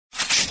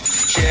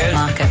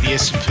The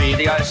S&P,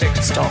 the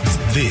ASX stocks.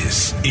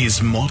 This is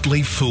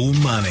Motley Fool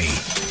Money.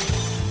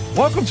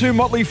 Welcome to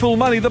Motley Fool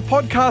Money, the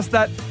podcast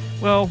that,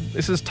 well,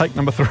 this is take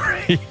number 3.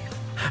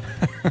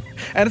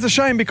 And it's a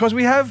shame because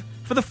we have,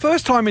 for the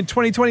first time in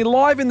 2020,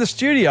 live in the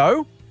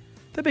studio,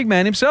 the big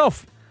man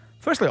himself.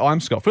 Firstly,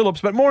 I'm Scott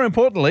Phillips, but more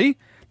importantly,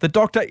 the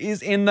doctor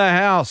is in the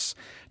house.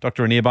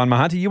 Dr. Anirban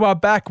Mahanti, you are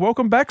back.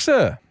 Welcome back,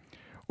 sir.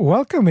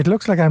 Welcome. It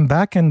looks like I'm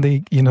back and the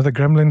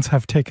gremlins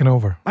have taken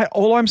over. Mate,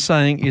 all I'm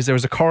saying is there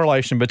is a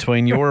correlation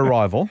between your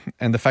arrival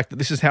and the fact that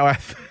this is how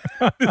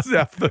this is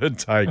our third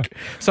take.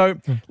 So,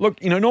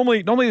 look,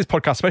 normally this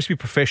podcast is supposed to be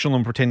professional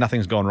and pretend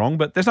nothing's gone wrong,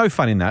 but there's no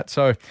fun in that.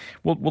 So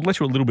we'll let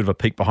you a little bit of a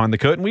peek behind the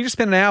curtain. We just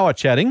spent an hour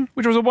chatting,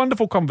 which was a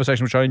wonderful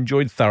conversation, which I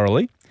enjoyed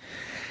thoroughly.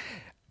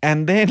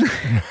 And then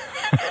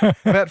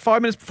about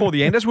 5 minutes before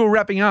the end, as we were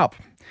wrapping up,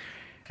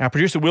 our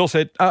producer, Will,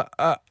 said,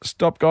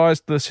 stop,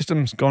 guys, the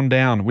system's gone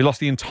down. We lost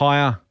the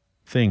entire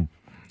thing.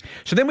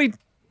 So then we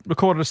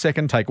recorded a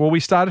second take. Well, we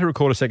started to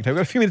record a second take. We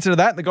got a few minutes into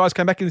that, and the guys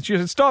came back in the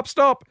studio and said,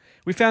 stop.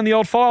 We found the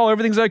old file.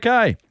 Everything's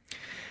okay.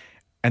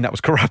 And that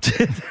was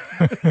corrupted.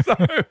 So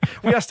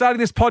we are starting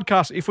this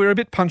podcast. If we're a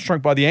bit punch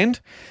drunk by the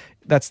end,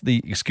 that's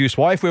the excuse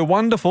why. If we're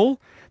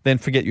wonderful, then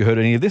forget you heard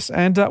any of this.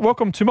 And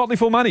welcome to Motley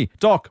Fool Money.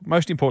 Doc,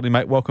 most importantly,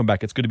 mate, welcome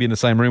back. It's good to be in the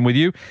same room with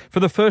you. For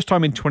the first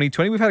time in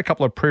 2020, we've had a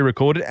couple of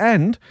pre-recorded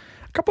and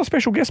a couple of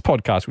special guest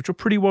podcasts, which were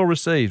pretty well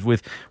received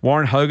with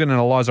Warren Hogan and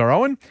Eliza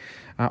Owen.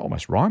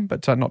 Almost rhyme,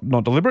 but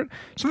not deliberate.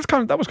 So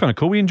that was kind of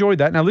cool. We enjoyed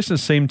that. Now,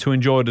 listeners seem to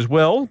enjoy it as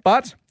well.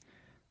 But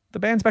the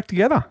band's back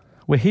together.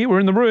 We're here, we're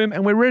in the room,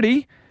 and we're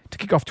ready to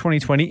kick off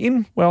 2020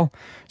 in, well, I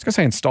was going to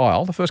say in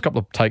style. The first couple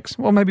of takes,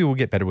 well, maybe we'll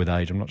get better with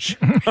age. I'm not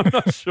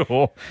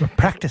sure.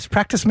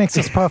 Practice makes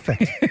us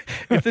perfect.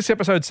 If this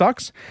episode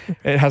sucks,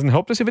 it hasn't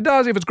helped us. If it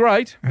does, if it's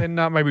great, then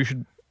maybe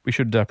we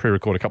should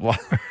pre-record a couple of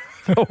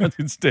ones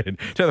instead.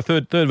 Take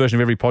the third version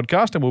of every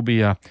podcast, and we'll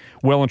be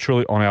well and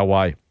truly on our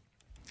way.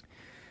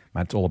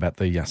 Mate, it's all about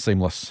the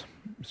seamless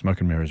smoke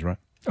and mirrors, right?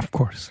 Of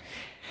course.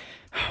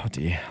 Oh,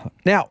 dear.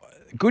 Now,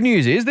 good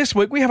news is this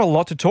week we have a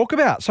lot to talk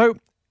about. So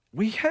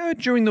we heard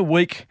during the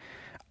week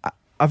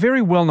a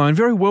very well-known,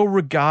 very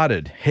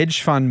well-regarded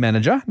hedge fund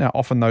manager. Now,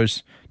 often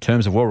those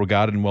terms of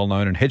well-regarded and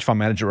well-known and hedge fund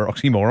manager are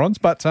oxymorons,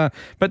 but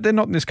they're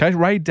not in this case.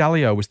 Ray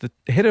Dalio was the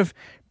head of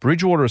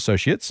Bridgewater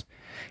Associates.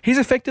 He's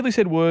effectively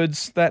said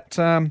words that,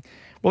 well,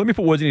 let me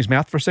put words in his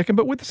mouth for a second,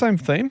 but with the same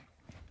theme.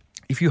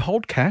 If you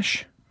hold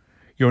cash,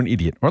 you're an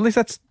idiot. Or at least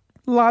that's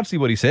largely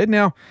what he said.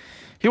 Now,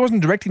 he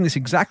wasn't directing this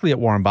exactly at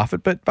Warren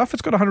Buffett, but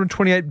Buffett's got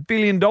 $128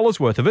 billion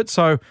worth of it,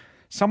 so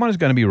someone is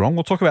going to be wrong.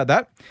 We'll talk about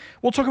that.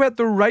 We'll talk about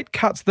the rate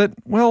cuts that,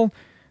 well,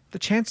 the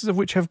chances of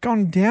which have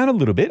gone down a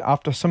little bit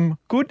after some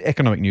good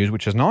economic news,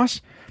 which is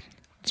nice.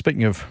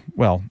 Speaking of,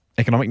 well,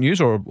 economic news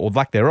or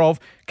lack thereof,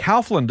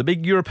 Kaufland, the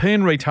big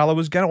European retailer,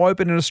 was going to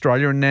open in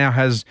Australia and now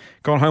has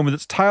gone home with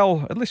its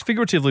tail, at least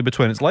figuratively,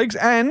 between its legs.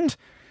 And,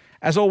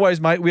 as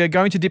always, mate, we are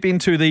going to dip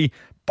into the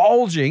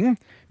bulging,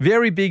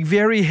 very big,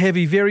 very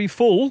heavy, very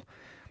full,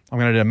 I'm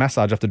going to do a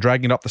massage after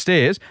dragging it up the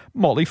stairs,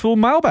 Motley Fool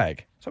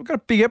mailbag. So I've got a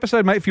big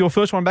episode, mate, for your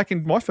first one back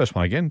in my first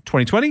one again,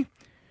 2020.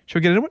 Should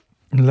we get into it?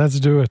 Let's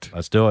do it.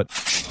 Let's do it.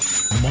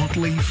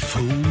 Motley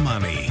Fool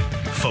Money.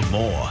 For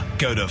more,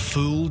 go to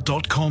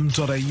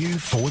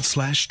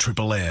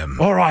fool.com.au/MMM.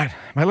 All right,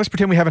 mate, let's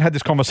pretend we haven't had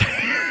this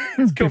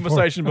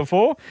conversation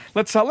before.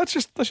 Let's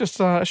just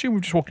assume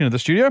we've just walked into the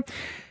studio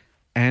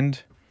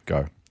and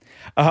go.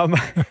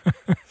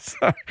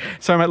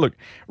 So, mate, look,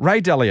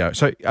 Ray Dalio.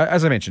 So,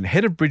 as I mentioned,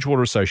 head of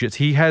Bridgewater Associates,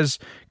 he has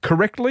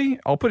correctly,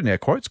 I'll put in air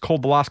quotes,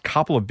 called the last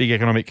couple of big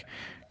economic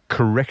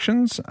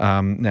corrections.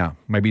 Now,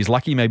 maybe he's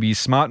lucky, maybe he's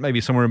smart, maybe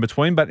somewhere in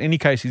between, but in any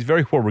case, he's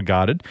very well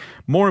regarded.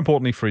 More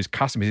importantly for his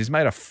customers, he's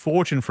made a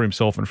fortune for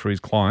himself and for his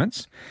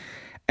clients.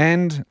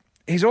 And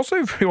he's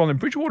also very well known.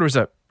 Bridgewater is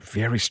a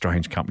very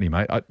strange company,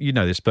 mate. You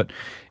know this, but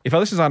if our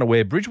listeners aren't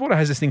aware, Bridgewater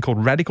has this thing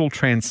called radical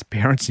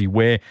transparency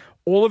where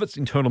all of its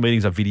internal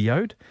meetings are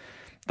videoed.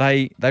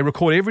 They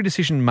record every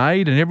decision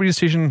made, and every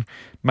decision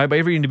made by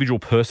every individual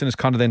person is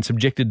kind of then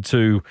subjected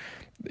to,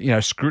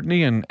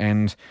 scrutiny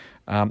and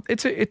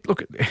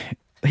look.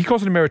 He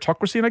calls it a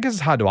meritocracy, and I guess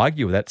it's hard to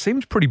argue with that. It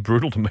seems pretty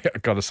brutal to me,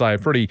 I've got to say. A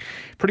pretty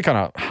kind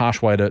of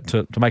harsh way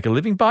to make a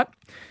living, but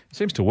it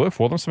seems to work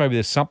for them, so maybe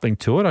there's something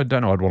to it. I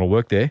don't know I'd want to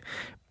work there.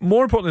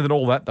 More importantly than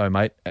all that, though,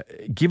 mate,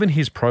 given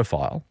his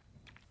profile,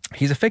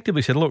 he's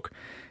effectively said, look,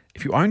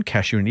 if you own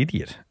cash, you're an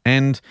idiot.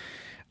 And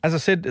as I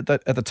said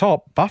at the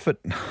top, Buffett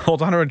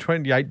holds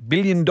 $128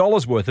 billion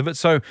worth of it,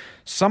 so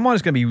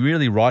someone's going to be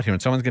really right here and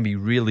someone's going to be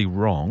really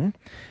wrong.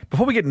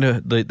 Before we get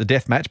into the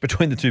death match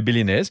between the two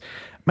billionaires,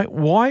 mate,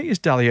 why is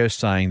Dalio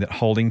saying that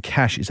holding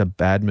cash is a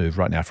bad move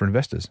right now for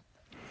investors?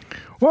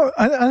 Well,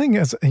 I think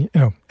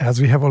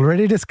as we have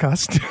already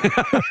discussed,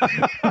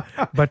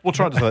 but We'll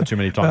try to say that too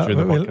many times through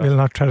the podcast. we'll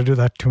not try to do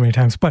that too many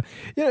times. But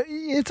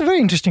it's a very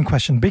interesting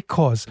question,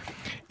 because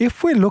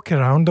if we look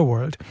around the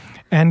world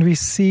and we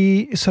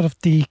see sort of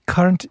the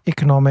current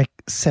economic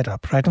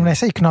setup, right? And when I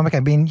say economic, I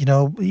mean,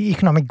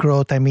 economic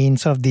growth. I mean,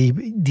 sort of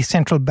the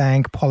central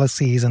bank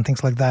policies and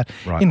things like that,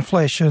 Right.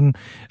 inflation,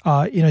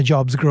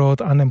 jobs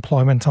growth,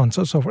 unemployment, so on and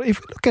so forth. If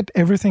we look at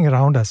everything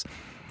around us,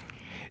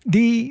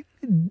 we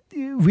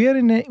are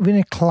in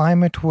a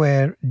climate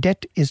where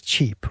debt is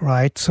cheap,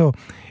 right? So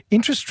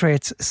interest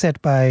rates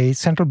set by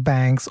central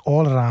banks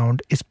all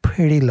around is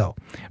pretty low,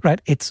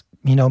 right? It's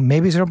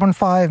maybe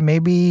 0.5,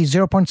 maybe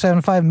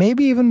 0.75,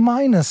 maybe even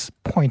minus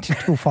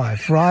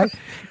 0.25, right?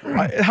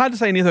 It's hard to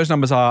say any of those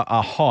numbers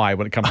are high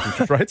when it comes to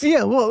interest rates.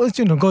 Yeah, well,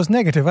 it goes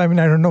negative. I mean,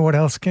 I don't know what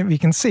else we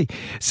can see.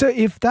 So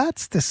if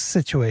that's the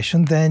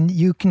situation, then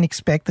you can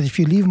expect that if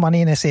you leave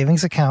money in a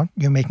savings account,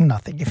 you're making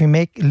nothing. If you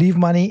leave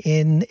money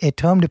in a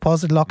term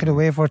deposit, lock it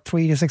away for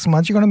 3 to 6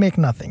 months, you're going to make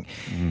nothing.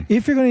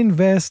 If you're going to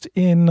invest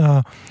in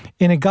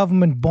a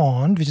government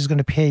bond, which is going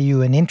to pay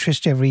you an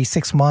interest every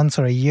 6 months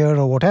or a year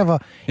or whatever,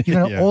 you're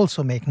going to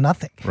also make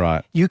nothing.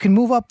 Right. You can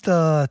move up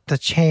the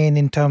chain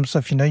in terms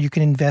of, you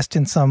can invest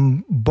in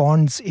some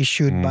bonds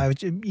issued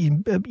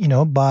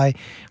by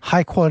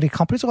high quality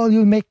companies, or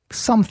you'll make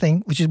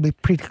something which will be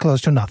pretty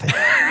close to nothing.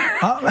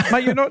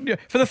 Mate, you're not,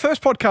 for the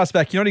first podcast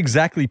back, you're not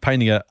exactly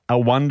painting a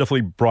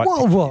wonderfully bright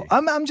picture. Well,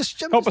 I'm just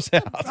Help us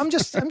out. I'm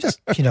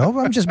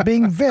just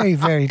being very,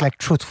 very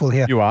truthful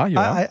here. You are.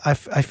 I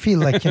feel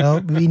like,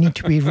 we need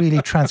to be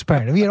really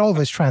transparent. We are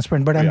always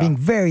transparent, but I'm being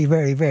very,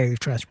 very, very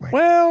transparent.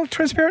 Well,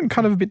 transparent,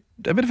 kind of a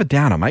bit of a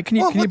downer, mate. Can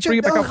you bring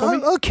it back up for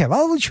me? Okay,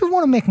 well, if you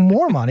want to make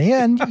more money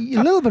and a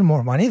little bit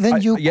more money,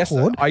 then you yes,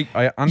 could. I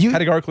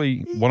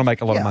categorically want to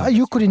make a lot of money.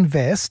 You could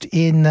invest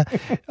in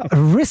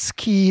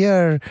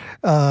riskier,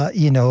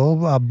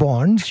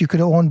 bonds. You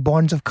could own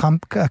bonds of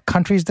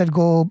countries that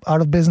go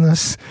out of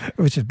business,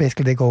 which is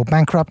basically they go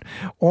bankrupt.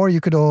 Or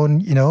you could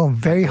own,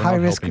 very high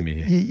risk.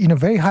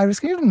 Very high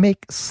risk. You can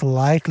make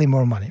slightly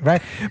more money,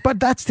 right? But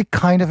that's the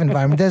kind of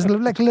environment. There's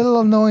little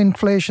or no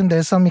inflation.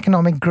 There's some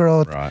economic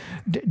growth. Right.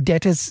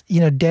 Debt is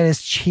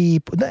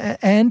cheap,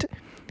 and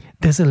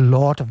there's a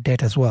lot of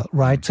debt as well,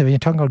 right? So when you're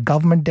talking about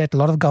government debt, a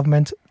lot of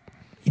governments,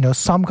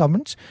 some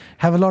governments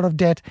have a lot of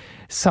debt.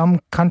 Some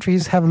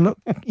countries have,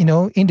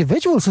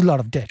 individuals a lot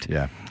of debt.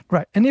 Yeah.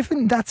 Right. And if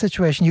in that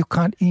situation you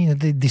can't,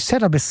 the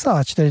setup is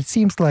such that it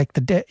seems like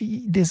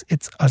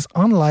it's as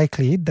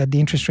unlikely that the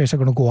interest rates are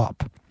going to go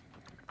up.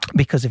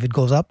 Because if it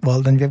goes up,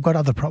 well, then we've got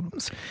other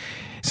problems.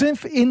 So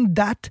if in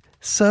that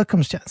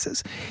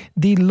circumstances,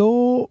 the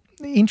low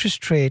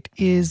interest rate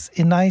is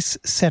a nice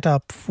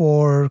setup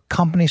for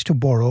companies to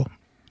borrow,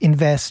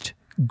 invest,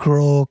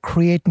 grow,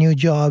 create new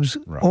jobs,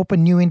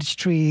 open new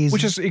industries.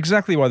 Which is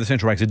exactly why the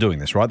central banks are doing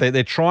this, right?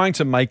 They're trying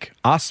to make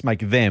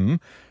them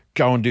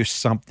go and do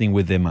something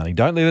with their money.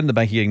 Don't leave it in the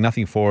bank, you're getting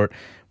nothing for it.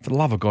 For the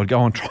love of God,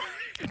 go on,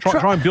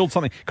 try and build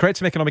something. Create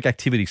some economic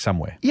activity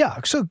somewhere. Yeah,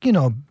 so,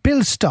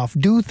 build stuff,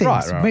 do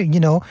things.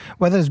 Right.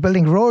 Whether it's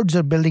building roads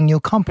or building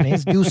new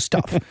companies, do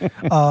stuff.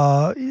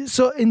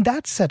 So in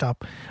that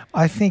setup,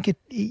 I think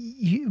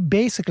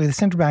basically the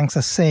central banks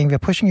are saying we're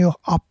pushing you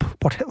up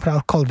what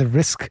I'll call the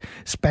risk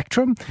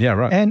spectrum. Yeah,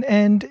 right.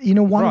 And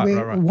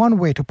one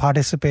way to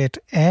participate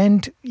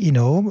one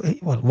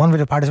way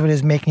to participate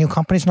is make new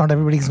companies. Not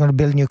everybody's going to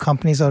build new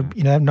companies, or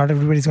not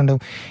everybody's going to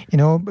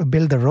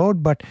build the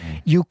road, but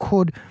you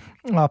could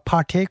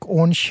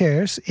own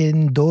shares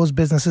in those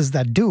businesses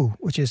that do,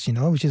 which is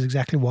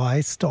exactly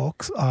why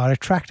stocks are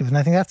attractive. And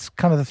I think that's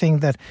kind of the thing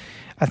that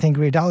I think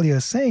Ray Dalio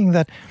is saying,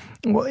 that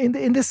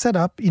in this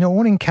setup,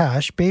 owning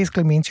cash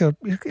basically means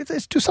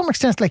it's to some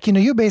extent like,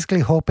 you're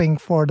basically hoping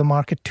for the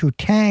market to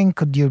tank.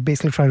 You're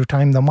basically trying to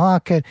time the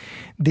market.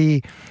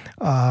 The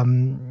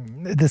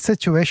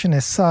situation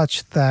is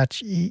such that,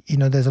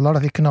 there's a lot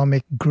of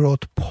economic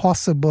growth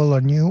possible,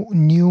 or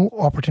new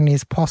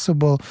opportunities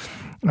possible,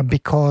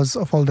 because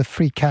of all the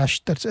free cash,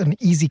 that's an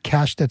easy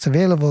cash that's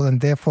available,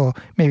 and therefore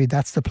maybe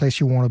that's the place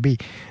you want to be.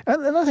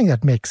 And I think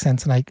that makes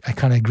sense, and I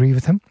kind of agree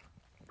with him.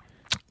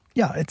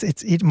 Yeah,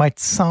 it might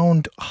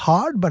sound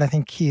hard, but I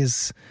think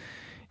he's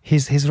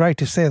right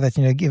to say that,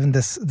 given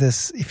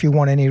this if you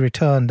want any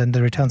return, then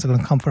the returns are going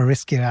to come for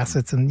riskier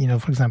assets,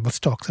 and for example,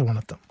 stocks are one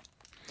of them.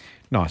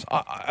 Nice.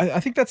 I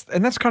think that's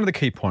kind of the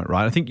key point,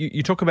 right? I think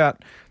you talk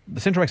about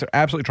the central banks are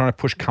absolutely trying to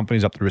push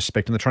companies up to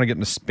respect, and they're trying to get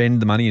them to spend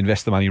the money,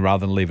 invest the money,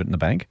 rather than leave it in the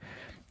bank.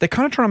 They're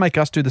kind of trying to make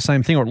us do the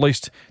same thing, or at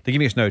least they're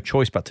giving us no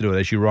choice but to do it,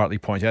 as you rightly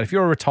point out. If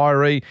you're a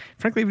retiree,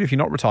 frankly, even if you're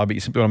not retired, but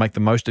you simply want to make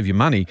the most of your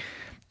money,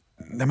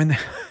 I mean,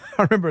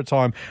 I remember a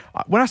time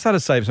when I started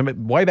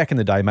saving, way back in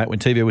the day, mate, when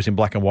TV was in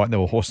black and white and there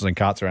were horses and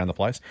carts around the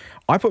place,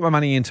 I put my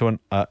money into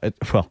I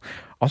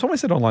was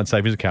almost an online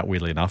savings account,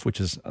 weirdly enough, which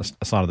is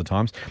a sign of the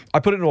times. I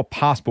put it into a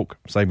passbook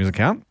savings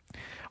account.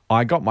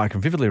 I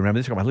can vividly remember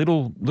this. I got my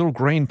little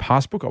green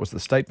passbook. I was at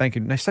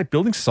the State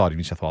Building Society of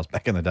New South Wales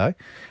back in the day,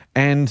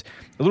 and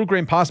a little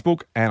green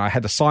passbook, and I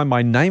had to sign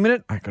my name in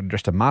it. I got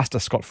addressed to Master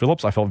Scott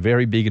Phillips. I felt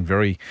very big and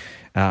very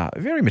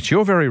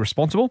mature, very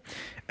responsible,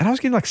 and I was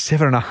getting like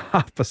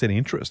 7.5%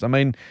 interest. I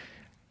mean,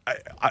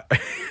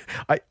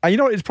 you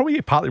know, it's probably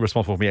partly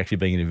responsible for me actually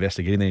being an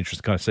investor, getting the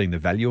interest, kind of seeing the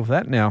value of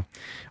that. Now,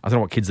 I don't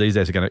know what kids these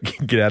days are going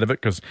to get out of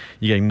it because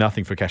you're getting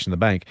nothing for cash in the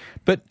bank.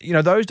 But, you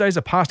know, those days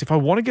are past. If I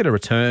want to get a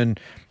return,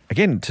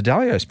 again, to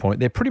Dalio's point,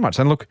 they're pretty much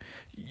saying, look,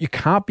 you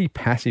can't be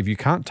passive. You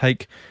can't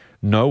take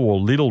no or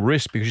little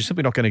risk because you're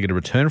simply not going to get a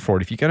return for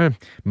it. If you're going to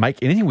make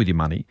anything with your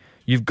money,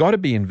 you've got to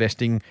be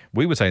investing,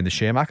 we would say, in the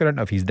share market. I don't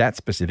know if he's that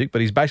specific,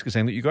 but he's basically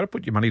saying that you've got to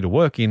put your money to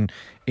work in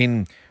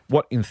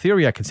what in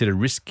theory are considered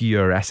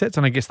riskier assets.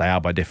 And I guess they are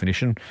by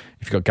definition.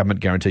 If you've got government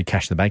guaranteed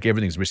cash in the bank,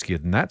 everything's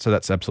riskier than that. So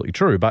that's absolutely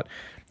true. But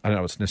I don't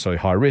know it's necessarily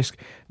high risk.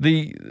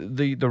 The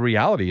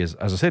reality is,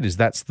 as I said, is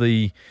that's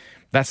the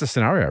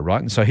scenario,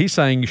 right? And so he's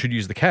saying you should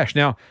use the cash.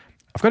 Now,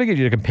 I've got to get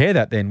you to compare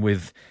that then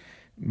with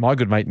my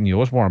good mate and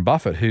yours, Warren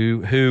Buffett,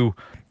 who,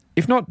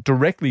 if not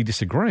directly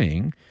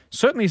disagreeing,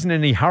 certainly isn't in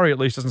any hurry, at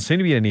least doesn't seem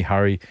to be in any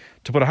hurry,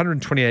 to put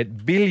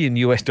 $128 billion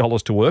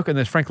to work. And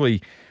there's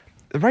frankly,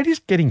 the rate he's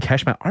getting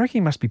cash, mate, I reckon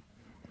he must be,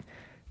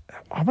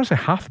 I want to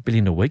say $500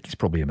 million a week he's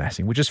probably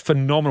amassing, which is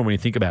phenomenal when you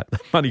think about the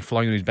money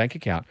flowing in his bank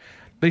account.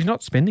 But he's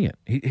not spending it.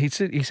 He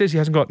says he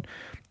hasn't got,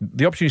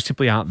 the opportunities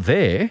simply aren't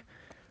there.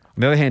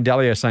 On the other hand,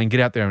 Dalio is saying get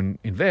out there and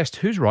invest.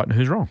 Who's right and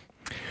who's wrong?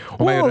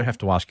 Or maybe I don't have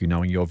to ask you,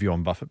 knowing your view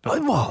on Buffett.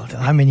 But. Well,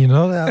 I mean, you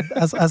know,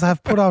 as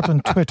I've put out on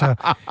Twitter,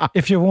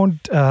 if you owned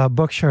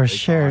Berkshire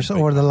shares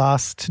over the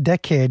last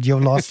decade,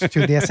 you've lost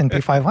to the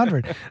S&P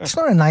 500. It's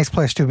not a nice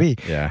place to be.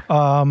 Yeah.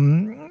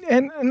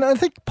 And I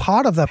think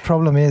part of that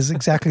problem is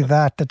exactly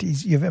that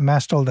you've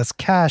amassed all this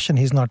cash and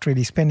he's not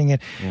really spending it.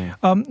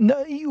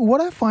 What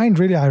I find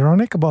really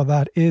ironic about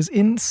that is,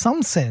 in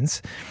some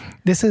sense,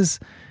 this is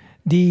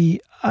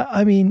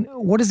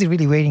what is he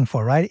really waiting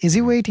for, right? Is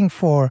he waiting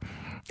for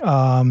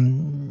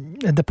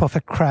the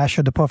perfect crash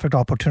or the perfect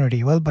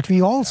opportunity? Well, but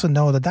we also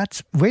know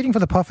that's waiting for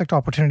the perfect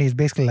opportunity is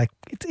basically like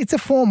it's a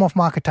form of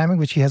market timing,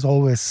 which he has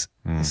always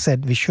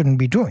said we shouldn't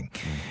be doing,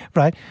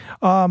 right?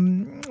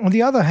 On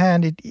the other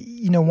hand,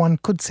 one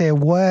could say,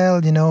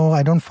 well,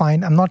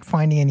 I'm not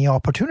finding any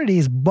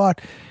opportunities. But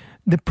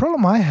the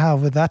problem I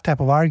have with that type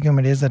of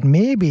argument is that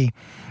maybe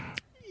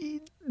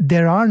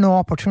there are no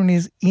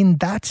opportunities in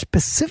that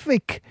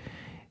specific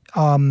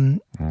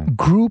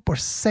group or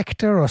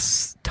sector or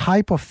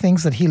type of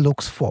things that he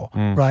looks for,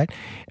 right?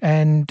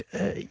 And,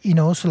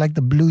 so like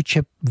the blue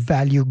chip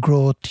value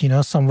growth,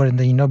 somewhere in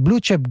the, blue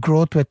chip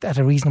growth at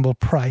a reasonable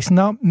price.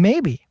 Now,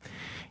 maybe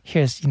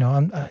here's,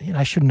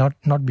 I should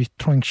not be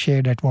throwing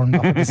shade at Warren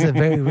Buffett. This is a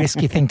very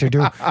risky thing to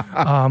do.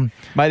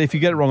 Mate, if you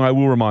get it wrong, I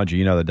will remind you.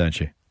 You know that, don't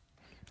you?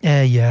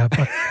 Yeah,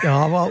 but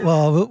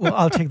well,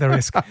 I'll take the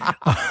risk.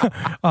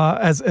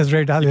 As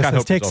Ray Dalio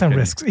says, take some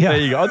risks. Yeah,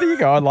 there you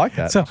go. I like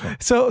that. So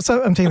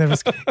I'm taking the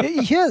risk.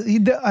 Here,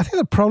 I think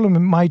the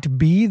problem might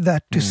be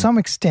that to some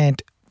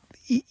extent,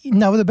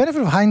 now with the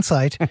benefit of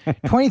hindsight,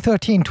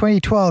 2013,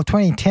 2012,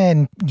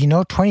 2010,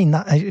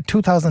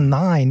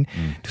 2009,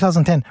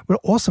 2010 were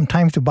awesome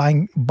times to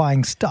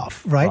buying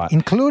stuff, right?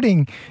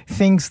 Including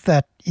things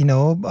that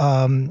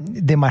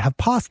they might have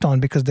passed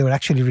on because they were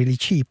actually really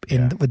cheap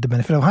with the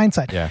benefit of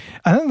hindsight. Yeah.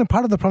 I think the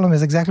part of the problem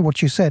is exactly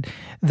what you said,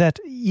 that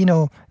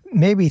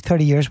maybe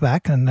 30 years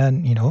back, and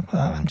then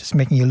I'm just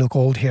making you look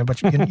old here,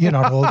 but you're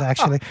not old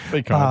actually.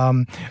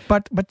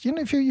 But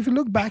if you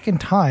look back in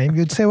time,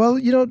 you'd say, well,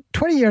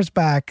 20 years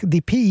back,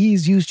 the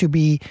PEs used to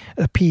be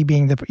P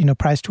being the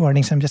price to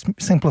earnings. I'm just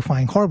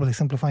horribly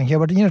simplifying here,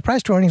 but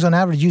price to earnings on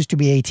average used to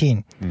be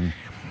 18.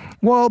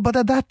 Well, but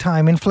at that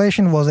time,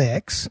 inflation was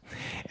X,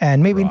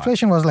 and maybe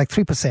inflation was like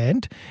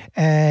 3%,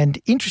 and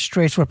interest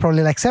rates were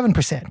probably like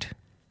 7%.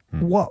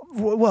 Well,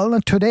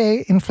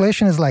 today,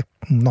 inflation is like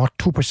not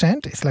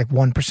 2%, it's like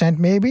 1%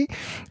 maybe,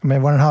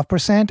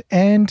 1.5%,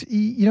 and,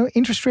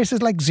 interest rates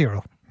is like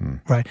 0,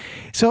 right?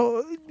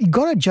 So you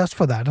got to adjust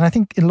for that. And I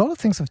think a lot of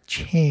things have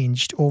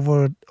changed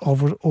over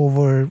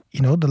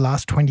the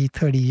last 20,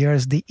 30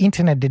 years. The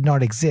internet did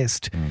not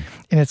exist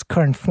in its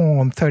current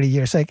form 30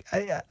 years. Like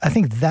I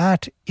think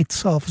that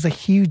itself is a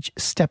huge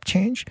step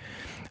change,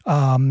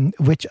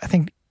 which I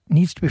think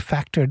needs to be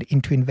factored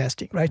into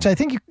investing, right? So I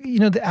think,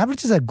 the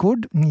averages are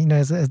good,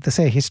 as they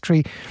say,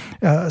 history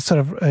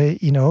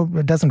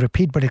doesn't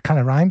repeat, but it kind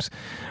of rhymes.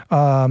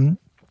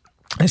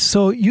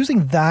 So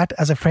using that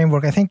as a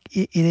framework, I think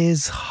it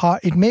is hard.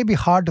 It may be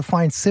hard to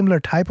find similar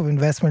type of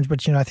investments,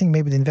 but I think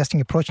maybe the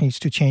investing approach needs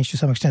to change to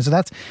some extent. So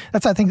that's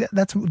I think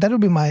that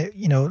would be my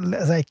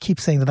as I keep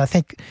saying, that I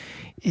think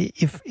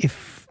if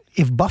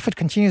Buffett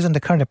continues on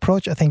the current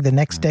approach, I think the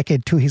next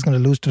decade too he's going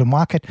to lose to the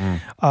market.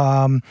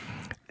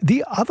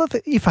 The other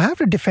thing, if I have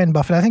to defend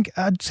Buffett, I think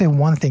I'd say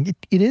one thing.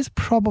 It is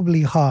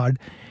probably hard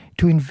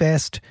to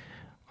invest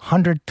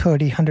 $130,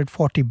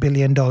 $140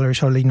 billion or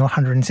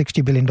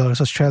 $160 billion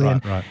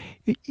Australian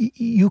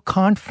you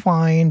can't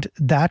find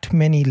that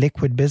many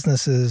liquid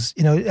businesses.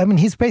 I mean,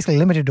 he's basically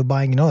limited to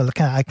buying,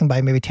 I can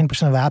buy maybe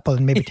 10% of Apple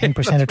and maybe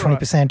 10% or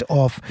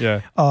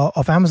 20%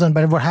 of Amazon.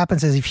 But what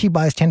happens is if he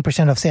buys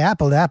 10% of, say,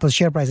 Apple, the Apple's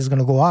share price is going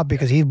to go up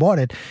because he bought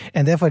it.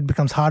 And therefore, it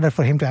becomes harder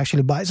for him to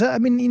actually buy. So, I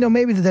mean,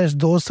 maybe there's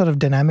those sort of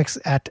dynamics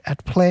at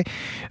play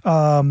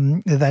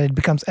that it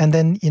becomes. And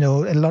then,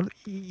 a lot,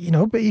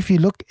 but if you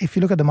look at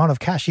the amount of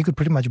cash, you could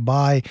pretty much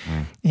buy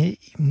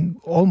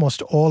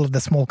almost all of the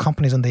small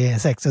companies on the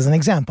ASX as an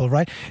example,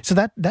 right? So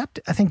that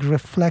I think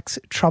reflects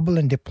trouble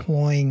in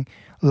deploying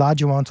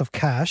large amounts of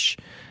cash.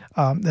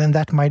 Then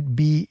that might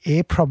be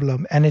a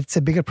problem, and it's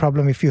a bigger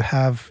problem if you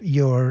have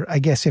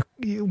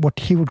what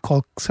he would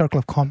call circle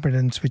of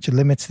competence, which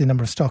limits the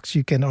number of stocks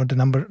you can, or the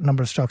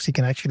number of stocks he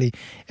can actually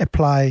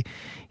apply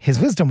his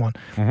wisdom on.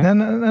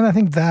 And I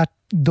think that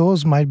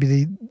those might be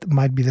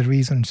the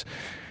reasons.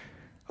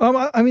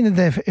 I mean,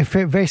 a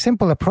very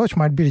simple approach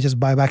might be to just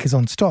buy back his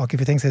own stock. If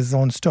he thinks his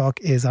own stock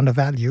is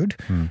undervalued,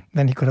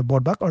 then he could have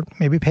bought back or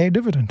maybe pay a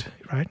dividend,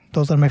 right?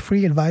 Those are my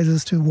free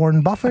advices to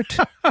Warren Buffett.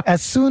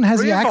 As soon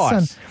as he acts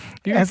on...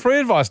 You have free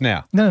advice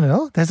now?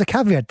 No. There's a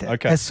caveat there.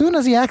 Okay. As soon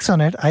as he acts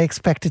on it, I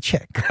expect a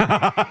check.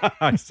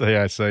 I see.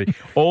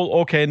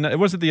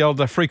 Was it the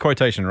old free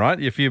quotation, right?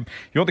 If you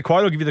want the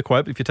quote, I'll give you the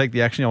quote. If you take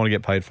the action, I want to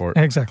get paid for it.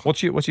 Exactly.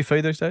 What's your fee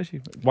these days?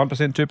 1%,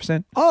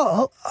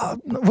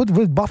 2%?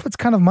 With Buffett's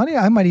kind of money,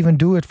 I might even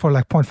do it for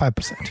like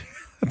 0.5%.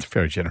 That's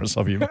very generous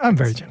of you. I'm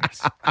very generous.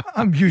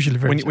 I'm usually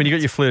very generous. When you get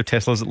your fleet of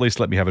Teslas, at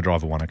least let me have a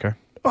drive of one, okay?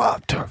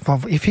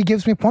 If he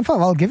gives me 0.5,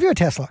 I'll give you a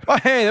Tesla. Oh,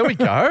 hey, there we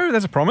go.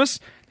 There's a promise.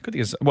 Good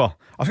thing is, I was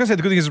going to say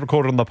the good thing is it's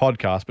recorded on the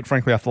podcast, but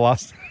frankly, after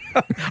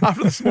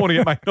this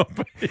morning, it may not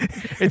be.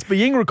 It's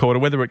being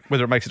recorded, whether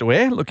it makes it to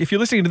air. Look, if you're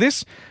listening to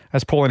this,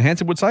 as Pauline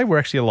Hanson would say, we're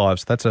actually alive.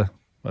 So that's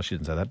well, she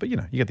didn't say that, but you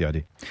get the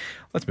idea.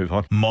 Let's move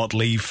on.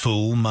 Motley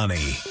Fool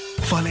Money.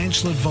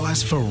 Financial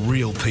advice for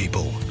real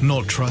people,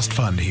 not trust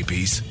fund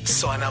hippies.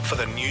 Sign up for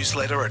the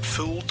newsletter at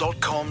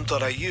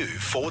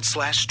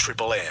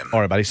fool.com.au/MMM. All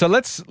right, buddy. So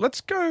let's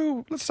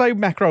say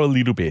macro a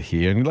little bit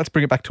here, and let's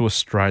bring it back to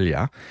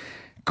Australia.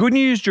 Good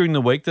news during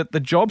the week that the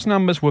jobs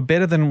numbers were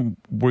better than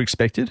were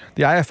expected.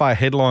 The AFR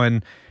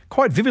headline,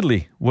 quite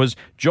vividly, was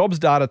jobs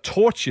data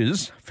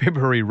torches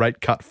February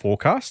rate cut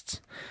forecasts.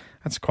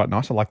 That's quite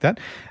nice. I like that.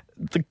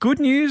 The good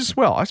news,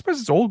 well, I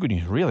suppose it's all good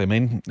news, really. I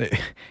mean,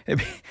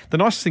 the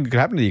nicest thing that could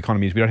happen to the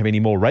economy is we don't have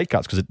any more rate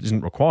cuts because it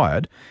isn't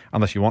required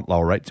unless you want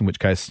lower rates, in which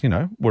case,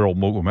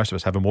 most of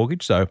us have a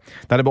mortgage, so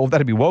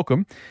that'd be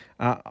welcome.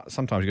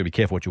 Sometimes you've got to be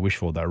careful what you wish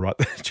for, though, right?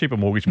 The cheaper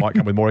mortgage might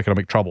come with more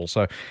economic trouble.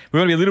 So we've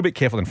got to be a little bit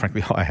careful than,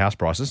 frankly, higher house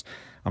prices.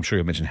 I'm sure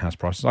you'll mention house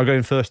prices. I'll go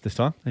in first this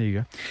time. There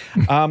you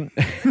go.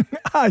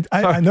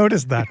 I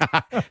noticed that.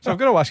 So I've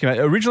got to ask you, mate,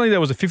 originally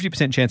there was a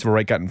 50% chance of a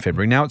rate cut in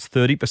February. Now it's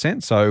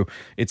 30%, so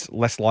it's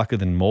less likely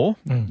than more.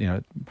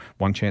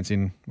 Three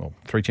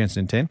chances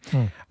in 10.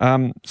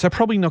 So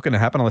probably not going to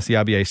happen unless the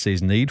RBA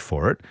sees need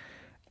for it.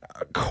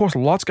 Of course,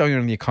 lots going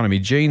on in the economy.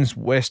 Gene's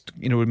West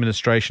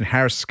administration,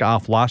 Harris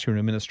Scarf last year in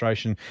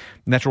administration,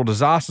 natural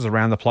disasters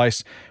around the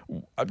place.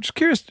 I'm just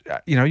curious,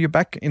 you're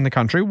back in the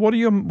country. What do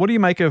you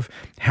make of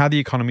how the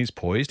economy is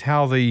poised,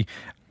 how the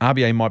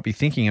RBA might be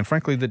thinking, and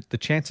frankly, the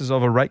chances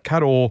of a rate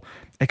cut or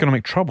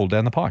economic trouble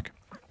down the pike?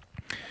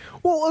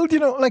 Well,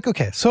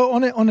 so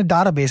on a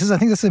data basis, I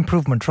think that's an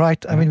improvement,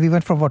 right? I mean, we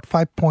went from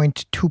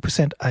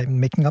 5.2%, I'm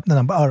making up the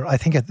number, or I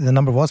think the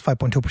number was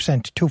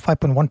 5.2% to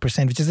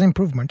 5.1%, which is an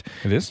improvement.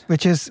 It is?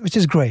 Which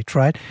is great,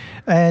 right?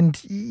 And,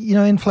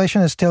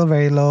 inflation is still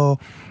very low.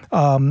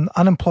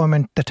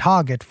 Unemployment, the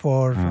target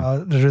for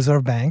the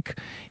Reserve Bank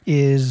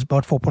is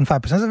about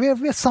 4.5%. So we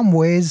are some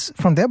ways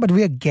from there, but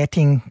we are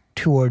getting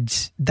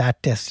towards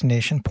that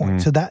destination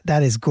point. So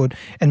that is good.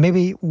 And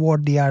maybe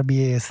what the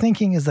RBA is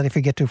thinking is that if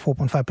we get to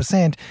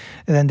 4.5%,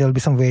 then there'll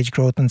be some wage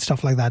growth and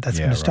stuff like that that's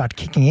going to start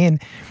kicking in,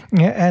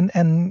 and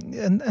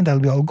that'll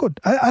be all good.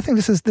 I think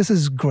this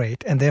is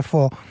great, and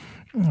therefore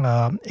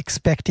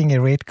expecting a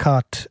rate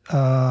cut,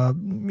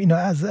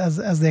 as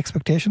the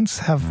expectations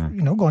have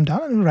gone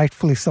down, and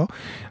rightfully so,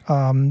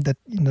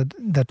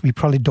 that we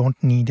probably don't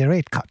need a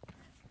rate cut.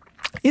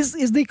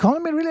 Is the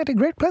economy really at a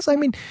great place? I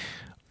mean,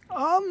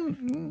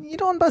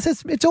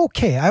 it's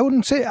okay. I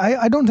wouldn't say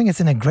I don't think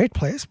it's in a great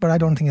place, but I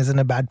don't think it's in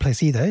a bad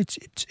place either.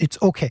 It's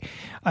okay,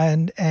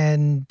 and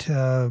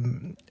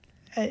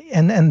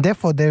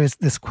therefore there is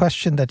this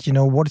question that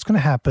what is going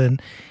to happen.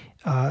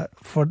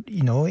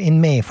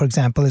 In May, for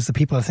example, is the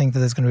people are saying that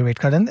there's going to be a rate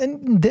cut,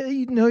 and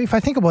if I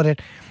think about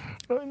it,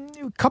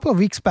 a couple of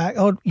weeks back,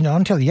 or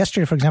until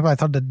yesterday, for example, I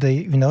thought that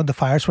the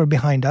fires were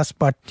behind us,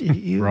 but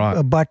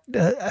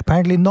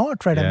apparently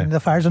not, right? Yeah. I mean, the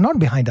fires are not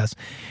behind us.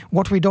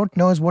 What we don't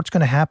know is what's going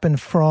to happen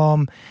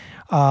from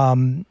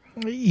the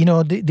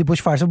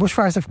bushfires. The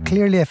bushfires have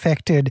clearly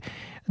affected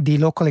the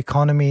local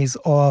economies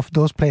of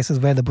those places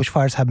where the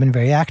bushfires have been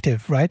very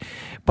active, right?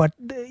 But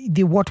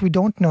what we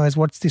don't know is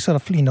what's the sort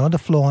of, the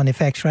flow-on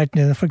effects, right?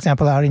 For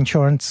example, our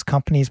insurance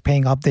companies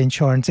paying up the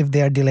insurance. If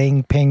they are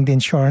delaying paying the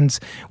insurance,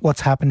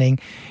 what's happening?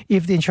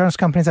 If the insurance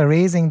companies are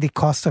raising the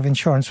cost of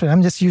insurance,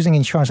 I'm just using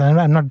insurance.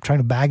 I'm not trying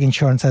to bag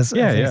insurance as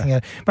anything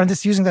else, but I'm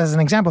just using that as an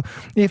example.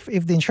 If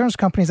the insurance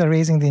companies are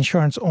raising the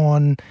insurance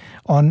on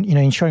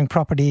insuring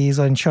properties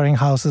or insuring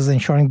houses,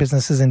 insuring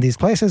businesses in these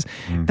places,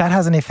 that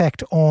has an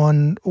effect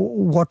on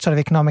what sort of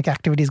economic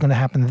activity is going to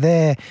happen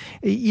there.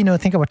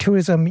 Think about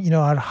tourism.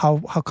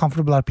 How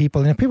comfortable are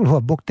people? People who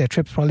have booked their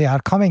trips probably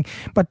are coming,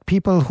 but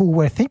people who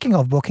were thinking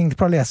of booking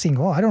probably are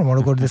saying, I don't want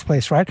to go to this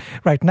place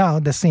right now.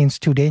 This seems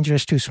too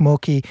dangerous, too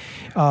smoky,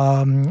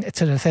 et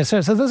cetera, et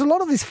cetera. So there's a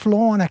lot of these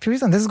flow-on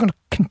activities, and this is going to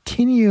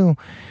continue,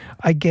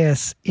 I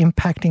guess,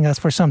 impacting us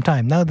for some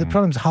time. Now, the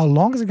problem is how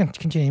long is it going to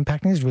continue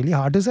impacting is really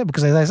hard to say,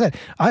 because as I said,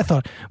 I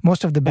thought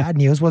most of the bad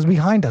news was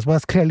behind us. Well,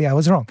 clearly I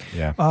was wrong.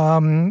 Yeah.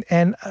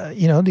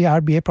 The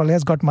RBA probably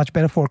has got much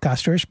better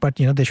forecasters, but,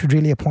 they should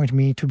really appoint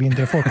me to be in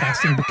their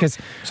forecasting because...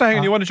 So hang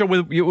on, you want a job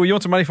you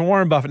want some money from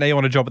Warren Buffett, now you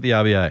want a job at the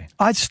RBA?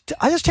 I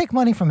just take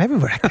money from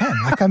everywhere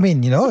I can.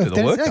 If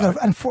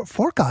there's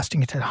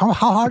forecasting it, how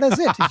hard is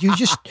it? You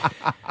just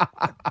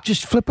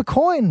flip a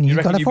coin.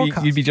 You got a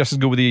forecast. You'd be just as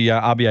good with the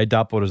RBA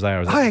dartboard as they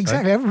are.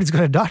 Exactly. Everybody's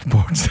got a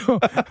dartboard, so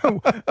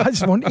I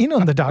just want in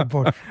on the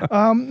dartboard.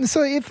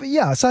 So I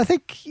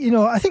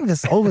think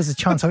there's always a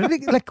chance of it.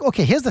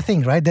 Okay, here's the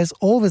thing, right? There's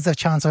always a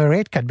chance of a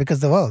rate cut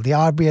because the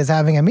RBA is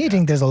having a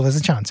meeting. There's always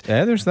a chance.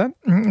 Yeah, there's that.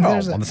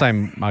 On the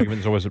same argument,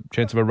 there's always a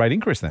chance of a rate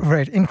increase then.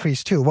 Rate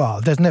increase too.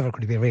 Well, there's never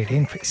going to be a rate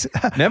increase.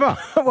 Never.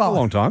 A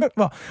long time.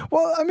 Well,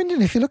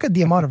 if you look at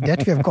the amount of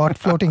debt we have got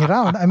floating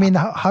around,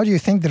 how do you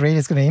think the rate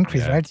is going to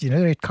increase, right? The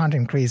rate can't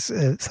increase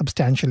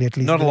substantially, at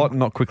least. Not a lot,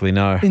 not quickly,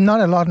 no.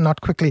 Not a lot,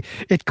 not quickly.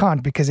 It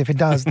can't, because if it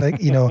does,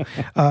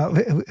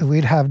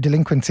 we'd have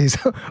delinquencies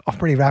of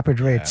pretty rapid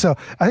rate. Yeah. So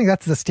I think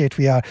that's the state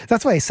we are.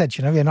 That's why I said,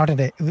 we're not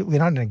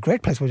in a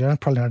great place, but we're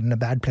probably not in a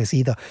bad place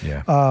either.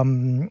 Yeah.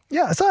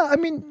 So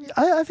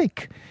I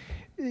think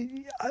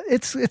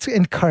it's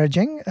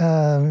encouraging,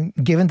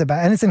 given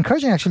and it's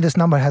encouraging. Actually, this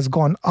number has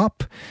gone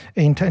up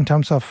in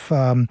terms of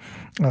the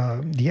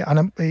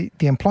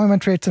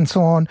employment rates and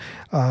so on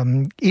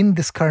in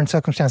this current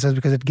circumstances,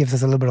 because it gives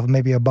us a little bit of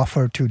maybe a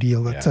buffer to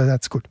deal with. Yeah. So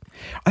that's good.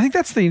 I think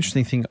that's the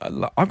interesting thing.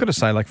 I've got to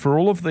say, for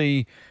all of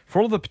the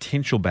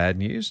potential bad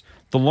news,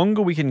 the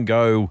longer we can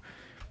go.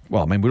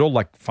 Well, we'd all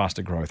like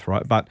faster growth,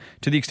 right? But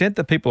to the extent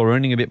that people are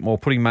earning a bit more,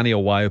 putting money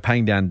away or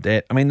paying down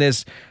debt,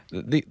 there's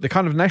the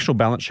kind of national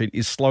balance sheet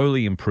is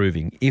slowly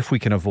improving if we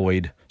can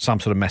avoid some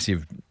sort of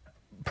massive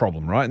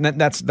problem, right? And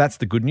that's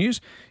the good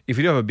news. If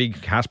you do have a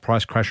big house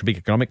price crash, a big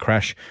economic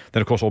crash, then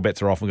of course all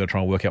bets are off. We're going to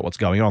try and work out what's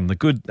going on. The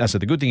good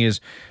thing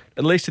is,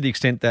 at least to the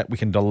extent that we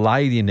can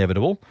delay the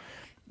inevitable,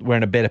 we're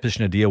in a better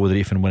position to deal with it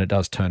if and when it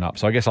does turn up.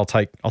 So I guess I'll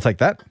take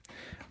that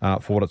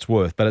for what it's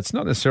worth. But it's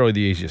not necessarily the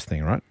easiest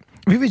thing, right?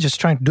 We were just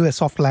trying to do a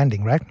soft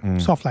landing, right?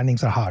 Soft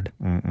landings are hard.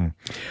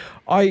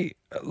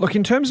 Look,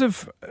 in terms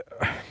of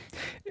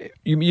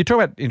you talk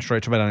about interest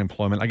rates, talk about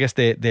unemployment. I guess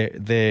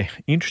they're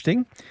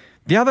interesting.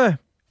 The other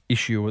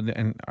issue,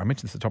 and I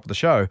mentioned this at the top of the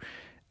show,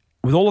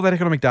 with all of that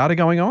economic data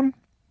going on,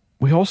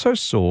 we also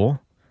saw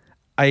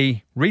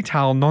a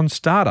retail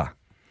non-starter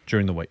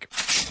during the week.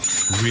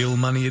 Real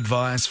money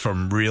advice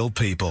from real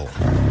people,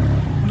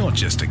 not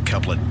just a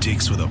couple of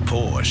dicks with a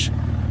Porsche.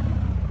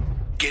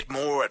 Get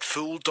more at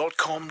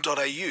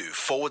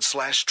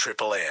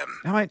fool.com.au/triple-M.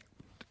 Now, mate,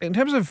 in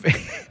terms of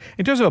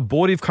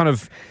abortive kind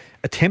of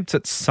attempts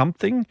at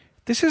something,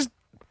 this is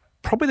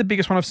probably the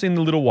biggest one I've seen in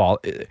a little while.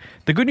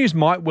 The good news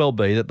might well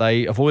be that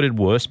they avoided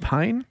worse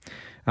pain.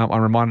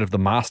 I'm reminded of the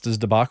Masters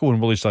debacle when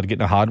Willie started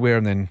getting the hardware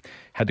and then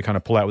had to kind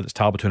of pull out with its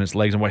tail between its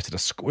legs and wasted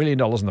 $1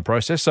 squillion in the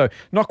process. So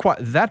not quite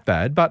that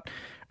bad, but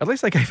at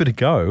least they gave it a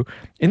go.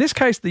 In this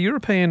case, the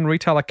European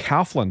retailer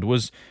Kaufland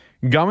was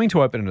going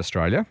to open in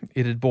Australia.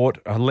 It had bought,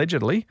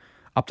 allegedly,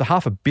 up to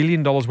 $500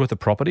 million worth of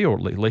property, or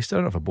at least, I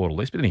don't know if it bought or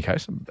leased, but in any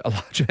case, a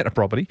large amount of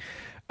property.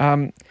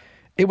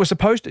 It was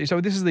supposed to,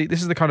 so this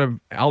is the kind of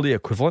Aldi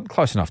equivalent,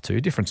 close enough to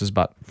differences,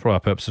 but for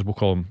our purposes, we'll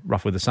call them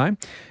roughly the same.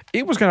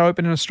 It was going to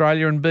open in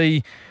Australia and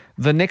be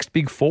the next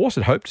big force,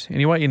 it hoped,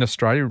 anyway, in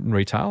Australia in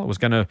retail. It was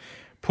going to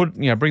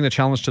bring the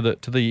challenge to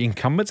the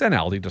incumbents and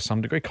Aldi to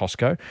some degree,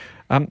 Costco.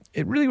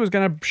 It really was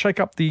going to shake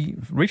up the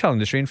retail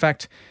industry. In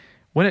fact,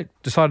 when it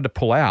decided to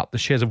pull out, the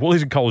shares of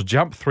Woolies and Coles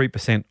jumped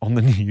 3% on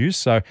the news.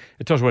 So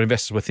it tells you what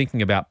investors were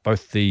thinking about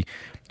both the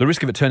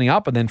risk of it turning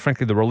up and then,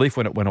 frankly, the relief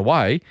when it went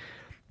away.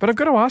 But I've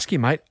got to ask you,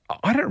 mate,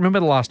 I don't remember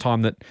the last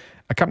time that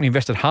a company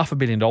invested $500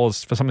 million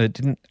for something that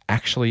didn't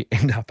actually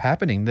end up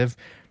happening. They've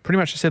pretty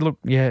much said, look,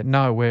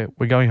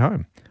 we're going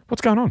home.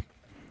 What's going on?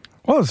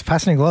 Well, it's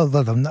fascinating. Well,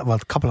 a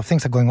couple of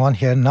things are going on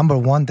here. Number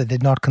one, they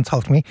did not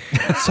consult me.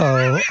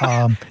 So,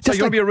 so you're going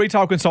to be a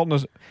retail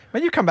consultant.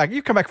 Man, you come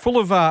back full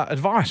of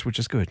advice, which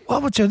is good.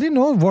 Well, but you didn't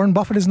know Warren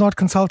Buffett is not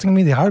consulting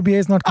me. The RBA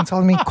is not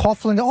consulting me.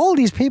 Kaufland, all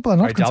these people are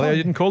not consulting me. Dalio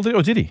didn't call it,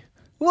 or did he?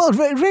 Well,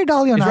 Ray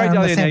Dalio and I are on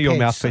the same page. your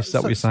mouthpiece? Is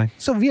that what you're saying?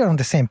 So we are on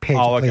the same page,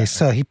 at least.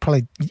 So he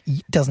probably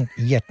doesn't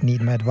yet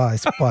need my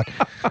advice. But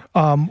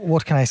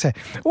what can I say?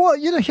 Well,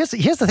 here's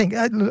the thing.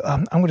 I'm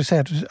going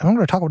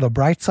to talk about the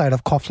bright side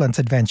of Coughlan's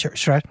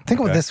adventures, right?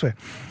 Think of it this way.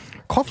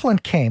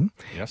 Coughlan came,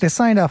 they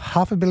signed up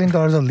 $500 million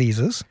of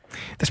leases.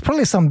 There's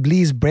probably some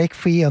lease break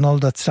fee and all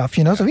that stuff,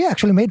 So we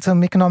actually made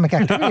some economic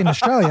activity in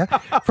Australia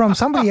from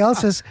somebody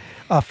else's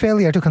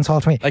failure to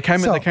consult me. They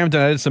came and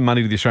donated some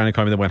money to the Australian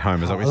economy that went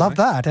home. Is that what you're saying? I love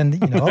that.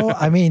 And,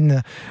 I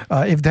mean,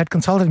 if they had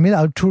consulted me,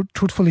 I would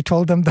truthfully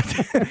told them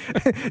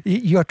that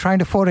you're trying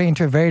to foray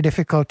into a very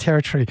difficult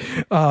territory.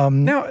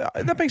 Now,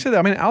 that being said,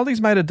 I mean,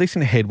 Aldi's made a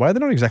decent headway. They're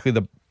not exactly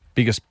the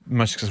biggest,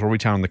 most successful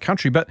retailer in the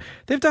country, but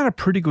they've done a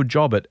pretty good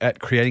job at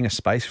creating a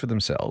space for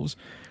themselves.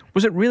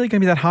 Was it really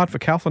going to be that hard for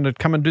Kaufland to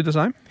come and do the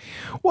same?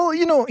 Well,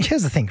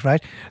 here's the thing,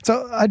 right?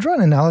 So I draw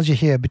an analogy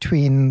here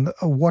between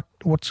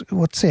what's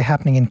say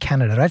happening in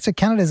Canada, right? So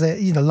Canada is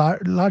a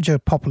larger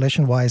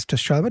population-wise to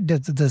Australia, but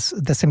there's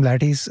the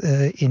similarities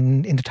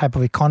in the type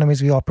of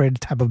economies we operate, the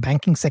type of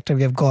banking sector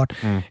we have got,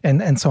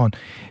 and so on.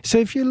 So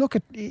if you look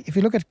at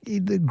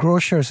the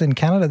grocers in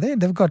Canada,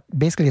 they've got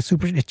basically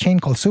a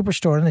chain called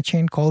Superstore and a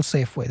chain called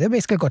Safeway. They've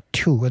basically got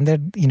two, and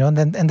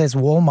and there's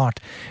Walmart,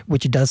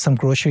 which does some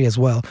grocery as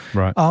well.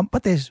 Right.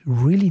 But there's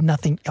really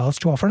nothing else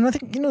to offer. And I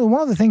think,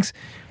 one of the things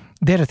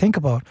there to think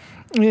about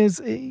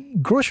is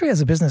grocery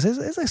as a business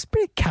is a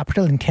pretty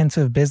capital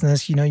intensive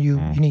business. You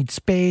need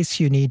space,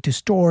 you need to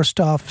store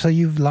stuff. So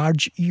you've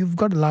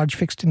got a large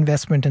fixed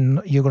investment, and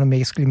you're going to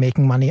basically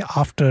making money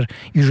after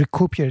you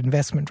recoup your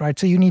investment, right?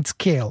 So you need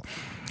scale.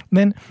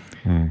 Then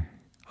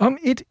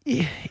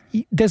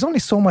there's only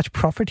so much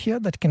profit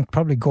here that can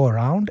probably go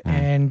around,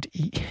 and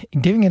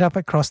divvying it up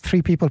across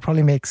 3 people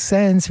probably makes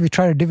sense. If you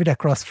try to divvy it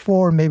across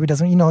 4, maybe it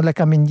doesn't.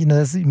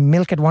 There's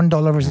milk at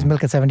 $1 versus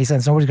milk at 70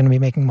 cents. Nobody's going to be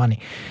making money.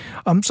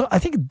 So I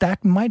think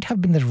that might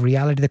have been the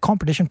reality. The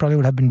competition probably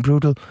would have been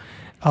brutal,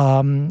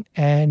 maybe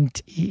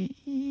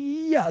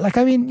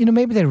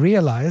they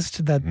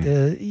realized that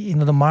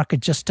the market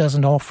just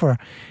doesn't offer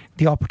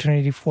the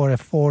opportunity for a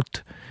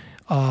fourth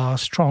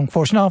strong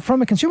force. Now,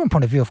 from a consumer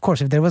point of view, of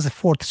course, if there was a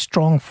fourth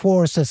strong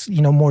force, there's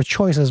more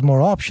choices,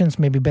 more options,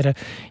 maybe better,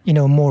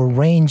 more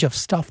range of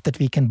stuff that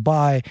we can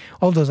buy.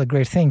 All those are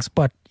great things.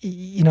 But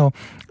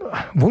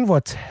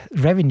Woolworth's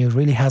revenue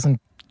really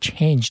hasn't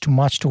changed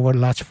much over the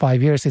last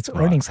 5 years. Its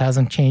earnings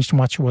hasn't changed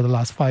much over the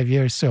last 5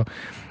 years. So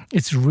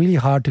it's really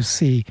hard to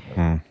see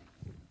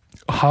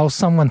how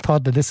someone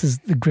thought that this is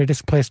the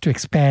greatest place to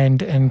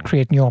expand and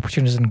create new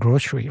opportunities in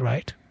grocery,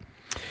 right?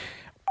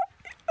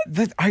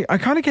 I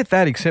kind of get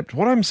that, except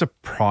what I'm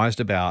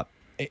surprised about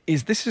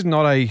is this is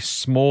not a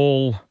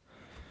small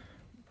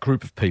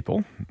group of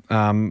people.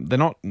 They're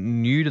not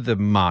new to the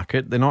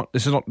market.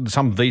 This is not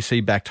some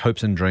VC-backed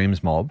hopes and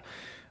dreams mob.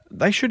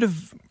 They should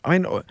have,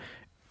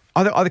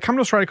 either come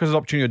to Australia because there's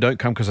opportunity or don't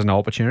come because there's no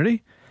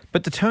opportunity.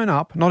 But to turn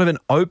up, not even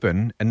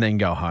open, and then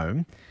go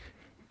home,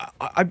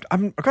 I've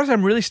got to say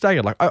I'm really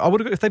staggered. Like I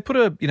would have, if they put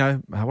what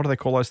do they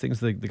call those things?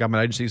 The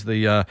government agencies,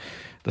 the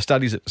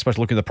studies that are supposed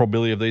to look at the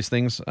probability of these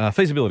things,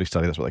 feasibility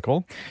study. That's what they call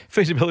them.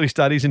 Feasibility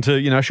studies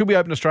into should we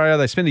open Australia?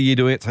 They spend a year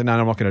doing it. Say no,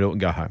 I'm not going to do it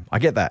and go home. I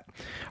get that.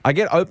 I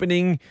get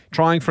opening,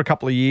 trying for a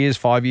couple of years,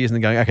 5 years, and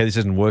then going, okay, this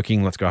isn't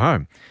working. Let's go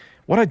home.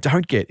 What I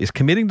don't get is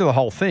committing to the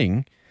whole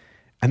thing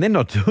and then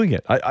not doing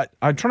it.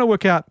 I'm trying to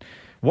work out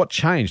what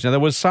changed? Now, there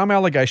was some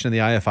allegation in the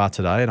AFR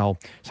today, and I'll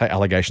say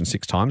allegation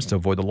 6 times to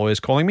avoid the lawyers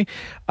calling me,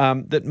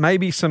 that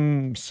maybe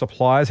some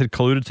suppliers had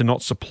colluded to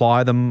not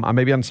supply them,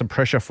 maybe under some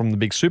pressure from the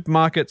big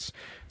supermarkets.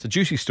 It's a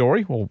juicy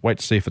story. We'll wait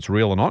to see if it's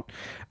real or not.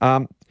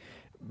 But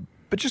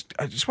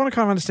I just want to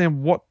kind of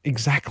understand what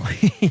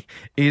exactly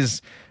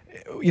is,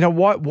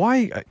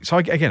 why? So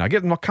again, I get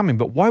them not coming,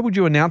 but why would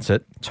you announce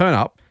it, turn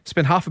up,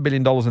 spend $500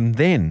 million and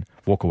then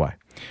walk away?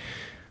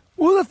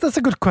 Well, that's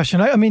a good question.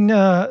 Our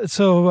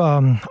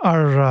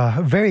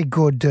very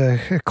good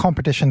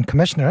competition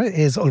commissioner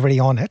is already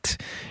on it,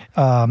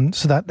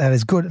 so that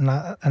is good, and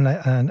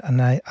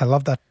I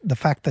love that, the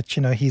fact that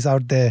he's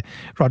out there.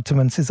 Rod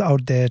Simmons is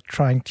out there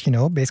trying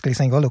to basically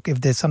saying, oh look,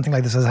 if there's something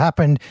like this has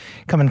happened,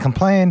 come and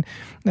complain.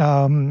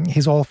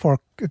 He's all for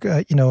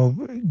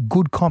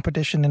good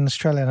competition in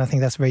Australia, and I think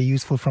that's very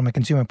useful from a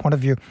consumer point of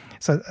view.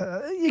 So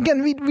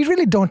again, we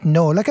really don't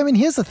know.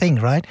 Here's the thing,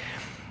 right?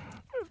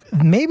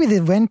 Maybe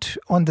they went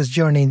on this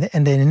journey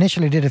and they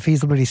initially did a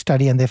feasibility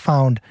study and they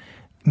found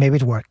maybe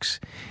it works.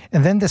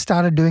 And then they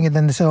started doing it.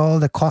 Then they said, oh,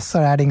 the costs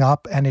are adding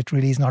up and it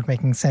really is not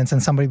making sense.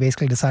 And somebody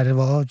basically decided,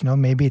 well,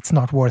 maybe it's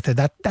not worth it.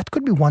 That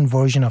could be one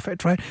version of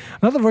it, right?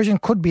 Another version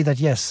could be that,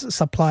 yes,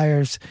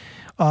 suppliers,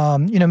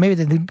 maybe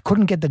they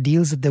couldn't get the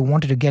deals that they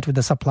wanted to get with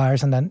the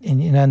suppliers and then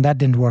and that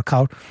didn't work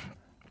out.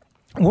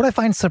 What I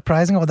find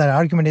surprising about that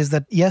argument is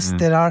that, yes,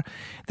 there are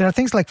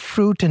things like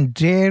fruit and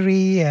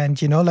dairy and,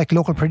 like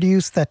local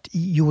produce that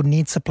you would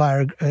need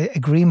supplier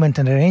agreement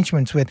and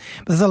arrangements with.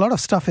 But there's a lot of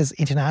stuff is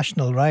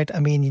international, right? I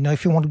mean,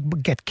 if you want to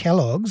get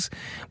Kellogg's,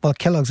 well,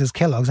 Kellogg's is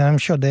Kellogg's. And I'm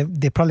sure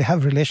they probably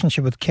have a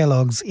relationship with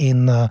Kellogg's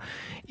in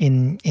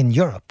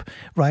Europe,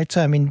 right?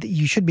 So, I mean,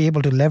 you should be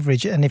able to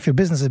leverage. And if your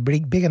business is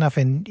big enough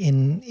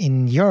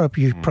in Europe,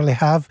 you probably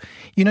have,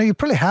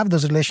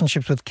 those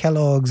relationships with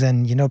Kellogg's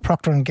and,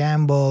 Procter &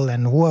 Gamble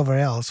and whoever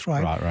else,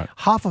 right? Right.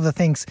 Half of the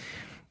things,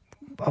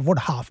 what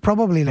half?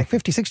 Probably like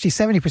 50, 60,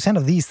 70%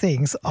 of these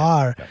things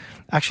are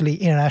actually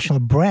international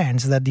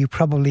brands that you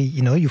probably,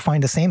 you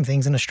find the same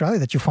things in Australia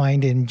that you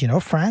find in,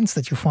 France,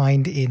 that you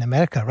find in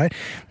America, right?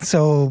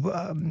 So,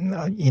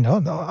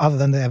 other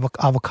than the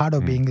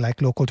avocado being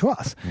like local to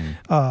us.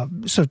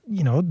 So,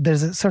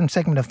 there's a certain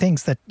segment of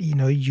things that,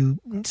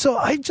 so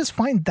I just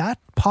find that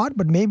part,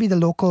 but maybe the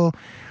local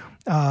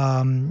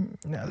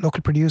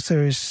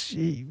producers,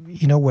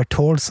 were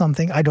told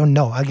something. I don't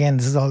know. Again,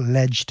 this is all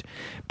alleged,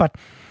 but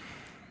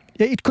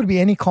it could be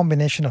any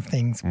combination of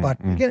things. But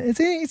again,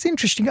 it's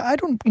interesting.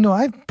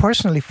 I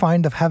personally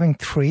find of having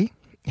 3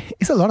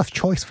 is a lot of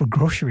choice for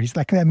groceries.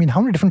 Like, I mean,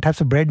 how many different types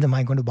of bread am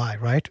I going to buy,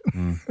 right?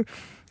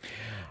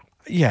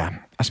 Yeah,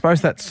 I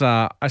suppose that's.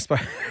 I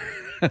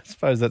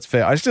suppose that's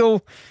fair. I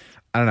don't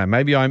know.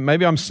 Maybe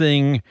I'm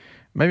seeing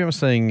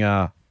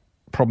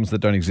problems that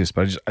don't exist,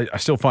 but I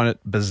still find it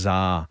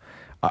bizarre.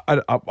 I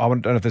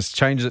don't know if there's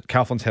changes at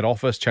Kaufland's head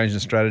office, changes in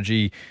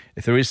strategy,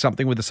 if there is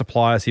something with the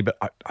suppliers here, but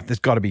there's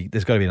got to be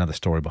another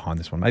story behind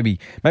this one. Maybe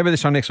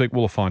this time next week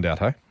we'll find out,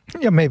 hey?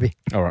 Yeah, maybe.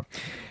 All right.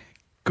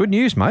 Good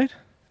news, mate.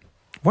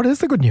 What is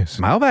the good news?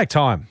 Mailbag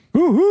time.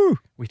 Woohoo!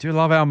 We do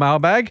love our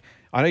mailbag.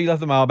 I know you love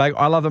the mailbag.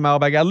 I love the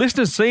mailbag. Our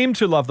listeners seem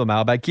to love the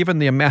mailbag, given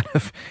the amount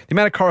of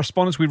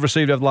correspondence we've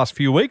received over the last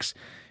few weeks.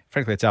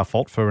 Frankly, it's our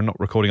fault for not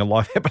recording a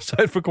live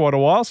episode for quite a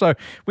while. So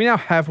we now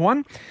have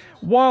one.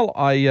 While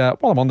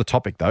I'm on the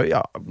topic,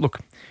 though, look,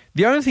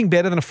 the only thing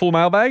better than a full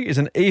mailbag is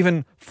an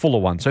even fuller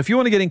one. So if you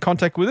want to get in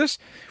contact with us,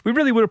 we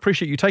really would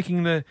appreciate you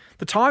taking the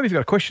time. If you've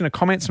got a question, a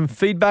comment, some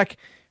feedback,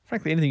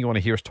 frankly, anything you want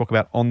to hear us talk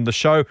about on the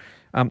show.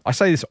 I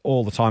say this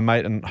all the time,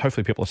 mate, and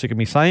hopefully people are sick of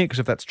me saying it, because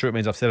if that's true, it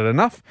means I've said it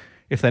enough.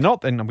 If they're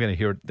not, then I'm going to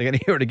hear it. They're going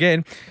to hear it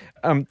again.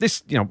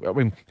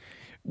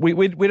 We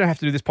don't have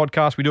to do this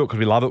podcast. We do it because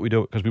we love it. We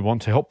do it because we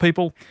want to help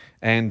people.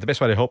 And the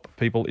best way to help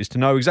people is to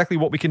know exactly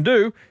what we can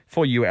do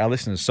for you, our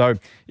listeners. So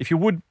if you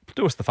would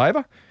do us the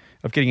favour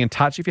of getting in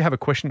touch, if you have a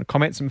question, a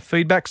comment, some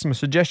feedback, some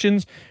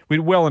suggestions, we'd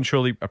well and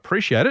truly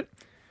appreciate it.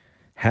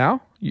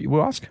 How, you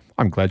will ask?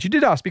 I'm glad you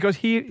did ask, because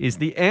here is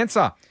the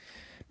answer.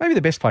 Maybe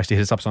the best place to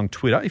hit us up is on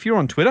Twitter. If you're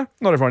on Twitter,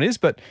 not everyone is,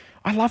 but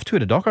I love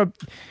Twitter, Doc.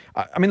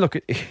 I mean, look,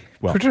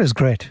 Twitter is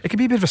great. It can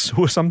be a bit of a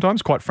sewer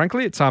sometimes, quite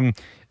frankly. It's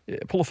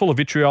full of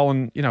vitriol,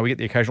 and we get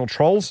the occasional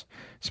trolls,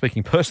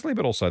 speaking personally,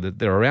 but also that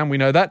they're around. We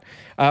know that.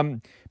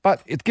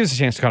 But it gives us a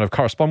chance to kind of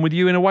correspond with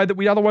you in a way that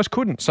we otherwise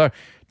couldn't. So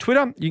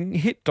Twitter, you can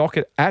hit Doc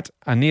at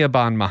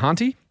Anirban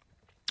Mahanti,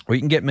 or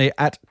you can get me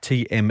at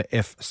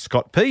TMF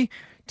Scott P,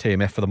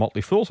 TMF for the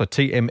Motley Fool, so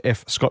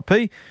TMF Scott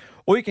P.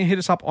 Or you can hit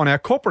us up on our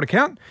corporate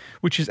account,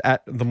 which is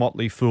at the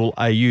Motley Fool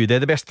AU. They're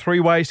the best 3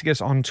 ways to get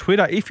us on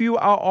Twitter. If you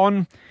are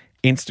on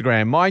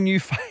Instagram, my new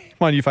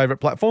favourite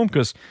platform,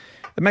 because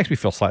it makes me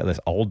feel slightly less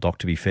old, Doc,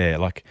 to be fair.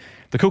 Like,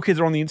 the cool kids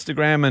are on the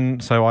Instagram,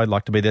 and so I'd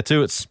like to be there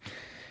too. It's,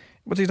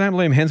 what's his name?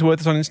 Liam Hemsworth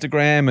is on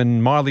Instagram,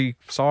 and Miley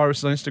Cyrus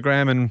is on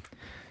Instagram, and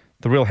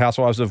the Real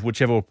Housewives of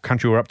whichever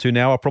country we're up to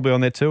now are probably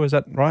on there too. Is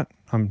that right?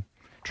 I'm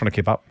trying to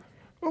keep up.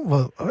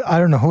 Well, I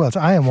don't know who else.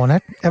 I am on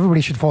it.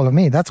 Everybody should follow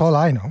me. That's all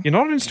I know. You're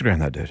not on Instagram,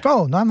 though, dude.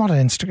 Oh, no, I'm not on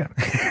Instagram.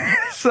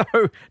 So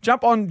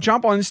jump on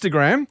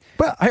Instagram.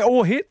 But hey,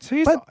 or hit.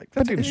 See, but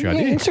that's a good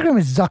idea. Instagram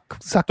is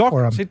Zuck Doc,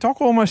 for him. See,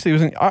 Doc almost.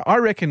 I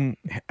reckon.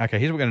 Okay,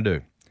 here's what we're going to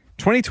do.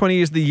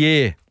 2020 is the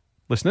year,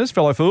 listeners,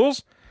 fellow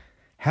fools.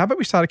 How about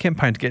we start a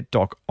campaign to get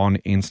Doc on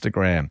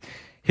Instagram?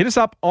 Hit us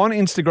up on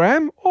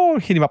Instagram, or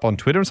hit him up on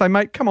Twitter and say,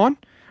 mate, come on.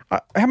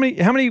 How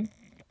many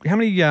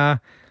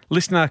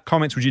listener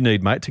comments would you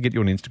need, mate, to get you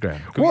on Instagram?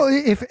 Well,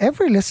 if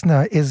every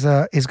listener is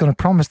going to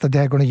promise that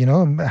they're going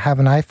to, have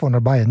an iPhone or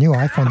buy a new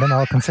iPhone, then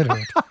I'll consider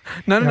it.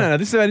 No.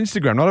 This is about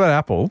Instagram, not about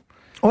Apple.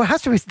 Oh, there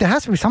has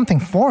to be something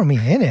for me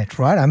in it,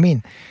 right? I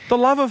mean, the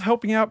love of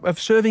helping out,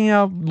 of serving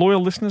our loyal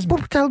listeners.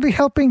 But I'll be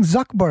helping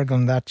Zuckerberg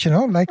on that,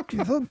 like,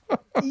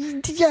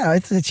 yeah,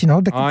 it's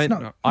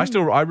not.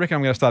 I reckon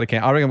I'm going to start a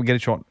campaign. I reckon we'll get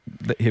it shot.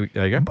 There you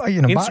go.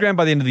 Instagram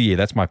by the end of the year.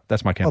 That's my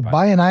campaign.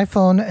 Buy an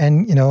iPhone,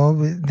 and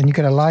then you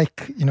get a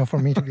like, for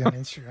me to be on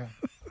Instagram.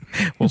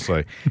 We'll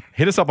see.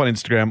 Hit us up on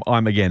Instagram.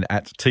 I'm again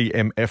at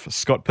TMF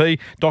Scott P.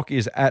 Doc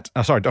is at,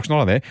 Doc's not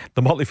on there.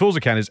 The Motley Fool's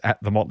account is at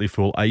The Motley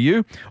Fool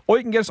AU. Or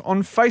you can get us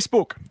on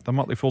Facebook. The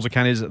Motley Fool's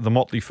account is The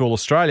Motley Fool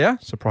Australia,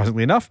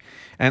 surprisingly enough.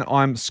 And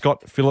I'm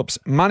Scott Phillips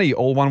Money,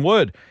 all one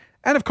word.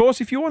 And of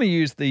course, if you want to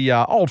use the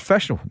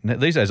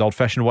these days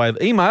old-fashioned way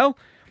of email,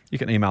 you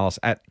can email us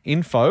at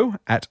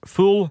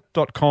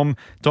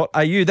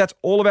info@fool.com.au. That's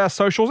all of our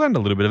socials and a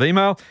little bit of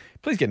email.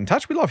 Please get in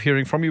touch. We love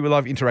hearing from you. We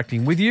love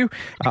interacting with you.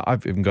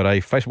 I've even got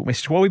a Facebook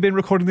message while we've been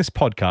recording this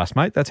podcast,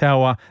 mate. That's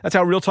how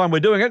real time we're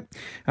doing it.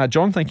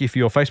 John, thank you for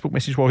your Facebook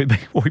message while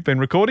we've been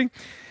recording.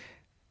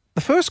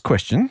 The first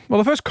question,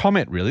 the first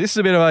comment really. This is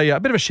a bit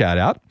of a shout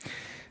out.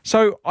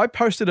 So I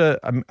posted a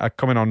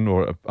comment on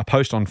or a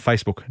post on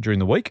Facebook during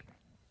the week.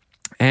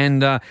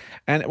 And one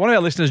of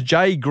our listeners,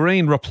 Jay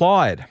Green,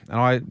 replied, and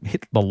I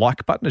hit the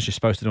like button as you're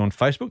supposed to do on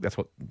Facebook. That's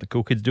what the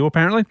cool kids do,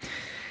 apparently.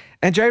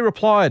 And Jay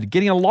replied,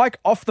 getting a like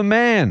off the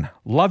man.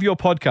 Love your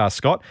podcast,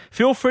 Scott.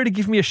 Feel free to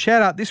give me a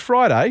shout out this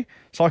Friday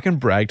so I can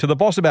brag to the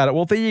boss about it.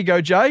 Well, there you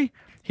go, Jay.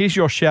 Here's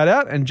your shout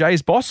out. And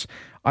Jay's boss,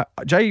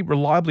 Jay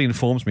reliably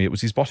informs me it was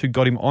his boss who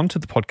got him onto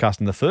the podcast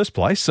in the first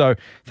place. So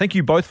thank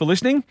you both for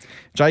listening.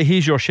 Jay,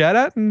 here's your shout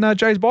out. And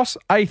Jay's boss,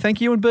 A,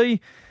 thank you. And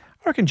B,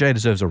 I reckon Jay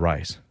deserves a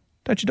raise.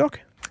 Don't you, Doc?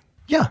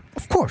 Yeah,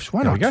 of course.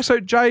 Why not? There we go. So,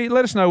 Jay,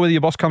 let us know whether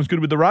your boss comes good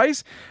with the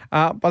raise.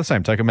 By the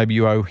same token, maybe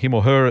you owe him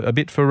or her a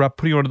bit for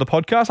putting you onto the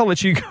podcast. I'll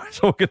let you guys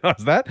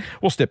organise that.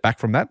 We'll step back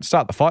from that,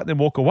 start the fight, and then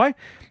walk away.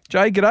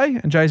 Jay,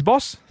 g'day. And Jay's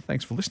boss,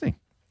 thanks for listening.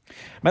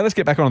 Mate, let's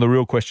get back on to the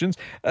real questions.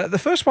 The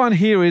first one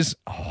here is,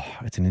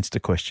 it's an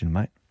Insta question,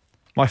 mate.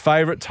 My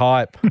favourite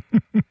type.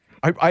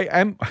 I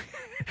am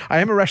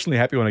irrationally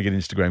happy when I get an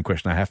Instagram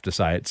question, I have to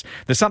say.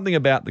 There's something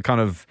about the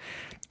kind of...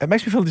 It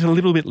makes me feel just a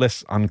little bit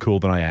less uncool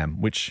than I am,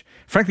 which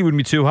frankly wouldn't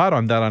be too hard.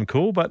 I'm that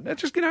uncool, but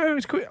it's just,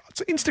 it's cool. It's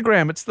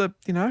Instagram. It's the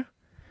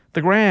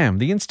gram,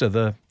 the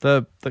Insta,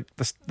 the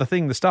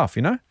thing, the stuff,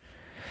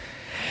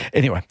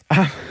 Anyway,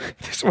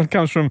 this one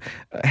comes from,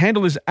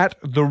 handle is at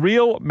The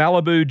Real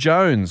Malibu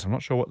Jones. I'm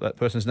not sure what that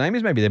person's name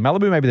is. Maybe they're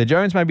Malibu, maybe they're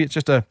Jones, maybe it's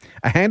just a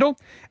handle.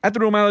 At The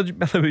Real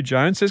Malibu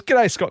Jones says,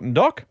 g'day, Scott and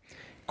Doc.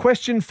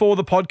 Question for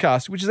the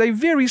podcast, which is a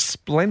very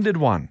splendid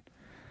one.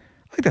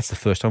 I think that's the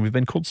first time we've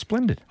been called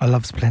splendid. I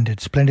love splendid.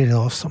 Splendid is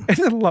awesome.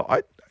 Isn't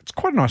it it's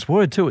quite a nice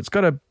word too. It's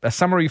got a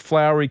summery,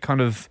 flowery kind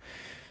of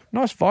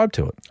nice vibe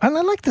to it. And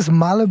I like this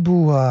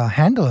Malibu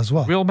handle as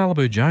well. Real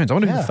Malibu Jones. I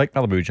wonder who the fake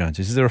Malibu Jones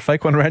is. Is there a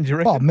fake one around, you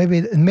reckon? Well,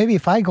 maybe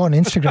if I go on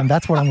Instagram,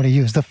 that's what I'm going to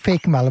use, the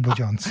fake Malibu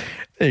Jones.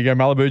 There you go,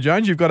 Malibu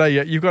Jones. You've got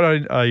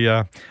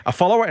a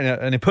follower and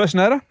an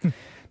impersonator.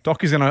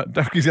 Doc is going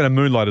to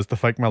moonlight as the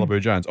fake Malibu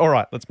Jones. All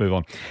right, let's move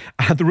on.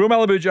 The Real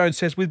Malibu Jones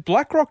says, with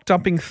BlackRock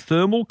dumping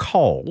thermal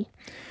coal,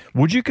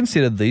 would you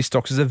consider these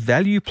stocks as a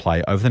value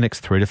play over the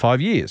next 3 to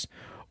 5 years?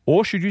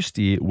 Or should you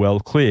steer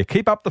well clear?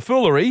 Keep up the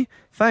foolery.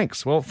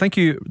 Thanks. Well, thank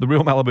you, The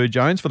Real Malibu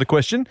Jones, for the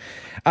question.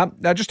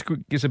 Now, just to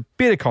give us a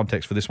bit of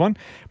context for this one,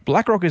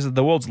 BlackRock is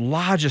the world's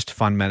largest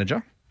fund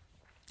manager.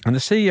 And the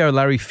CEO,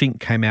 Larry Fink,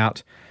 came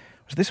out,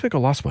 was it this week or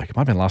last week? It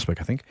might have been last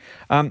week, I think,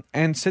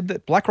 and said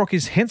that BlackRock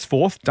is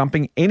henceforth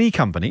dumping any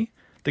company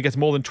that gets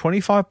more than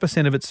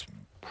 25% of its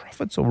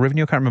profits or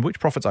revenue, I can't remember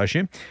which profits, I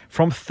assume,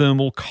 from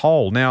thermal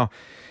coal. Now,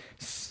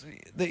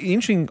 the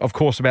interesting, of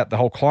course, about the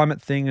whole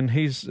climate thing, and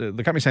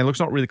the company's saying, look, it's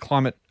not really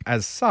climate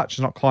as such, it's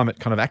not climate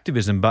kind of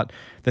activism, but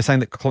they're saying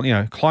that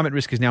climate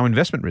risk is now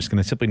investment risk, and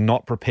they're simply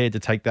not prepared to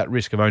take that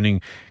risk of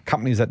owning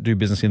companies that do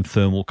business in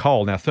thermal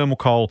coal. Now, thermal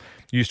coal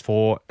used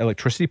for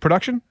electricity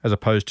production as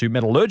opposed to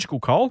metallurgical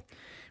coal,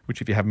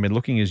 which, if you haven't been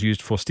looking, is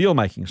used for steel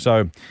making.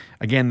 So,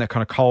 again, that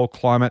kind of coal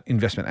climate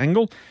investment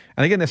angle.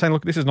 And again, they're saying,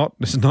 look, this is not,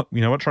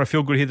 we're trying to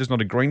feel good here. This is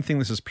not a green thing.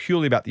 This is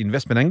purely about the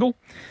investment angle.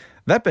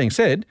 That being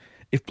said,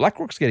 if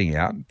BlackRock's getting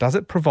out, does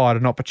it provide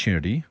an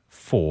opportunity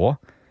for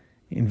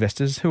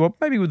investors who are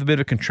maybe with a bit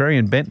of a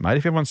contrarian bent, mate?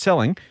 If everyone's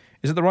selling,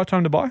 is it the right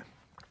time to buy?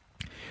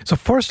 So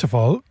first of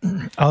all,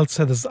 I'll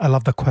say this, I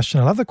love the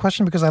question. I love the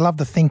question because I love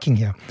the thinking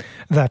here.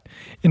 That,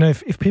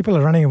 if people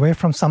are running away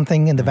from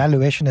something and the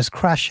valuation is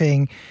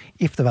crashing,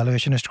 if the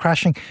valuation is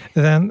crashing,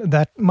 then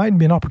that might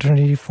be an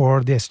opportunity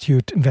for the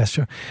astute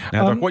investor.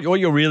 Now, Doc,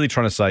 what you're really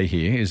trying to say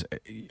here is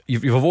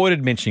you've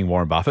avoided mentioning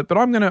Warren Buffett, but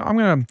I'm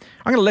gonna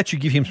let you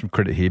give him some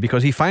credit here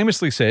because he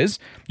famously says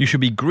you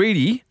should be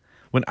greedy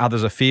when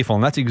others are fearful.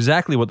 And that's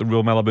exactly what the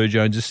Real Malibu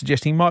Jones is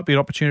suggesting might be an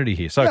opportunity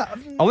here. So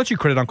I'll let you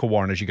credit Uncle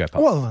Warren as you go,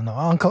 pal. Well, no,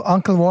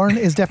 Uncle Warren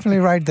is definitely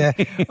right there.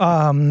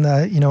 I'll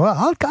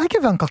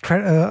give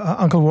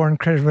Uncle Warren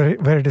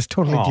credit where it is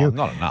totally due.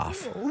 Not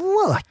enough.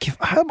 Well,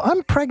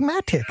 I'm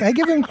pragmatic. I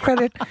give him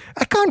credit.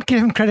 I can't give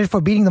him credit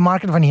for beating the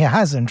market when he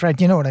hasn't,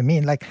 right? You know what I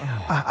mean? Like,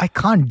 I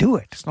can't do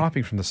it.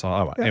 Sniping from the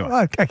side. Oh,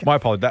 anyway, okay. My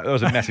apologies. That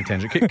was a massive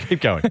tangent.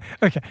 Keep going.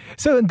 Okay.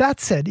 So that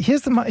said,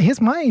 here's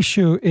my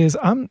issue is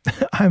I'm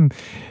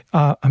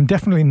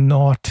definitely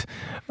not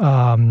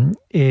like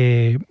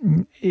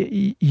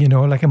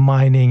a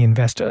mining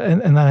investor,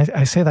 and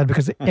I say that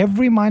because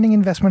every mining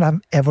investment I've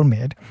ever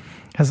made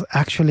has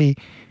actually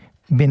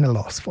been a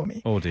loss for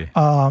me. Oh dear.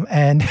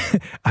 And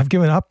I've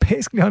given up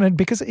basically on it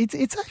because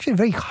it's actually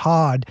very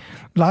hard,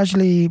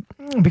 largely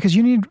because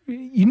you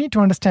need to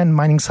understand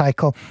mining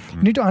cycle.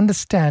 You need to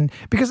understand,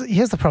 because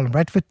here's the problem,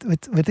 right?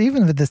 With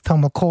even with this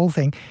thermal coal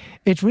thing,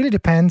 it really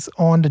depends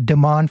on the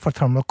demand for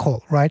thermal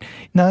coal, right?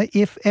 Now,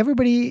 if there are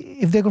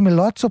going to be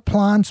lots of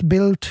plants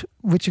built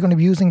which are going to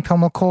be using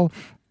thermal coal,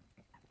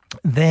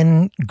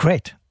 then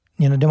great.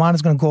 demand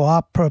is going to go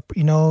up,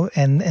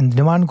 and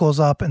demand goes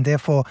up, and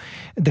therefore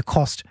the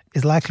cost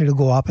is likely to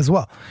go up as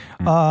well.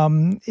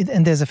 And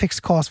there's a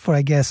fixed cost for,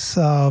 I guess,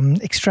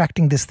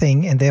 extracting this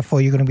thing, and therefore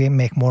you're going to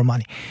make more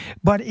money.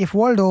 But if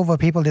world over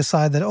people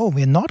decide that,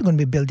 we're not going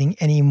to be building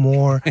any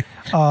more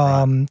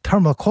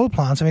thermal coal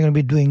plants, and we're going to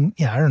be doing,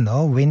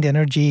 wind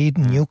energy,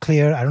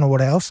 nuclear, I don't know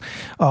what else,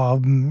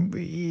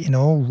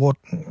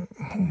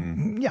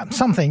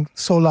 something,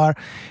 solar,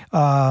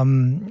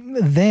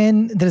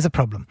 then there is a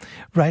problem,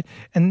 right?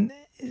 And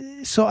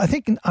so I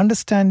think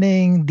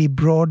understanding the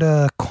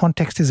broader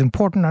context is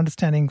important,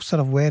 understanding sort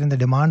of where in the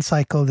demand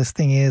cycle this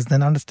thing is,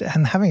 then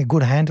and having a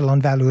good handle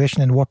on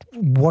valuation and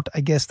what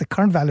I guess the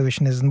current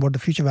valuation is and what the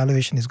future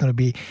valuation is going to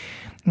be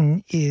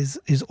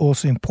is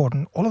also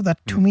important. All of that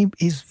to me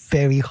is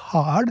very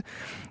hard,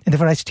 and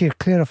therefore I steer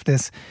clear of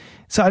this.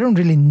 So I don't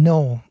really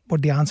know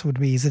what the answer would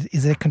be. Is it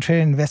a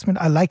contrarian investment?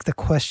 I like the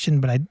question,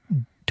 but I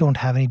don't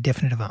have any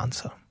definitive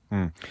answer.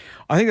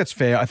 I think that's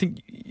fair. I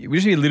think we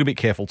just need to be a little bit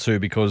careful too,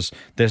 because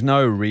there's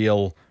no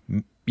real,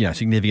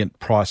 significant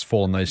price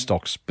fall in those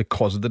stocks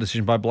because of the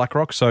decision by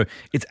BlackRock. So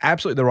it's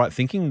absolutely the right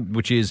thinking,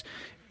 which is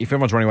if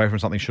everyone's running away from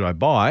something, should I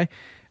buy?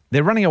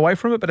 They're running away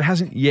from it, but it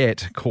hasn't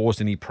yet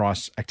caused any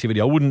price activity.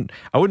 I wouldn't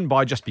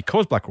buy just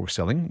because BlackRock's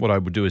selling. What I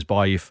would do is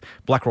buy if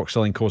BlackRock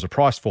selling caused a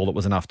price fall that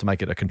was enough to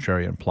make it a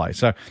contrarian play.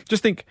 So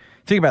just think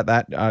about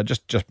that.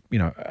 Just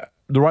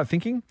the right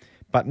thinking,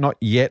 but not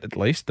yet, at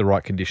least, the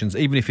right conditions,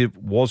 even if it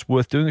was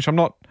worth doing, which I'm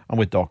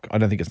with Doc. I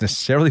don't think it's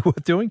necessarily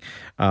worth doing.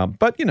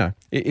 But,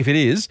 if it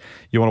is,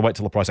 you want to wait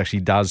till the price actually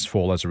does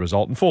fall as a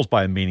result and falls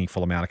by a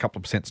meaningful amount. A couple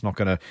of percent is not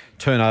going to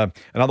turn an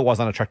otherwise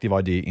unattractive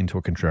idea into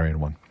a contrarian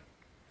one.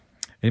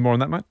 Any more on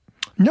that, mate?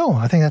 No,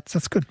 I think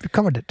that's good. We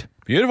covered it.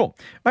 Beautiful.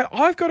 Mate,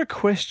 I've got a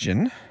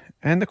question,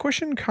 and the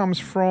question comes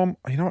from,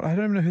 I don't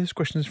even know who this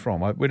question is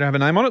from. We don't have a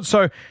name on it.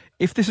 So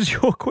if this is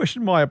your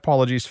question, my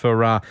apologies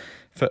for I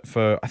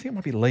think it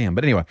might be Liam.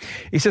 But anyway,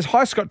 he says,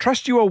 "Hi, Scott.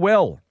 Trust you are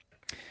well.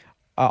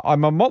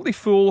 I'm a Motley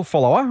Fool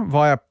follower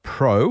via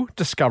Pro,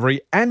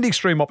 Discovery, and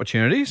Extreme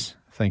Opportunities.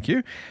 Thank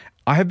you.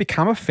 I have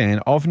become a fan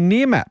of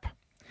Nearmap.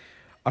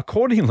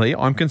 Accordingly,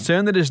 I'm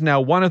concerned that it is now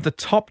one of the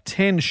top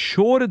 10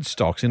 shorted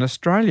stocks in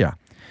Australia.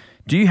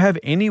 Do you have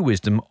any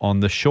wisdom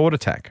on the short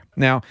attack?"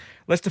 Now,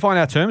 let's define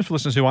our terms for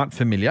listeners who aren't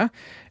familiar.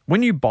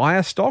 When you buy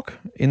a stock,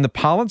 in the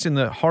parlance, in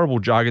the horrible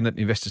jargon that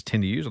investors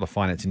tend to use or the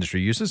finance industry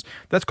uses,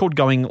 that's called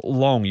going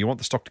long. You want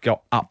the stock to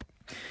go up.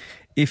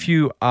 If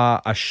you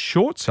are a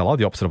short seller,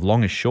 the opposite of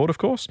long is short, of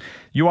course,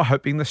 you are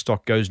hoping the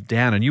stock goes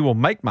down and you will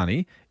make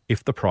money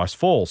if the price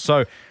falls.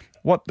 So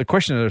what the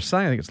questioner is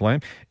saying, I think it's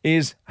Liam,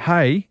 is,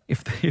 hey,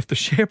 if the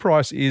share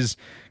price is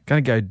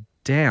going to go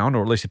down,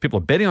 or at least if people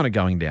are betting on it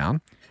going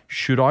down,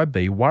 should I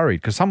be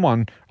worried? Because a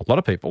lot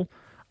of people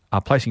are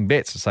placing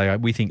bets to say,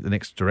 we think the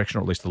next direction,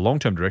 or at least the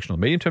long-term direction or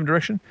the medium-term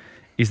direction,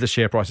 is the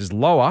share price is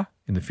lower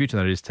in the future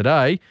than it is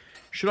today.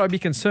 Should I be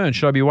concerned?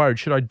 Should I be worried?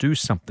 Should I do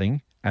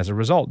something as a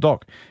result?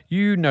 Doc,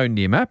 you know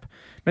Nearmap.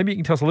 Maybe you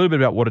can tell us a little bit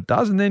about what it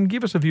does and then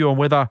give us a view on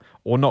whether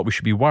or not we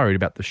should be worried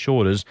about the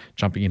shorters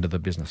jumping into the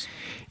business.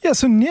 Yeah,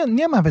 so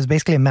Nearmap is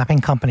basically a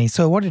mapping company.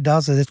 So what it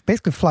does is it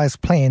basically flies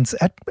planes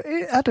at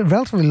a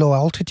relatively low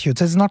altitude.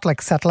 So it's not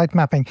like satellite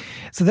mapping.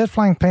 So they're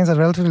flying planes at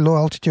relatively low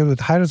altitude with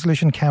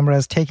high-resolution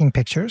cameras taking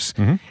pictures.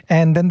 Mm-hmm.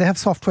 And then they have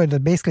software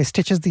that basically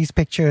stitches these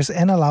pictures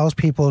and allows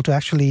people to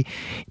actually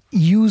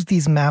use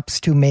these maps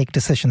to make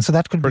decisions. So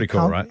that could pretty be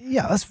cool, right?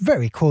 Yeah, that's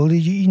very cool.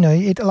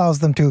 It allows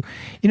them to,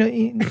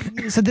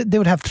 so they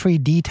would have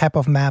 3D type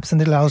of maps, and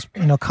it allows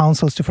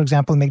councils to, for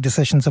example, make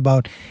decisions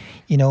about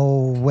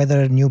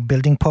whether a new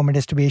building permit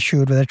is to be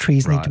issued, whether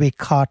trees need to be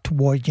cut,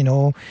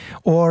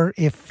 or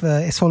if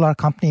a solar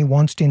company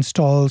wants to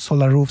install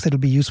solar roofs, it'll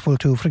be useful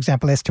to, for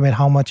example, estimate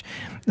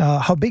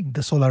how big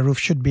the solar roof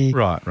should be.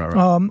 Right.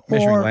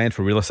 Measuring land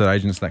for real estate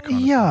agents, that kind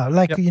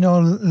of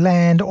thing.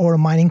 Land or a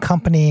mining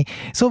company.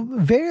 So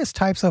various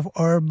types of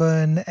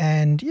urban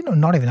and,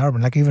 not even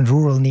urban, like even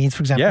rural needs,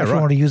 for example, if you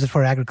want to use it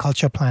for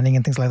agriculture planning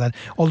and things like that.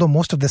 Although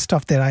most of the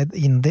stuff there,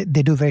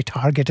 they do very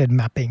targeted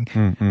mapping,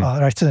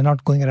 right? So they're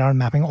not going around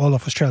mapping all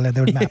of Australia.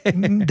 They would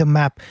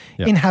map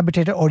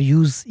inhabited or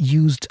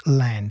used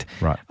land.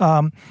 Right.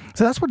 So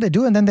that's what they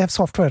do, and then they have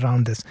software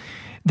around this.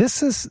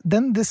 This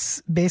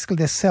basically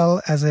they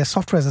sell as a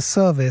software as a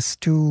service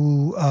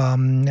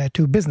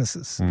to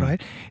businesses, right?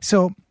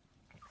 So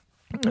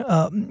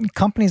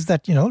companies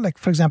that, like,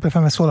 for example, if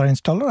I'm a solar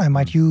installer, I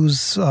might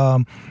use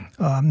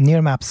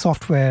Nearmap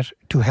software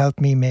to help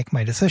me make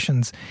my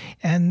decisions.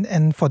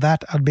 And for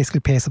that, I'll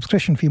basically pay a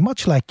subscription fee,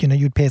 much like,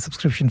 you'd pay a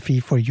subscription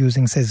fee for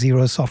using, say,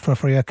 Xero software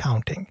for your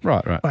accounting.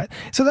 Right.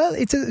 So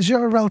it's a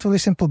relatively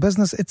simple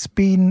business. It's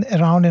been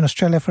around in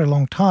Australia for a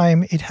long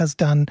time. It has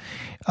done,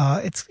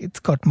 it's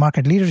got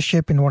market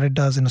leadership in what it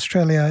does in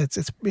Australia.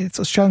 Its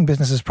Australian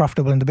business is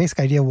profitable. And the basic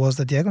idea was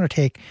that they're going to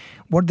take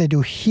what they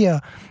do here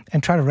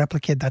and try to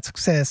replicate that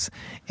success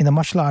in a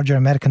much larger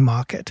American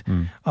market,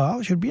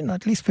 which would be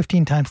at least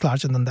 15 times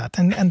larger than that.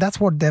 And that's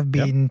what they've been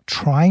been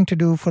trying to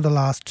do for the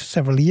last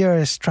several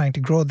years, trying to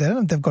grow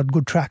there. They've got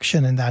good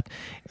traction in that,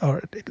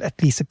 or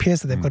at least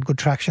appears that they've got good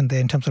traction there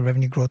in terms of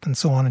revenue growth and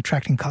so on,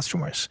 attracting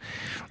customers.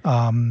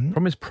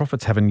 Problem is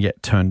profits haven't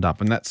yet turned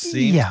up, and that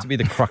seems to be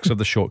the crux of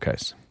the short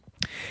case.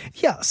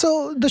 Yeah,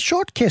 so the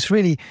short case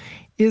really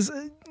is...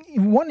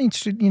 one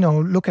needs to,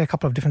 look at a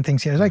couple of different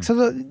things here.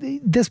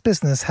 This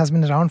business has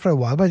been around for a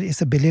while, but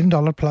it's $1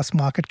 billion plus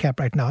market cap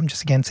right now. I'm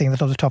just again saying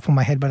that off the top of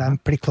my head, but I'm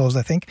pretty close,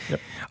 I think.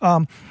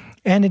 Yep.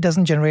 And it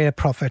doesn't generate a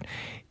profit.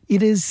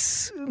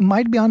 It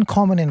might be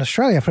uncommon in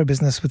Australia for a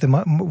business with a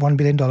 $1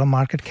 billion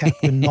market cap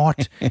to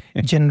not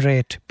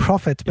generate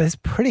profits, but it's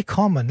pretty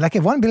common. Like a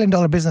 $1 billion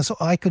business,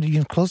 I could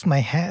close my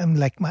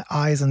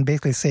eyes and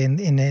basically say in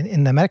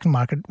the American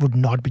market would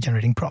not be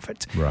generating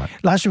profits. Right.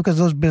 Largely because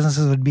those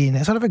businesses would be in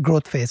a sort of a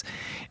growth phase.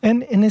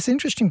 And it's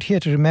interesting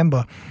here to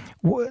remember,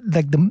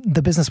 like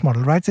the business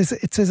model, right?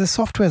 It's a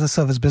software as a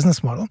service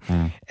business model,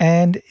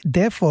 and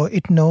therefore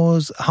it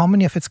knows how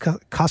many of its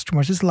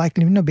customers is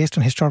likely, based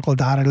on historical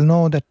data. It'll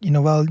know that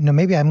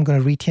maybe I'm going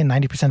to retain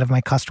 90% of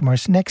my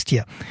customers next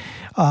year,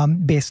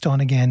 based on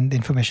again the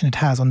information it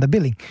has on the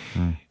billing.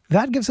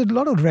 That gives it a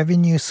lot of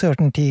revenue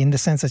certainty in the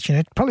sense that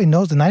it probably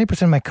knows that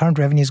 90% of my current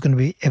revenue is going to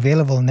be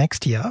available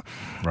next year,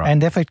 and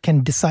therefore it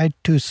can decide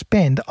to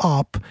spend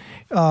up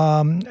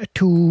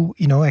to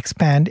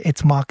expand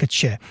its market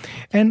share.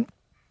 And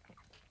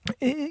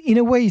in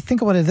a way, you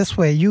think about it this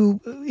way: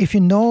 if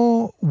you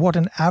know what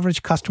an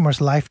average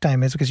customer's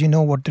lifetime is, because you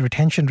know what the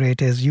retention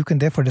rate is, you can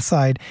therefore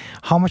decide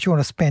how much you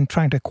want to spend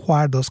trying to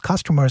acquire those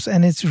customers.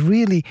 And it's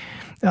really,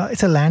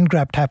 it's a land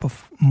grab type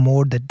of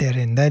mode that they're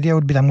in. The idea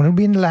would be, I'm going to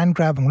be in the land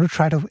grab. I'm going to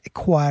try to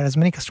acquire as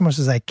many customers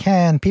as I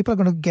can. People are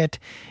going to get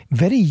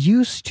very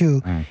used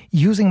to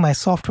using my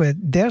software.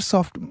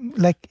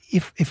 Like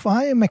if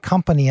I am a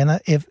company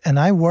and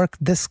I work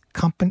this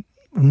company.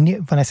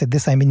 When I said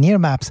this, I mean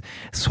Nearmap's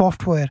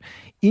software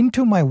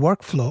into my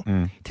workflow.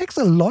 It takes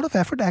a lot of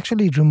effort to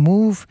actually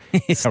remove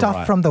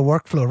stuff from the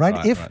workflow,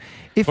 right?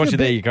 If once you're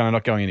there, you're kind of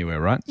not going anywhere,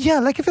 right? Yeah,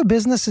 like if your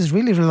business is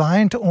really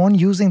reliant on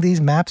using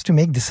these maps to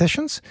make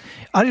decisions,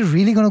 are you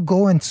really going to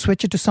go and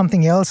switch it to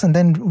something else and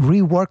then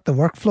rework the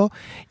workflow?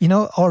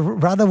 Or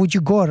rather, would you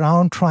go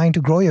around trying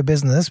to grow your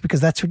business? Because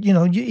that's,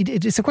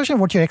 it's a question of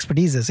what your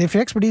expertise is. If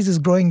your expertise is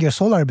growing your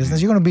solar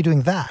business, you're going to be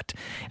doing that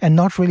and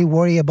not really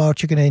worry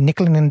about you're going to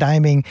nickel and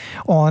diming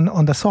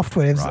on the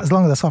software as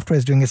long as the software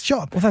is doing its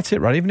job. Well, that's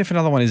it, right? Even if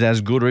another one is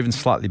as good or even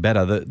slightly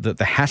better,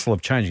 the hassle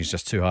of changing is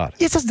just too hard.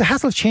 It's just the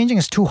hassle of changing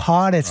is too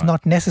hard. It's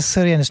not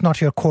necessary, and it's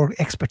not your core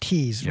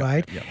expertise,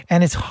 right? Yep.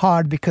 And it's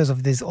hard because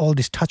of all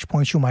these touch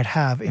points you might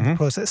have in the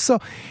process. So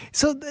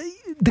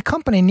the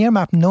company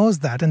Nearmap knows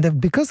that,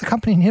 and because the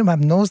company Nearmap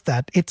knows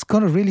that, it's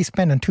going to really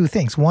spend on two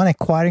things: one,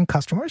 acquiring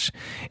customers,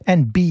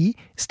 and B,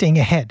 staying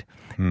ahead.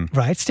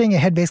 Right, staying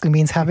ahead basically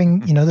means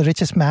having the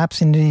richest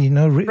maps in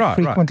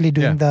frequently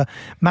doing the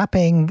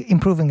mapping,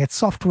 improving its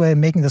software,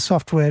 making the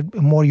software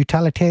more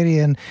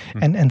utilitarian,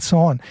 and so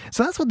on.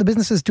 So that's what the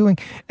business is doing.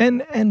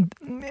 And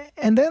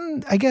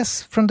then I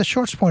guess from the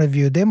short's point of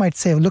view, they might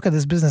say, look at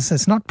this business;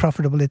 it's not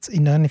profitable. It's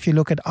and if you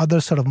look at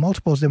other sort of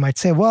multiples, they might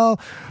say, well,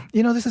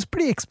 this is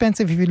pretty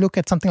expensive. If you look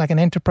at something like an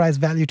enterprise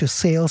value to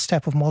sales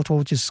type of multiple,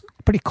 which is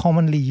pretty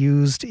commonly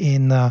used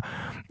in the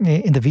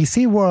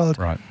VC world,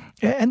 right?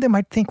 And they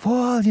might think,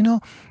 well,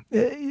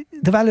 the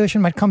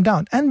valuation might come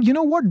down. And you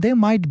know what? They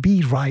might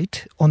be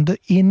right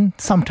in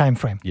some time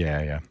frame.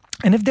 Yeah.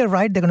 And if they're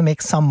right, they're going to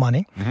make some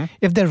money.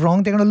 If they're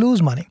wrong, they're going to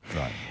lose money.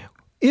 Right.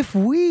 If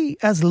we,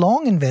 as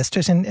long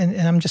investors, and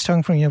I'm just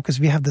talking from, because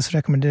we have this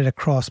recommended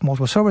across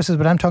multiple services,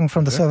 but I'm talking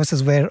from the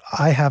services where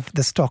I have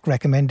the stock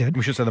recommended.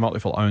 We should say the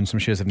Multiful owns some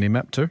shares of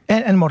Nearmap too.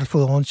 And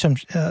Multiful owns some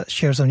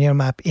shares of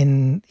Nearmap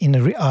in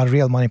our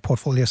real money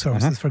portfolio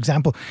services, for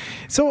example.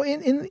 So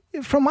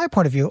from my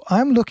point of view,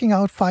 I'm looking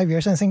out 5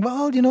 years and saying,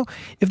 well,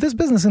 if this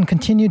business can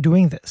continue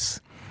doing this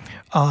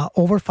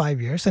over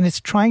 5 years, and it's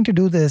trying to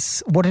do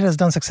this, what it has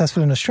done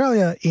successfully in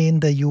Australia, in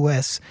the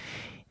US,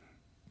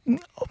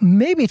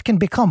 maybe it can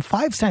become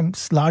 5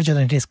 times larger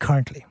than it is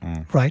currently,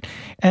 right?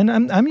 And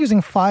I'm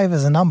using 5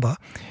 as a number,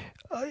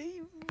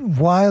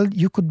 while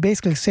you could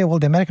basically say, well,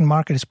 the American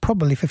market is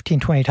probably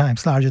 15, 20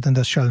 times larger than the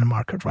Australian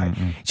market, right?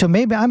 So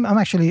maybe I'm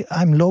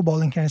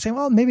lowballing here and saying,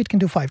 well, maybe it can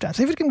do 5 times.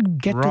 If it can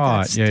get to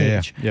that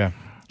stage,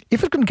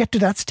 if it can get to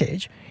that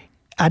stage,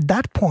 at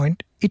that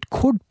point, it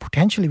could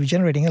potentially be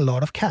generating a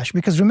lot of cash.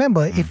 Because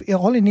remember, if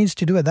all it needs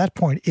to do at that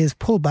point is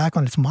pull back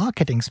on its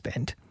marketing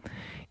spend,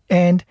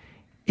 and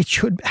it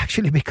should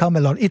actually become a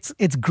lot.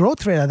 Its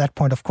growth rate at that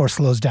point, of course,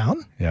 slows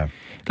down. Yeah,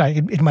 like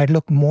it might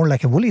look more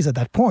like a Woolies at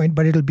that point,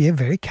 but it'll be a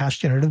very cash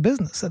generative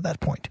business at that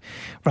point,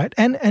 right?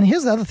 And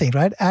here's the other thing,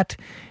 right? At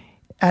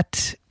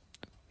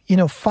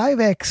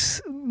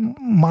 5x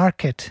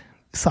market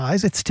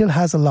size, it still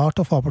has a lot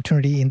of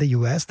opportunity in the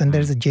US. Then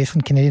there's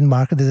adjacent Canadian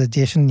market, there's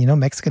adjacent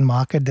Mexican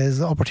market, there's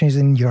opportunities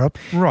in Europe.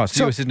 Right,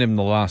 so US isn't even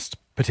the last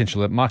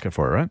potential market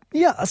for it, right?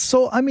 Yeah.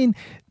 So, I mean,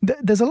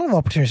 there's a lot of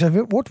opportunities. So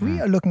what we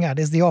are looking at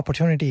is the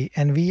opportunity,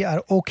 and we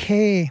are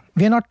okay.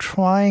 We're not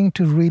trying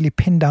to really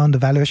pin down the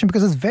valuation,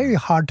 because it's very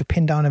hard to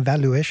pin down a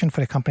valuation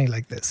for a company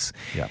like this.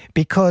 Yeah.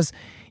 Because,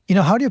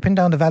 how do you pin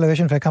down the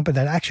valuation for a company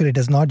that actually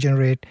does not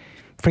generate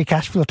free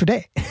cash flow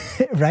today,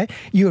 right?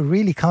 You're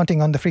really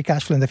counting on the free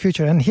cash flow in the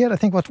future. And here, I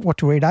think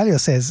what Ray Dalio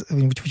says,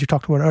 which you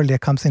talked about earlier,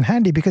 comes in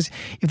handy, because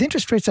if the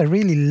interest rates are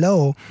really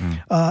low,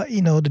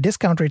 the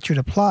discount rate should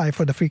apply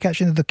for the free cash,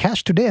 the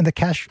cash today and the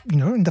cash,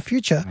 in the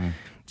future.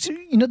 So,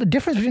 the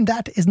difference between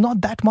that is not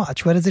that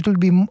much, whereas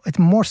it's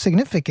more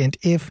significant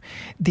if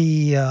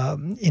the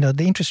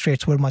the interest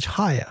rates were much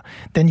higher.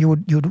 Then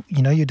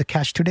the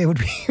cash today would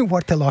be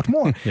worth a lot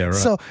more. Yeah,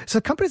 right. So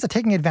companies are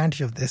taking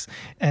advantage of this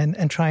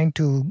and trying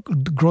to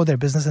grow their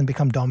business and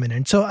become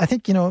dominant. So I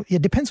think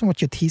it depends on what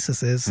your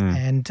thesis is,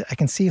 and I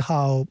can see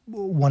how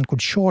one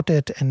could short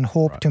it and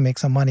hope to make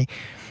some money.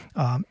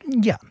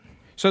 Yeah.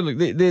 So look,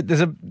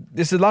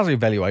 this is largely a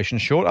valuation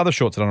short. Other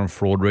shorts are done on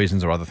fraud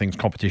reasons or other things,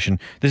 competition.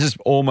 This is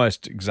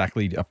almost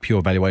exactly a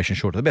pure valuation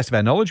short. To the best of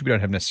our knowledge, we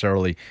don't have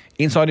necessarily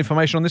inside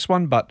information on this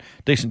one, but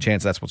decent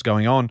chance that's what's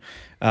going on.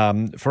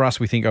 For us,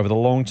 we think over the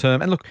long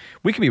term, and look,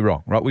 we can be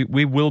wrong, right?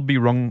 We will be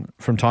wrong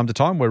from time to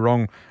time. We're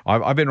wrong.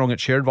 I've been wrong at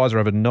Share Advisor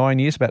over 9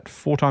 years, about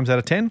 4 times out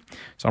of 10.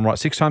 So I'm right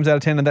 6 times out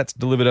of 10, and that's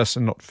delivered us,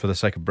 and not for the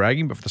sake of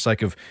bragging, but for the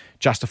sake of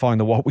justifying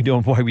what we do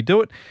and why we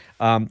do it.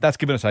 That's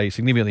given us a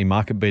significantly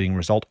market-beating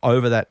result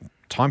over that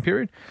time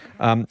period.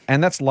 And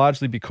that's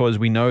largely because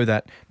we know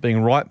that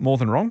being right more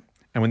than wrong,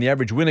 and when the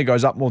average winner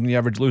goes up more than the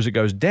average loser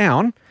goes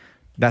down,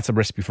 that's a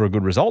recipe for a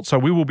good result. So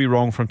we will be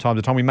wrong from time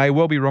to time. We may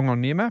well be wrong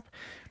on near map,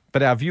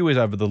 but our view is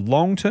over the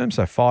long term,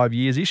 so 5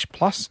 years-ish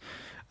plus,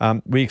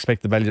 we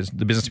expect the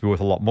business to be worth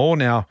a lot more.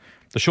 Now,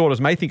 the shorters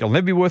may think it'll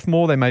never be worth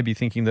more. They may be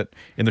thinking that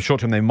in the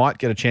short term they might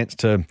get a chance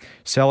to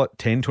sell it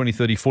 10, 20,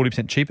 30,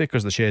 40% cheaper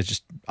because the shares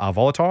just are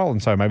volatile,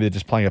 and so maybe they're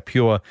just playing a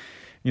pure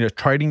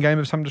trading game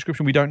of some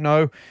description. We don't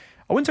know.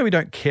 I wouldn't say we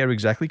don't care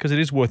exactly, because it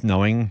is worth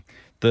knowing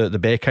the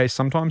bear case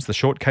sometimes, the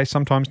short case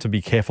sometimes, to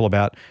be careful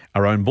about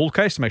our own bull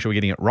case to make sure we're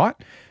getting it right.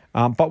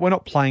 But we're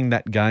not playing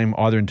that game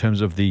either in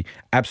terms of the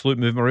absolute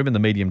movement or even the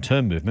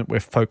medium-term movement. We're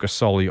focused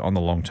solely on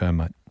the long term,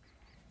 mate.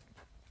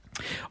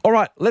 All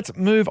right, let's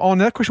move on.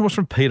 That question was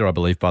from Peter, I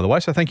believe, by the way.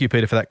 So thank you,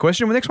 Peter, for that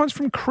question. The next one's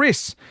from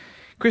Chris.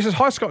 Chris says,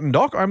 "Hi, Scott and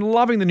Doc. I'm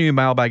loving the new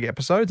mailbag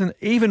episodes, and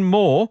even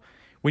more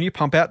when you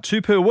pump out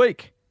 2 per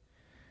week."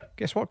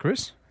 Guess what,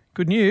 Chris?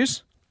 Good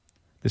news.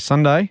 This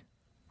Sunday,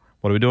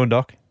 what are we doing,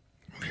 Doc?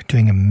 We're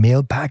doing a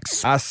mailbag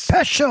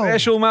special. A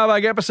special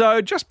mailbag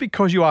episode, just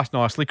because you asked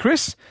nicely,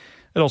 Chris.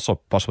 It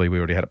also possibly we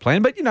already had it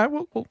planned, but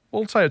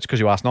we'll say it's because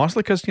you asked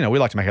nicely, because we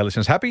like to make our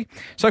listeners happy.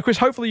 So, Chris,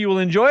 hopefully you will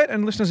enjoy it.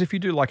 And listeners, if you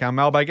do like our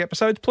mailbag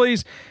episodes,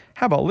 please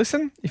have a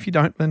listen. If you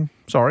don't, then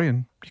sorry,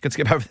 and you can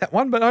skip over that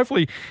one. But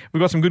hopefully we've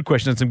got some good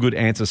questions and some good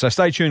answers. So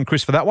stay tuned,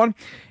 Chris, for that one.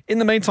 In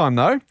the meantime,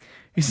 though,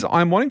 he says,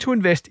 "I'm wanting to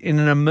invest in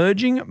an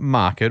emerging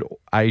market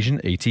Asian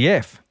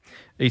ETF."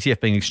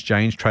 ETF being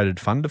exchange traded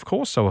fund, of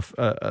course. So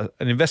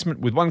an investment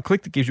with one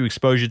click that gives you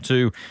exposure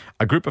to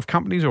a group of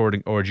companies or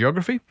a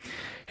geography.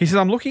 He says,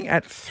 "I'm looking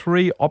at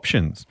 3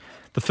 options.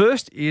 The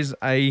first is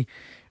a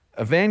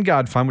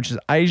Vanguard fund, which is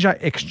Asia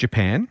ex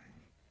Japan.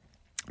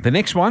 The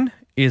next one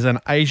is an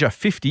Asia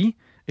 50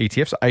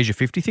 ETF. So Asia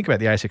 50, think about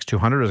the ASX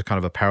 200 as a kind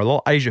of a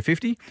parallel, Asia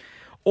 50,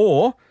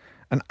 or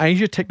an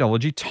Asia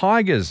Technology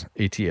Tigers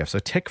ETF, so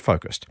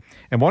tech-focused,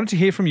 and wanted to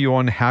hear from you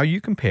on how you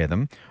compare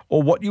them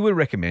or what you would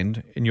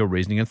recommend in your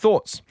reasoning and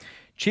thoughts.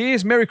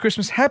 Cheers, Merry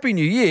Christmas, Happy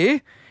New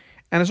Year,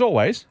 and as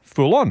always,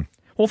 full on."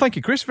 Well, thank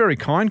you, Chris. Very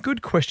kind.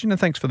 Good question, and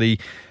thanks for the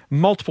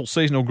multiple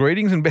seasonal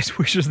greetings and best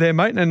wishes there,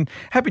 mate, and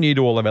Happy New Year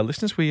to all of our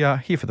listeners. We are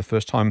here for the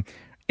first time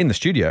in the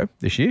studio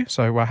this year,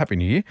 so Happy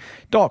New Year.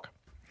 Doc,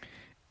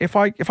 if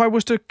I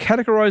was to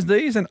categorize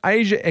these, an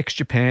Asia ex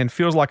Japan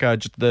feels like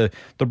just the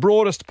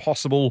broadest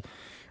possible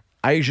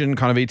Asian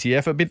kind of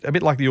ETF, a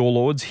bit like the All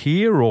Ords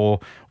here, or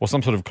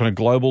some sort of kind of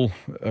global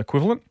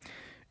equivalent.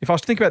 If I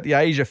was to think about the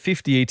Asia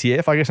 50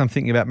 ETF, I guess I'm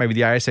thinking about maybe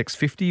the ASX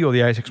 50 or the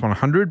ASX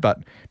 100,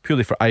 but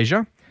purely for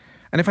Asia.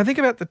 And if I think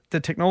about the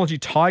Technology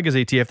Tigers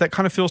ETF, that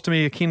kind of feels to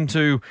me akin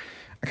to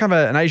kind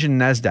of an Asian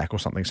NASDAQ or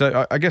something.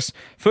 So I guess,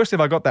 firstly,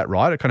 if I got that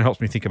right, it kind of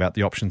helps me think about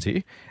the options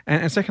here.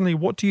 And secondly,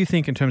 what do you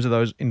think in terms of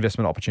those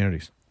investment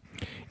opportunities?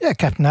 Yeah,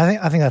 Captain,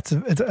 I think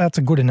that's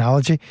a good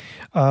analogy,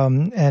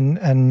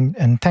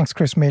 and thanks,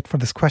 Chris, mate, for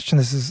this question.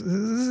 This is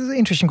an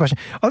interesting question.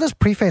 I'll just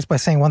preface by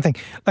saying one thing.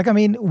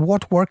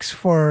 What works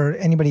for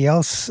anybody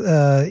else?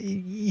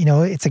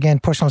 It's again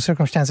personal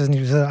circumstances.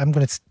 I'm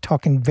going to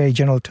talk in very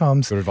general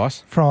terms. Good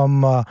advice.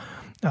 From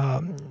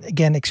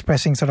again,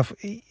 expressing sort of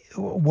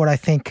what I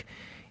think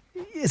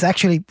is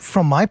actually,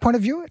 from my point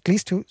of view, at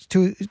least to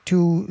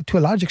a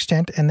large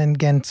extent, and then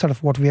again, sort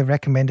of what we have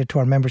recommended to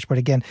our members. But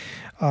again,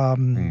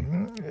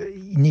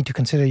 you need to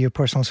consider your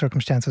personal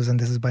circumstances, and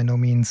this is by no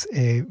means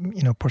a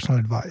personal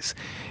advice.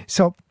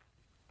 So,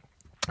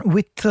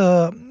 with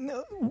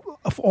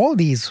of all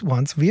these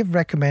ones, we have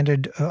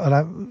recommended,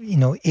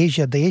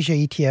 Asia, the Asia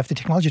ETF, the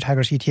Technology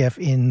Tigers ETF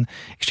in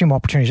Extreme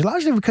Opportunities,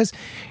 largely because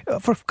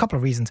for a couple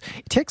of reasons.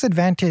 It takes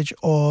advantage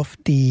of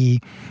the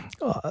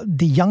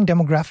young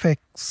demographic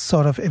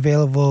sort of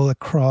available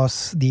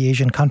across the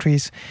Asian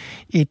countries.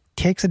 It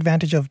takes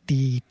advantage of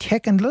the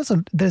tech, and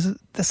there's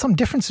some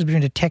differences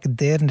between the tech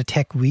there and the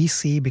tech we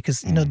see,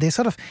 because they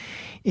sort of,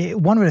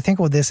 one way to think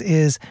about this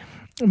is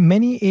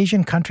many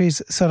Asian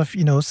countries sort of,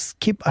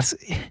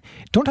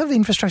 don't have the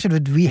infrastructure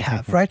that we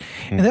have, right?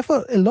 And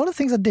therefore, a lot of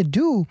things that they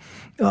do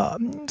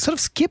sort of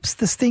skips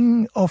this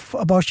thing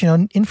about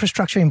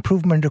infrastructure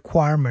improvement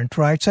requirement,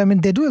 right? So, I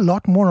mean, they do a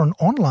lot more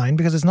online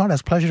because it's not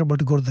as pleasurable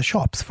to go to the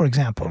shops, for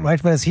example,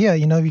 right? Whereas here,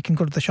 we can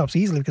go to the shops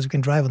easily because we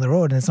can drive on the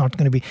road and it's not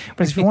going to be.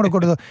 But if you want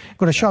to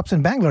go to shops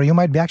in Bangalore, you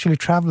might be actually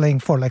traveling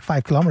for like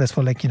 5 kilometers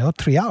for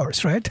 3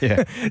 hours, right?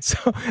 Yeah.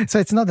 So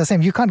it's not the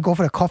same. You can't go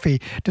for a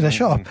coffee to the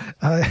shop.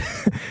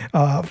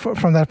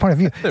 From that point of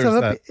view.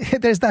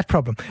 There's that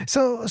problem.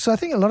 So I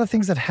think a lot of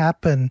things that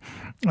happen,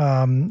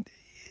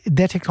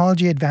 their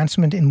technology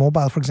advancement in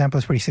mobile, for example,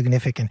 is pretty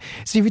significant.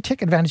 So if you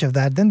take advantage of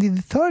that, then the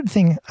third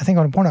thing I think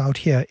I want to point out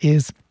here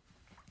is,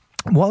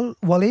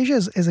 while Asia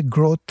is a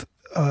growth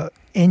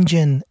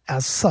engine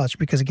as such,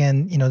 because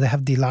again, they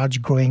have the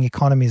large growing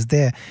economies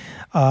there,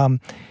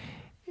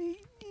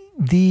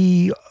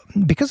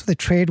 because of the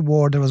trade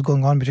war that was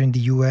going on between the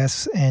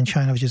US and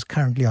China, which is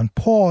currently on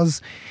pause,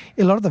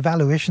 a lot of the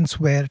valuations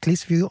were, at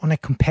least viewed on a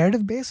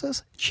comparative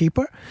basis,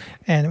 cheaper.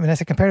 And when I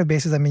say comparative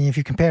basis, I mean if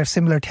you compare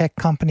similar tech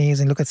companies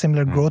and look at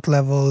similar growth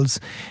levels,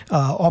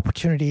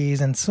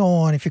 opportunities, and so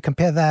on, if you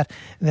compare that,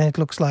 then it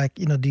looks like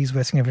these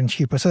were significantly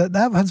cheaper. So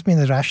that has been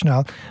the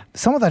rationale.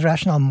 Some of that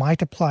rationale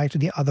might apply to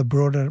the other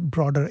broader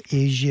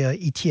Asia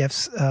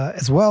ETFs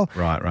as well.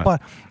 Right.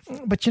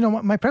 But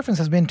my preference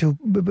has been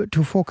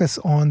to focus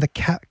on the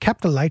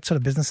capital light sort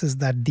of businesses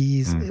that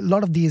a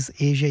lot of these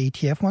Asia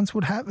ETF ones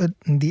would have,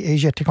 the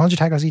Asia Technology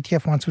Tigers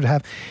ETF ones would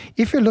have.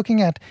 If you're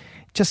looking at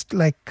just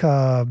like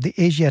the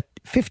Asia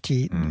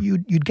 50,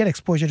 you'd get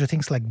exposure to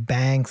things like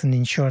banks and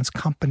insurance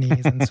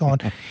companies and so on.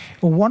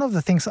 But one of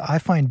the things I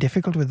find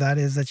difficult with that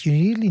is that you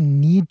really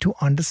need to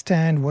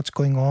understand what's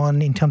going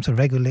on in terms of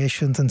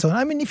regulations and so on.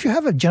 I mean, if you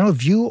have a general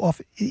view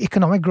of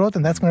economic growth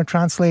and that's going to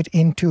translate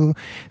into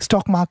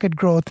stock market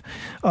growth,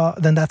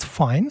 then that's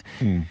fine.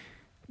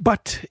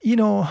 But,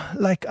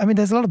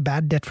 there's a lot of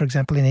bad debt, for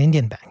example, in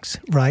Indian banks,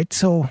 right?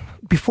 So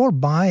before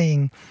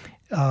buying,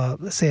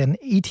 say, an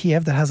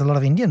ETF that has a lot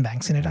of Indian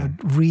banks in it, I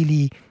would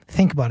really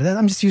think about it.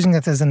 I'm just using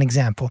that as an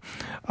example.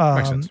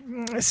 Makes sense.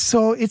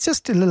 So it's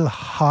just a little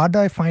hard,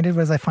 I find it,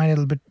 whereas I find it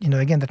a little bit,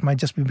 again, that might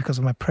just be because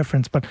of my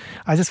preference, but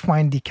I just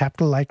find the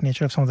capital light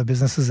nature of some of the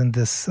businesses in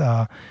this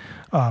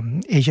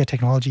Asia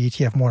Technology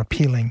ETF more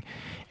appealing.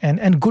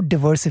 And good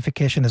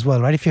diversification as well,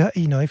 right? If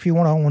you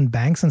want to own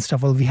banks and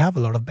stuff, well, we have a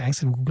lot of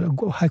banks,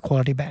 high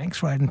quality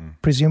banks, right? And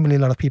presumably a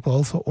lot of people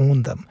also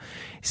own them.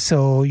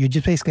 So you're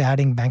just basically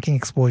adding banking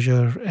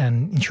exposure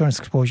and insurance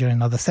exposure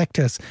in other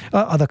sectors,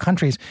 other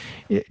countries.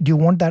 Do you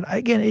want that?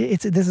 Again,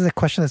 this is a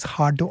question that's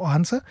hard to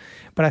answer,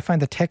 but I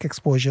find the tech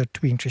exposure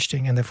to be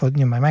interesting, and therefore,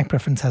 my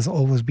preference has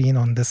always been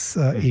on this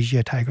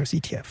Asia Tigers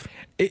ETF.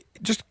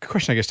 Just a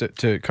question, I guess,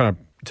 to kind of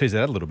tease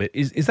that out a little bit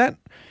is that.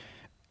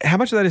 How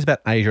much of that is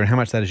about Asia and how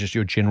much of that is just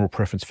your general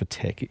preference for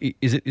tech?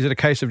 Is it a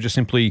case of just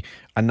simply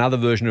another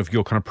version of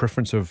your kind of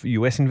preference of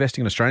US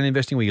investing and Australian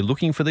investing where you're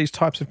looking for these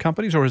types of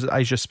companies, or is it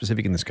Asia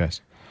specific in this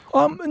case?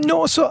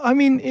 No, so I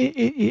mean,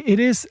 it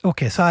is,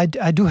 okay, so I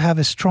do have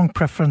a strong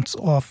preference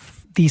of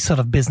these sort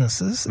of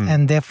businesses,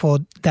 and therefore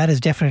that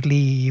is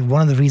definitely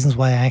one of the reasons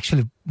why I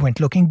actually went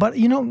looking. But,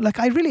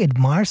 I really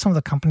admire some of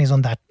the companies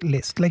on that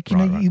list.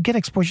 You get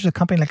exposure to a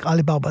company like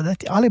Alibaba.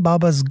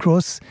 Alibaba's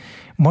gross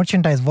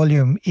merchandise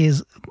volume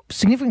is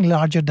significantly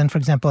larger than, for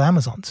example,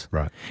 Amazon's.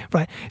 Right.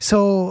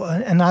 So,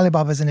 and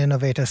Alibaba is an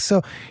innovator.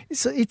 So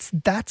it's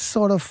that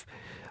sort of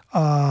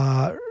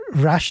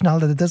rationale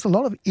that there's a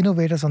lot of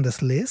innovators on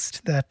this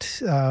list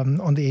that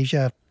on the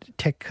Asia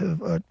Tech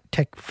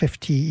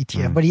 50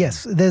 ETF. But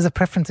yes, there's a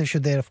preference issue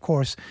there, of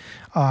course.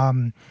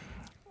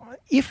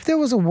 If there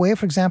was a way,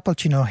 for example,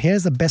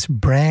 here's the best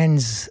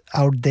brands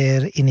out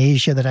there in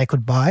Asia that I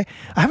could buy.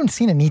 I haven't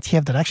seen an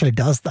ETF that actually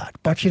does that.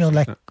 But,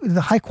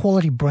 the high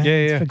quality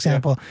brands, for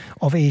example,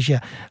 of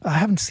Asia, I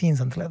haven't seen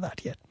something like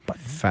that yet. But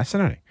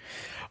fascinating.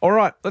 All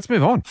right, let's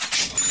move on.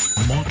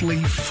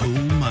 Motley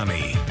Fool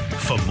Money.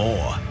 For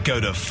more, go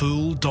to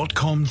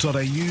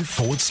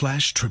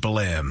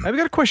fool.com.au/MMM. Hey, we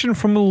got a question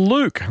from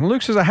Luke.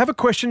 Luke says, I have a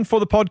question for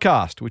the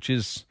podcast, which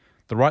is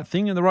the right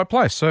thing in the right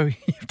place. So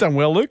you've done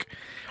well, Luke.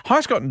 Hi,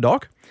 Scott and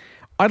Doc.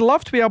 I'd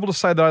love to be able to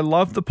say that I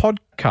love the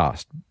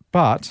podcast,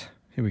 but,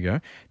 here we go,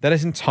 that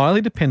is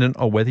entirely dependent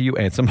on whether you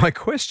answer my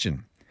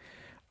question.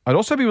 I'd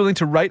also be willing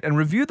to rate and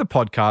review the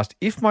podcast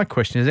if my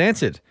question is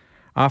answered.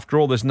 After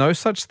all, there's no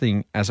such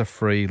thing as a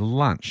free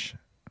lunch.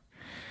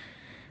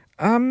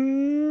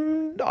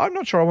 I'm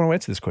not sure I want to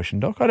answer this question,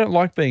 Doc. I don't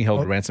like being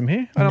held at ransom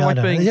here. I don't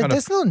like being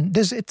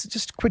it's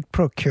just quid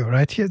pro quo,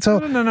 right? So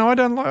No, I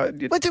don't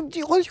like. But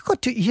all you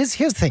got to here's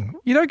the thing.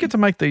 You don't get to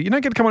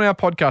come on our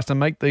podcast and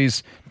make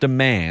these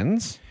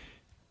demands.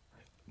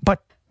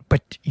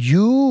 But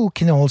you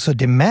can also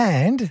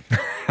demand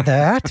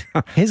that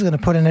he's going to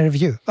put in a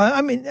review.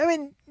 I mean,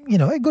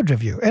 a good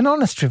review, an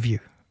honest review.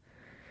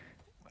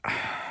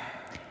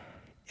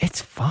 It's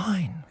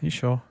fine. You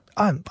sure?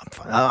 I'm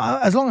fine.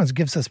 As long as it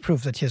gives us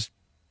proof that he's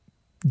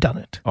done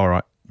it. All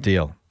right,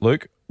 deal.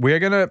 Luke, we are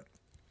going to,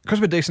 because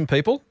we're decent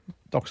people,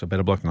 Doc's a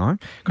better bloke than I am,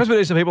 because we're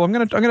decent people, I'm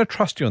going to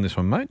trust you on this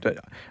one, mate.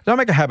 Don't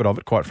make a habit of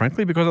it, quite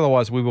frankly, because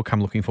otherwise we will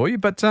come looking for you.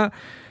 But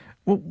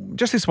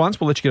just this once,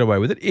 we'll let you get away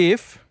with it.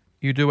 If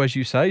you do as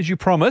you say, as you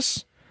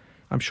promise,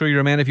 I'm sure you're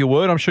a man of your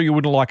word. I'm sure you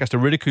wouldn't like us to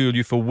ridicule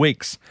you for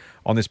weeks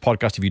on this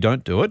podcast if you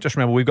don't do it. Just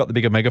remember, we've got the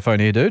bigger megaphone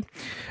here, dude.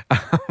 No,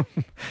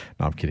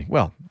 I'm kidding.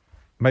 Well,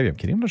 maybe I'm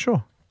kidding. I'm not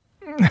sure.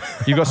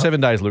 You've got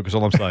 7 days, Luke, is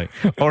all I'm saying.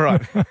 All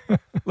right.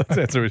 Let's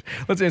answer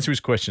his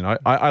question.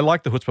 I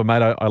like the chutzpah,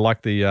 mate. I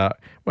like the,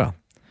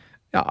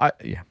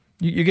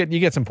 You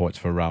get some points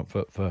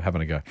for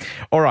having a go.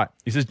 All right.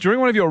 He says, during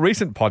one of your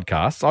recent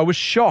podcasts, I was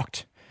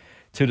shocked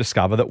to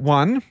discover that,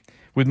 one,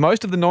 with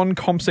most of the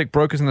non-CommSec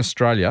brokers in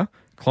Australia,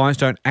 clients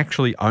don't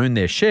actually own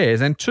their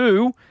shares, and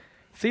two,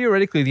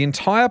 theoretically, the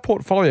entire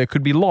portfolio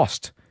could be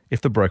lost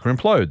if the broker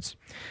implodes.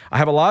 I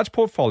have a large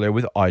portfolio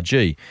with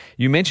IG.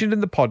 You mentioned in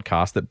the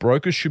podcast that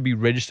brokers should be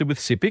registered with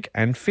SIPC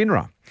and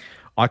FINRA.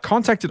 I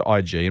contacted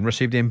IG and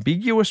received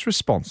ambiguous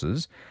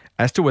responses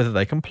as to whether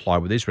they comply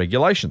with these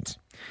regulations.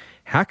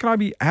 How can I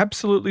be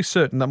absolutely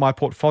certain that my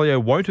portfolio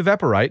won't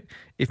evaporate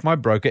if my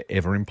broker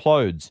ever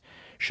implodes?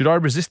 Should I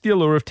resist the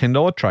allure of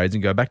 $10 trades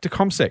and go back to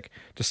CommSec,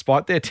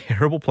 despite their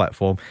terrible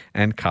platform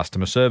and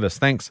customer service?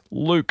 Thanks,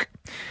 Luke.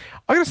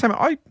 I got to say,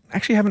 I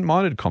actually haven't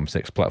minded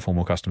CommSec's platform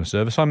or customer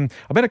service. I've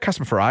been a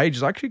customer for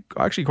ages. I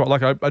actually quite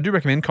like it. I do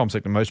recommend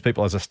CommSec to most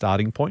people as a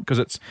starting point because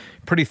it's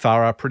pretty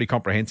thorough, pretty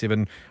comprehensive,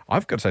 and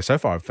I've got to say, so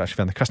far, I've actually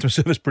found the customer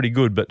service pretty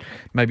good, but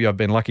maybe I've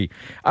been lucky.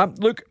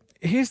 Luke,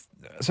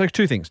 so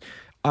two things.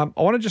 I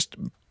want to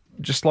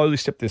just slowly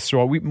step this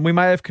through. We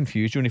may have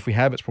confused you, and if we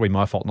have, it's probably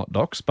my fault, not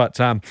Doc's. But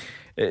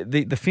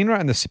the FINRA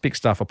and the SIPC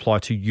stuff apply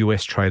to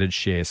US traded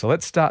shares. So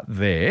let's start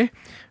there.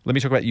 Let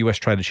me talk about US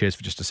traded shares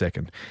for just a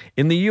second.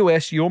 In the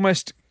US, you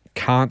almost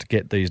can't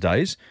get these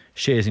days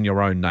shares in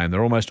your own name.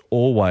 They're almost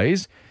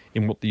always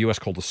in what the US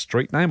call the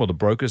street name or the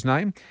broker's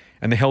name,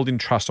 and they're held in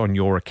trust on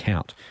your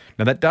account.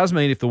 Now, that does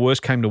mean if the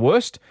worst came to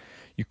worst,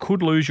 you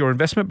could lose your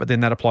investment, but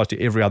then that applies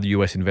to every other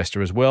US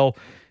investor as well.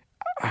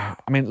 I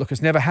mean, look,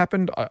 it's never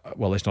happened,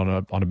 well, it's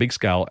not on a big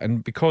scale,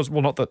 and because,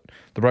 well, not that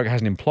the broker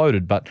hasn't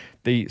imploded, but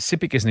the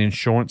SIPC is an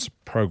insurance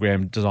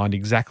program designed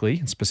exactly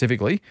and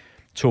specifically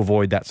to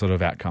avoid that sort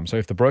of outcome. So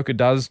if the broker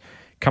does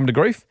come to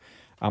grief,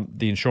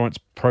 the insurance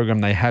program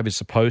they have is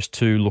supposed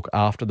to look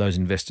after those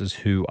investors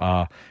who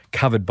are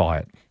covered by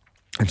it.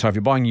 And so if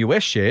you're buying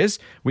US shares,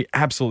 we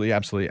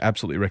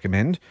absolutely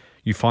recommend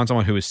you find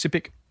someone who is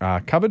SIPC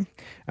covered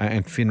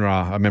and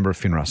FINRA, a member of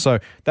FINRA. So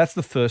that's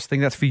the first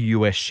thing. That's for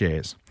US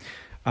shares.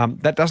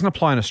 That doesn't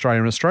apply in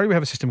Australia. In Australia, we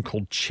have a system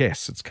called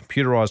CHESS. It's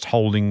computerised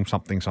holding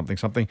something.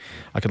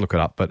 I could look it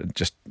up, but it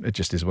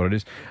just is what it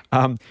is.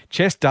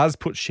 CHESS does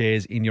put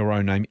shares in your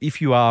own name if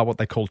you are what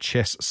they call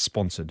CHESS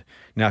sponsored.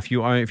 Now, if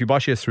you buy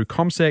shares through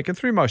CommSec and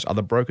through most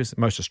other brokers,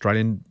 most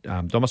Australian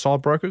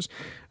domiciled brokers,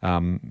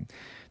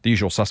 the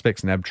usual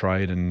suspects, NAB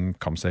Trade and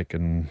CommSec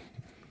and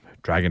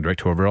Dragon Direct,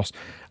 whoever else,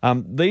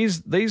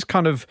 these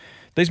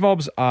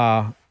mobs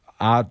are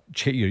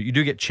you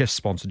do get CHESS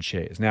sponsored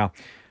shares. Now,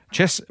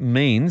 CHESS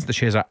means the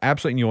shares are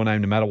absolutely in your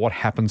name no matter what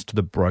happens to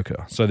the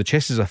broker. So the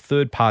CHESS is a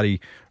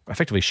third-party,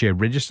 effectively share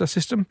register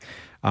system.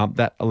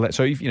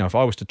 So if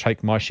I was to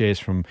take my shares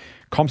from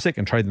CommSec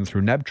and trade them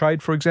through NAB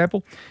Trade, for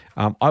example,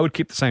 I would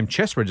keep the same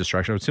CHESS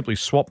registration. I would simply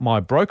swap my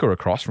broker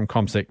across from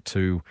CommSec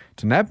to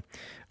NAB,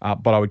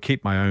 but I would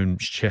keep my own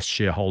CHESS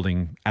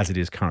shareholding as it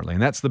is currently.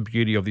 And that's the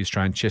beauty of the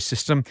Australian CHESS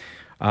system.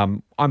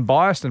 I'm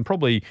biased and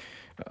probably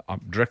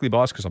I'm directly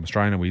biased because I'm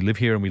Australian and we live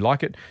here and we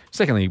like it.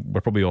 Secondly, we're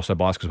probably also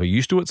biased because we're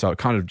used to it, so it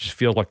kind of just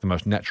feels like the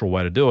most natural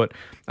way to do it.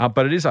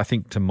 But it is, I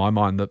think, to my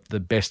mind, the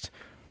best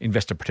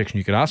investor protection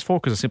you could ask for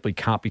because it simply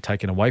can't be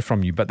taken away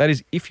from you. But that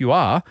is if you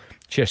are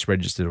CHESS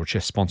registered or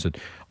CHESS sponsored.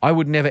 I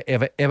would never,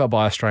 ever, ever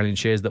buy Australian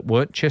shares that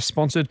weren't CHESS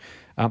sponsored.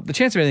 The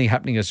chance of anything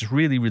happening is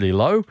really, really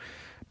low.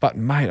 But,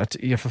 mate,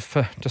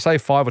 to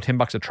save $5 or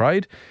 $10 a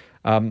trade,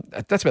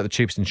 that's about the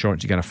cheapest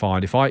insurance you're going to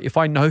find. If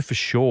I know for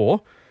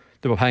sure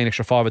that we're paying an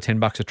extra $5 or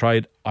 $10 a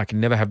trade, I can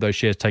never have those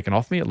shares taken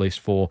off me, at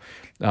least for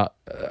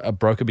a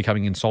broker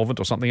becoming insolvent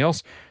or something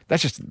else.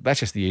 That's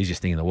just the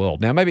easiest thing in the world.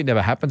 Now, maybe it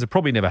never happens. It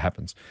probably never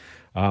happens.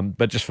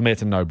 But just for me,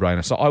 it's a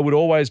no-brainer. So I would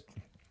always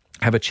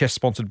have a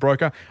CHESS-sponsored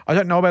broker. I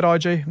don't know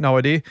about IG, no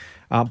idea.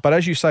 But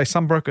as you say,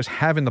 some brokers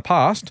have in the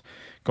past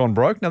gone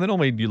broke. Now, they're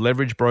normally you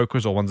leverage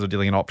brokers or ones that are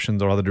dealing in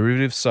options or other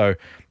derivatives. So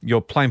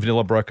your plain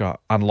vanilla broker,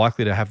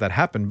 unlikely to have that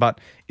happen,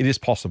 but it is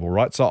possible,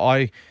 right? So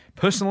I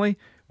personally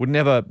would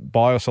never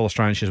buy or sell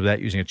Australian shares without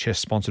using a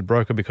CHESS-sponsored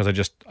broker because it's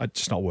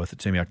just not worth it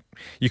to me.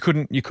 You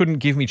couldn't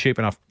give me cheap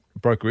enough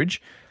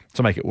brokerage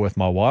to make it worth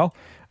my while.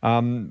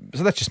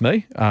 So that's just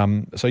me.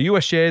 So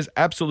US shares,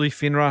 absolutely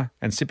FINRA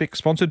and SIPC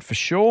sponsored for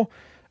sure.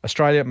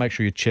 Australia, make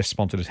sure you're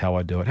CHESS-sponsored is how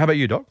I do it. How about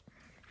you, Doc?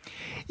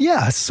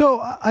 Yeah,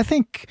 so I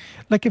think,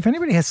 like, if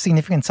anybody has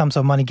significant sums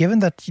of money, given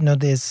that,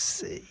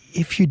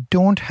 if you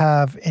don't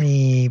have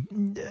any,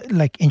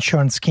 like,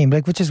 insurance scheme,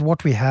 like, which is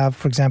what we have,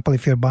 for example,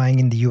 if you're buying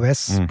in the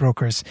US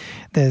brokers,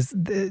 the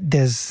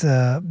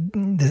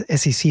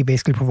SEC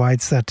basically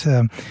provides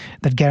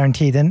that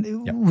guarantee.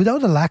 Then with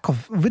the lack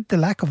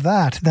of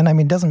that, then,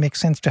 it doesn't make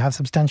sense to have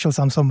substantial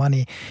sums of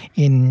money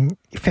in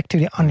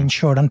effectively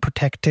uninsured,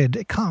 unprotected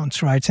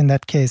accounts, right? So in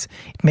that case,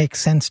 it makes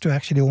sense to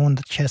actually own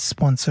the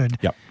CHESS-sponsored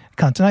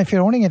account. Now, if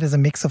you're owning it as a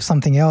mix of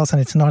something else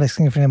and it's not a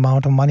significant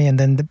amount of money, and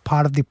then the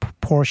part of the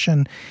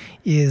portion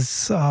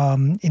is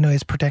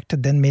is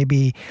protected, then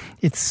maybe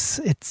it's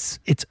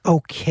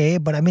okay.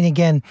 But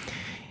again,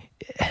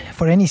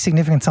 for any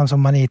significant sums of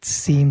money, it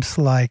seems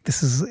like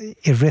this is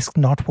a risk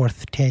not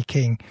worth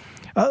taking.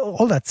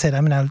 All that said,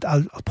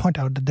 I'll point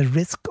out that the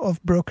risk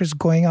of brokers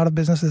going out of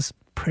business is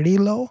pretty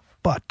low.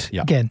 But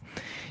again,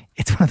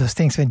 it's one of those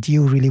things when do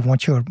you really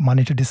want your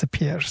money to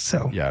disappear?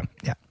 So yeah.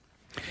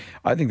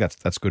 I think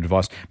that's good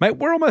advice. Mate,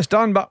 we're almost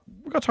done, but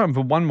we've got time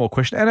for one more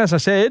question. And as I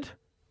said,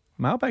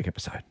 mailbag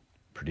episode.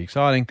 Pretty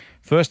exciting.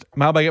 First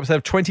mailbag episode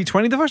of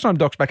 2020, the first time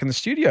Doc's back in the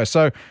studio.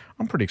 So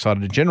I'm pretty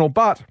excited in general.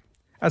 But as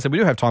I said, we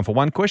do have time for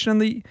one question.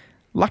 And the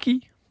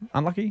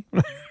unlucky,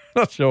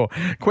 not sure,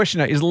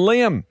 questioner is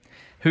Liam,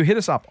 who hit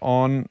us up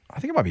on,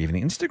 I think it might be even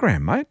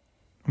Instagram, mate.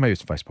 Or maybe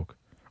it's Facebook.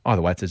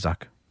 Either way, it's a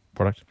Zuck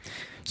product.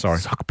 Sorry.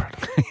 Zuck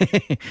product.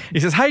 He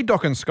says, hey,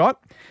 Doc and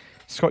Scott.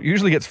 Scott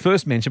usually gets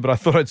first mention, but I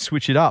thought I'd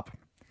switch it up.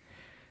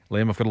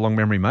 Liam, I've got a long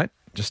memory, mate.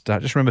 Just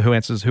remember who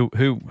answers,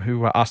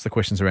 who asks the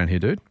questions around here,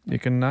 dude. You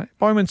can, by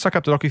all means, suck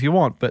up to Doc if you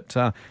want, but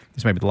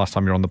this may be the last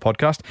time you're on the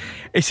podcast.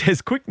 He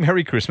says, quick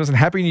Merry Christmas and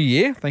Happy New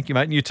Year. Thank you,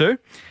 mate, and you too.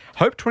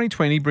 Hope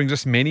 2020 brings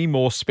us many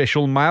more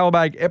special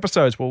mailbag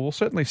episodes. Well, we'll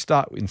certainly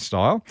start in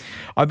style.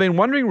 I've been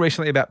wondering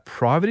recently about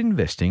private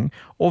investing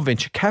or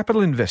venture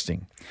capital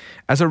investing.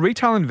 As a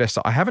retail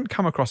investor, I haven't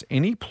come across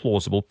any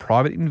plausible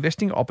private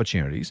investing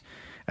opportunities,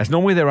 as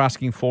normally they're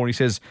asking for, he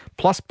says,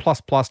 plus,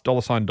 $.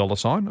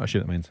 I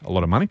assume that means a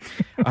lot of money.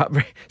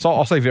 So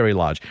I'll say very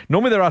large.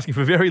 Normally they're asking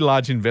for very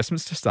large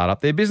investments to start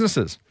up their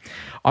businesses.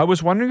 I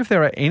was wondering if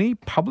there are any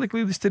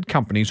publicly listed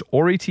companies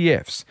or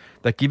ETFs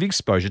that give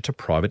exposure to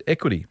private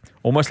equity,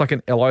 almost like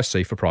an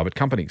LIC for private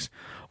companies,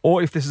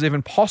 or if this is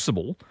even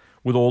possible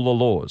with all the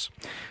laws.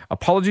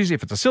 Apologies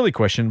if it's a silly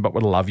question, but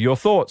would love your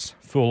thoughts.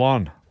 Full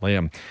on,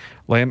 Liam.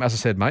 Liam, as I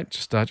said, mate,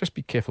 just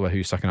be careful about who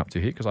you're sucking up to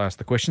here because I asked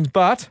the questions,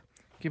 but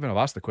given I've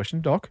asked the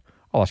question, Doc,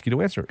 I'll ask you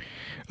to answer it.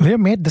 Liam,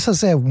 mate, this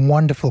is a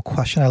wonderful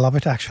question. I love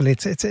it, actually.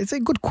 It's a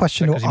good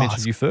question to ask. Because he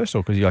mentioned you first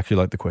or because you actually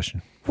like the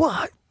question?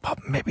 Well,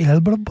 maybe a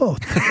little bit of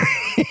both.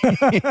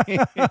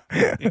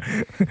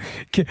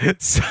 Okay,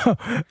 so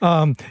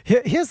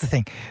here's the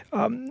thing.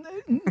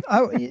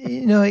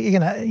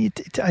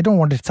 I don't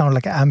want it to sound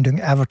like I'm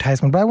doing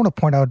advertisement, but I want to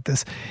point out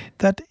this,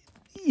 that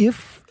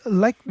if,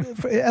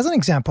 as an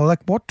example,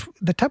 what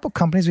the type of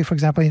companies we, for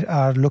example,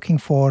 are looking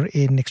for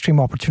in extreme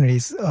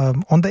opportunities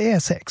on the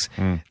ASX,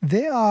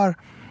 they are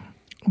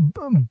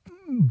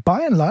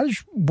by and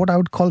large what I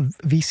would call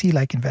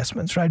VC-like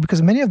investments, right?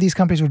 Because many of these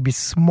companies would be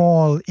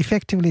small.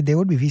 Effectively, they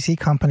would be VC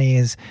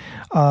companies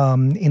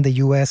in the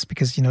US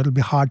because, it'll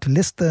be hard to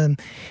list them.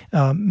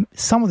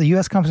 Some of the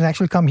US companies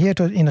actually come here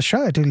in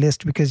Australia to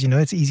list because,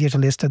 it's easier to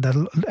list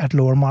at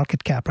lower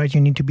market cap, right? You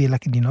need to be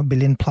like,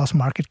 billion plus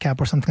market cap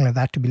or something like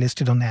that to be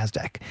listed on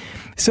NASDAQ.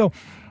 So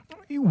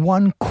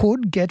one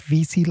could get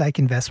VC-like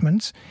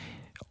investments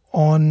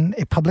on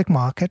a public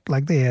market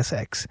like the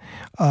ASX.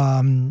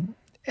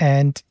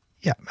 And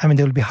yeah,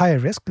 there will be higher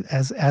risk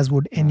as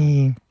would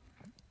any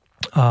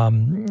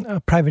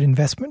private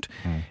investment,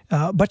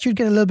 but you'd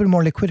get a little bit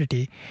more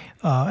liquidity.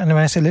 And when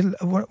I say little,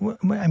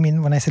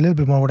 when I say a little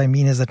bit more, what I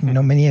mean is that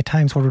many a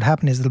times what would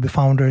happen is there'll be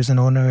founders and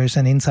owners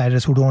and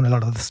insiders who own a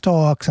lot of the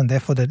stocks, and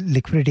therefore the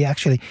liquidity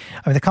actually,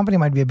 the company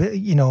might be a bit,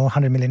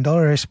 $100 million,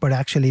 but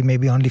actually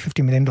maybe only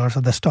 $50 million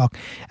of the stock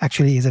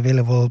actually is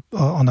available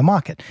on the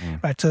market,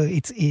 right? So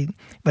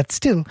but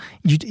still,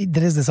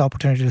 there is this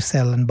opportunity to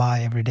sell and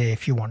buy every day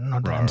if you want.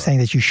 Not that I'm saying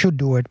that you should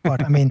do it,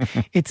 but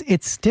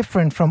it's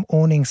different from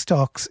owning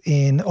stocks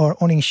or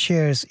owning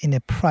shares in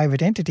a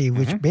private entity,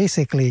 which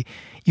basically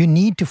you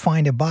need to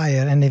find a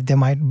buyer, and if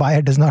the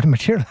buyer does not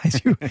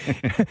materialize,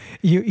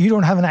 you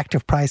don't have an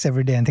active price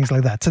every day and things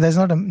like that. So there's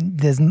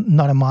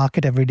not a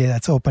market every day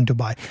that's open to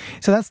buy.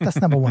 So that's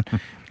number one.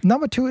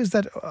 Number two is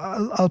that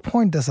I'll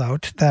point this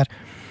out that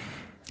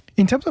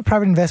In terms of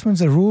private investments,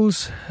 the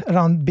rules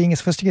around being a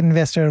sophisticated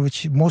investor,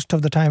 which most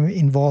of the time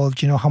involved,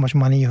 how much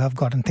money you have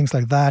got and things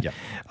like that,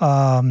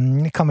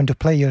 come into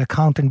play. Your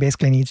accountant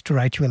basically needs to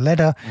write you a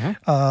letter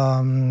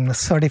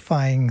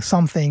certifying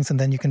some things, and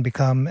then you can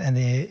become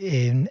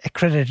an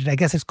accredited, I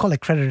guess it's called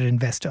accredited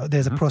investor.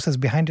 There's a process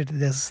behind it.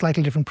 There's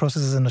slightly different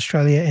processes in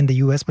Australia and the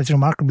US, but it's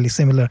remarkably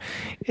similar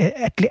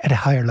at a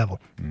higher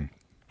level.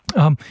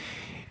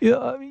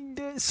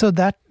 So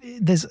that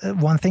there's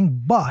one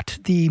thing, but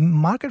the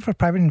market for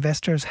private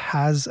investing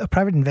has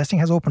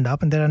opened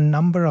up, and there are a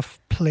number of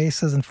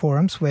places and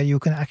forums where you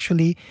can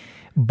actually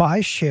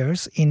buy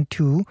shares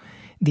into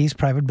these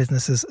private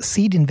businesses.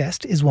 Seed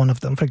Invest is one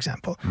of them, for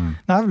example.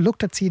 Now, I've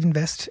looked at Seed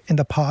Invest in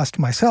the past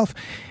myself.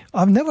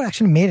 I've never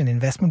actually made an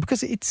investment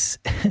because it's,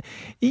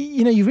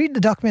 you read the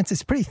documents,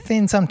 it's pretty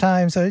thin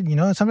sometimes, or,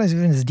 sometimes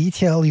even it's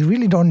detailed. You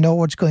really don't know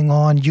what's going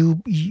on.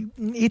 You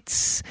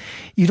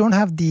don't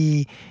have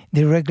the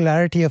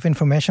regularity of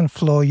information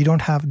flow. You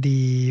don't have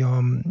the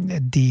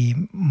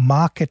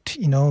market,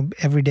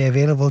 every day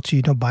available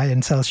to, buy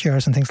and sell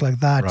shares and things like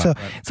that. Right, so right.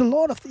 it's a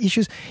lot of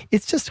issues.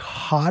 It's just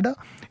harder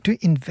to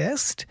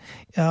invest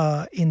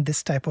in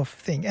this type of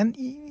thing.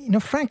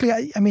 And,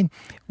 frankly, I mean,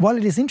 while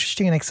it is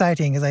interesting and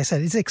exciting, as I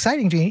said, it's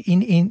exciting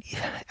to,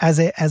 as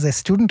a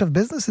student of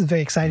business, it's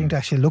very exciting to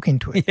actually look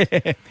into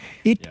it.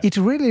 It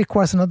really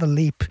requires another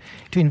leap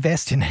to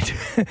invest in it.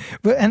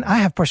 And I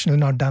have personally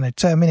not done it.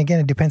 So, I mean, again,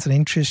 it depends on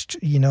interest,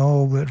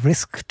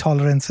 risk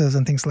tolerances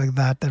and things like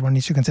that one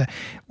needs to consider.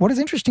 What is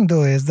interesting,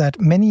 though, is that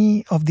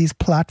many of these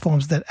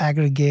platforms that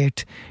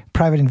aggregate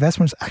private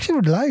investments actually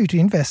would allow you to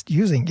invest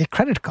using a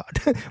credit card,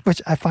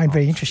 which I find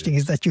very interesting.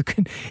 Is that you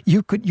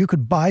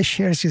could buy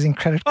shares using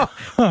credit card.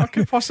 What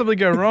could possibly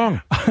go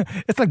wrong?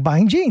 It's like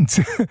buying jeans.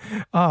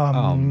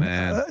 Oh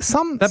man,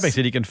 that makes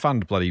it you can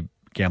fund bloody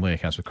gambling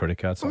accounts with credit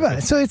cards.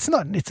 Right, so it's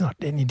not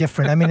any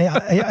different. I mean,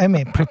 I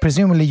mean,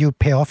 presumably you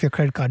pay off your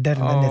credit card debt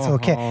and then it's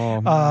okay.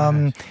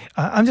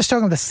 I'm just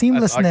talking about the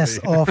seamlessness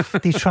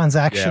of the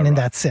transaction in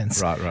that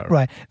sense.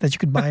 Right. That you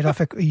could buy it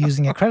off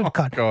using a credit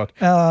card. God,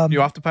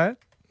 you have to pay it?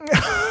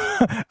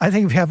 I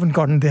think we haven't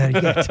gotten there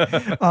yet.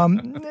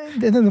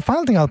 Then the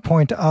final thing I'll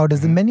point out is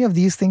that many of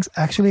these things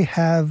actually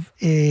have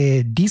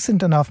a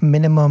decent enough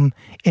minimum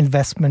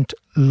investment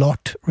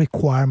lot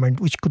requirement,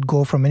 which could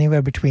go from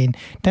anywhere between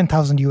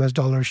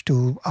 $10,000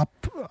 to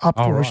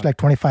upwards like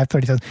 25,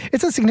 30,000.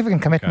 It's a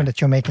significant commitment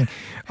that you're making.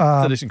 It's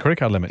a decent credit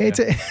card limit.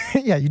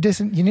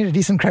 You need a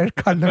decent credit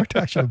card limit to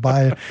actually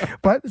buy it.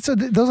 But so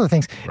those are the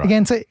things. Right.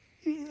 Again, so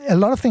a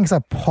lot of things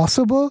are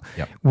possible.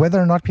 Yep. Whether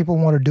or not people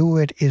want to do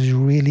it is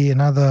really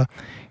another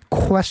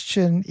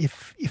question.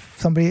 If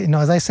somebody,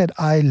 as I said,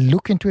 I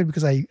look into it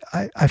because I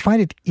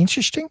find it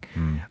interesting.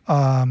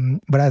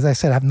 But as I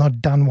said, I've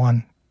not done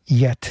one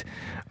yet.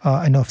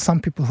 I know of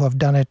some people who have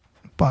done it,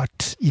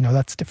 but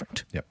that's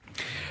different. Yep.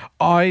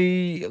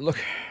 I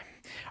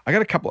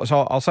got a couple.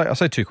 So I'll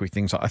say two quick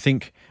things. I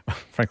think,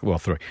 frankly,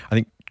 three. I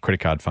think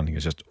credit card funding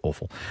is just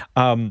awful.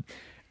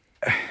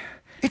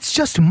 It's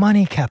just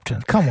money,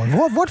 Captain. Come on.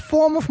 What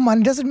form of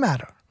money does it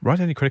matter? Write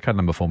any credit card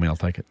number for me. I'll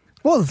take it.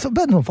 Well,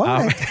 but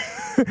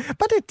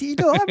it,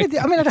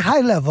 I mean, at a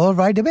high level,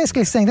 right? They're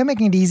basically saying they're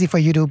making it easy for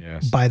you to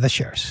buy the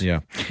shares.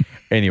 Yeah.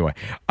 Anyway,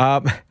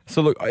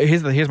 so look,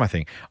 here's my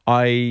thing.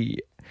 The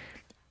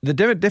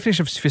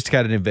definition of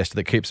sophisticated investor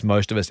that keeps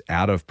most of us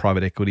out of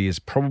private equity is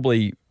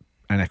probably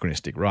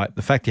anachronistic, right?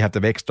 The fact you have to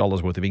have X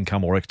dollars worth of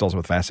income or X dollars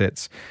worth of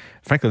assets.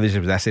 Frankly, this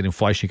is asset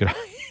inflation.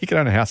 You could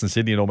own a house in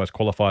Sydney and almost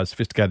qualify as a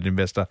sophisticated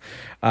investor.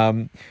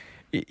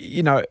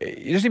 You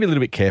just need to be a little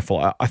bit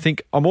careful. I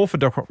think I'm all for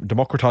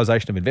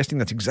democratization of investing.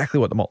 That's exactly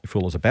what the Motley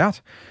Fool is about.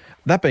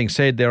 That being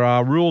said, there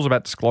are rules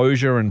about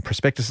disclosure and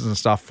prospectuses and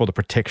stuff for the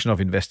protection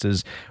of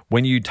investors.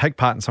 When you take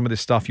part in some of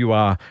this stuff, you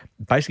are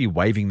basically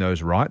waiving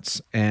those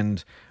rights,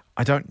 and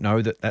I don't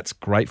know that that's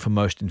great for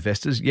most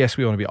investors. Yes,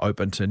 we want to be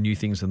open to new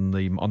things on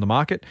the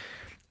market.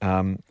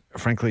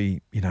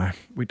 Frankly, I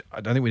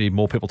don't think we need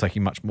more people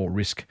taking much more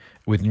risk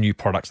with new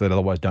products that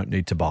otherwise don't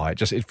need to buy.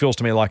 It feels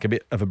to me like a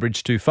bit of a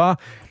bridge too far.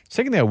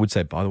 Second thing I would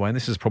say, by the way, and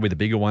this is probably the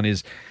bigger one,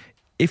 is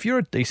if you're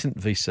a decent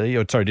VC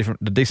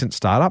a decent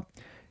startup,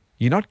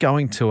 you're not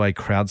going to a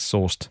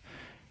crowdsourced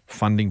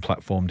funding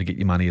platform to get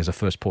your money as a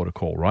first port of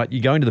call, right?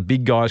 You're going to the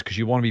big guys because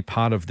you want to be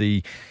part of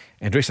the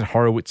Andreessen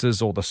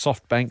Horowitzes or the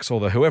SoftBanks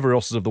or the whoever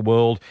else's of the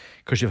world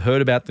because you've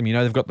heard about them,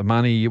 they've got the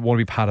money, you want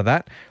to be part of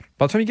that.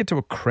 By the time you get to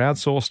a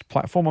crowdsourced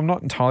platform, I'm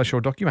not entirely sure,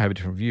 Doc, you may have a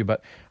different view,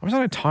 but I'm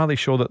not entirely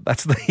sure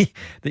that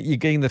you're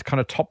getting the kind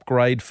of top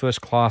grade,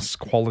 first class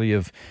quality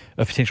of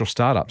potential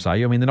startups, are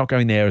you? I mean, they're not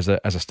going there as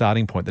a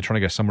starting point. They're trying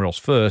to go somewhere else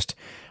first.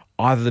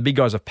 Either the big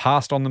guys have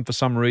passed on them for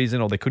some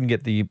reason or they couldn't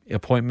get the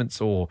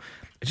appointments, or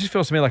it just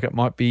feels to me like it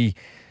might be,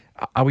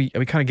 are we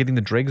kind of getting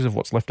the dregs of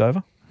what's left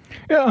over?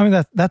 Yeah, I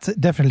mean, that's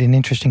definitely an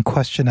interesting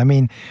question. I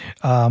mean,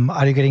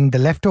 are you getting the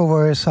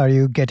leftovers? Are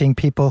you getting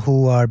people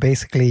who are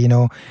basically,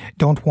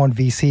 don't want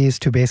VCs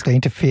to basically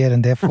interfere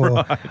and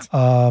therefore,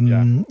 I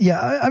mean,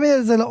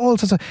 there's all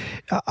sorts of,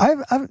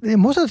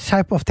 most of the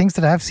type of things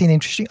that I've seen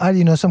interesting are,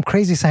 some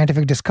crazy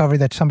scientific discovery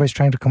that somebody's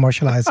trying to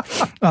commercialize.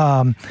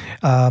 Then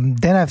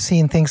I've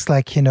seen things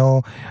like,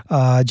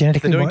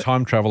 genetically... They're doing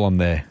time travel on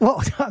there.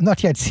 Well, I've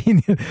not yet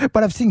seen it,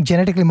 but I've seen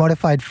genetically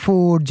modified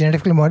food,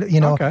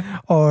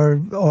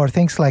 or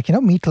things like,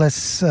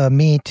 meatless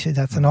meat.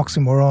 That's an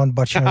oxymoron,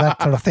 but,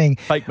 that sort of thing.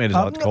 Fake meat is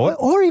what it's called.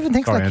 Or even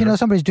things like,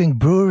 somebody's doing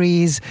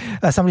breweries,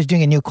 somebody's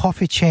doing a new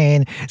coffee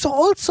chain. So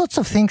all sorts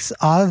of things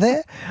are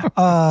there.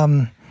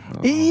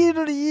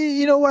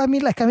 You know what I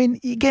mean?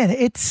 Again,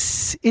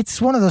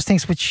 it's one of those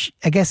things which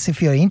I guess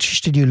if you're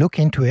interested, you look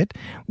into it,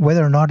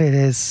 whether or not it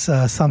is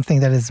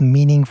something that is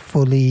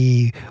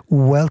meaningfully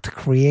wealth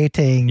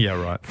creating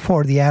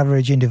for the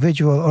average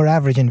individual or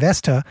average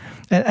investor.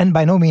 And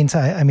by no means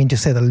I mean to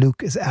say that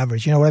Luke is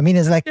average. You know what I mean?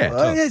 It's like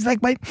it's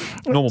like my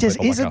normal just,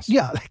 people is like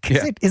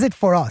it? us. Is it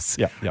for us?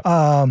 Yeah.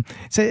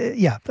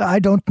 I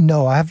don't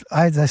know.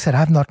 As I said,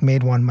 I've not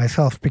made one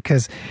myself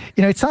because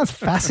it sounds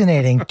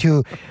fascinating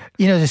to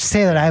just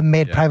say that I've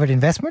made private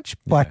investments,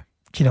 but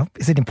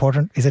is it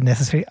important? Is it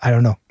necessary? I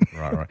don't know.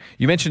 Right.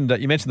 You mentioned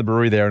the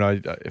brewery there,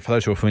 and for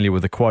those who are familiar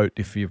with the quote,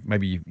 if you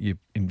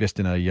invest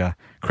in a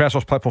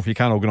crowdsourced platform, you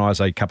can't organise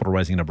a capital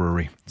raising in a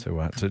brewery.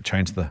 To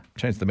change the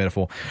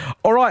metaphor.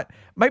 All right,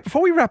 mate.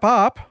 Before we wrap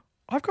up,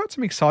 I've got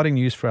some exciting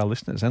news for our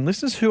listeners and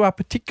listeners who are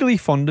particularly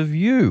fond of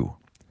you,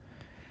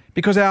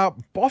 because our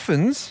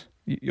boffins.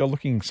 You're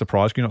looking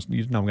surprised. You know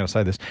I'm going to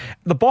say this.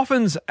 The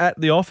boffins at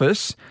the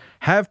office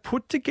have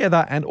put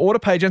together an order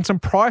page and some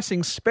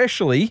pricing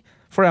specially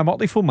for our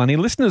Motley Fool Money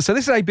listeners. So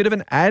this is a bit of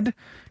an ad.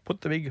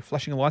 Put the big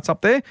flashing lights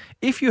up there.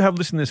 If you have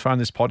listened this far in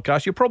this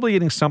podcast, you're probably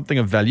getting something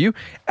of value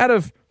out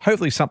of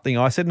hopefully something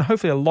I said and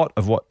hopefully a lot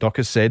of what Doc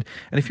has said.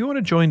 And if you want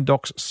to join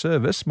Doc's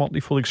service, Motley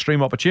Fool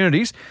Extreme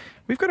Opportunities,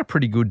 we've got a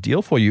pretty good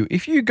deal for you.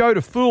 If you go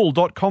to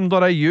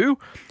fool.com.au/EO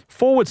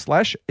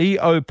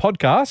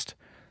podcast,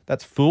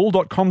 that's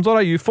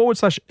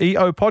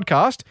fool.com.au/EO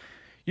podcast,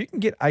 you can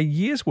get a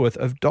year's worth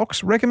of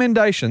Doc's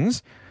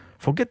recommendations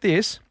for, get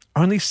this,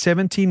 only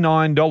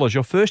 $79.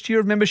 Your first year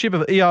of membership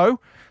of EO,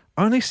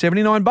 only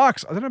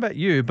 $79. I don't know about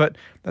you, but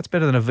that's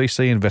better than a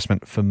VC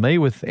investment for me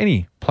with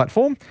any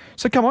platform.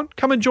 So come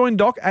and join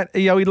Doc at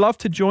EO. He'd love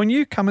to join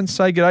you. Come and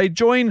say good day.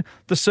 Join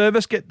the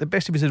service. Get the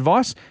best of his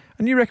advice.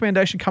 A new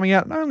recommendation coming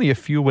out in only a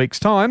few weeks'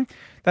 time.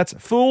 That's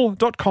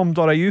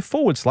fool.com.au/EO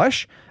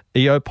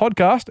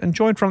podcast and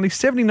join for only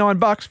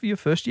 $79 for your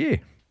first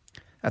year.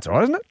 That's all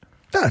right, isn't it?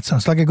 That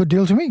sounds like a good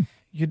deal to me.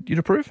 You'd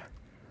approve?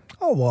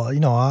 Oh, well,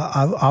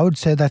 I would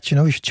say that,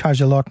 we should charge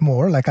a lot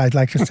more, like I'd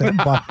like to say.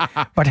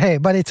 But hey,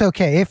 it's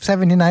okay. If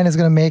 79 is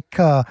going to make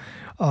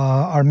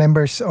our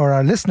members or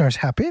our listeners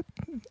happy,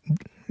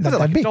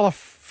 that'd be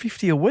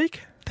 $1.50 a week?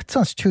 That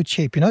sounds too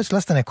cheap. It's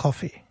less than a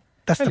coffee.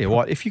 That's Tell you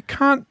what, if you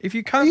can't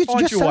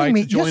find your way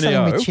to join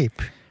EO,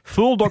 cheap.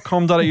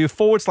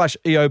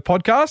 fool.com.au/EO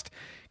podcast.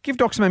 Give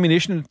Doc some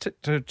ammunition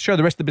to show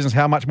the rest of the business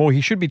how much more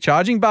he should be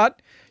charging,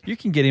 but you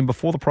can get in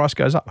before the price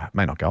goes up. It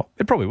may not go up.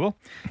 It probably will.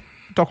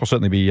 Doc will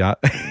certainly be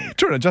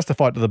trying to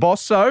justify it to the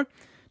boss. So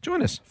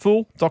join us,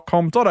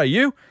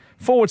 fool.com.au/EO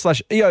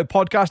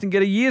podcast and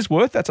get a year's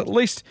worth. That's at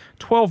least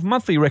 12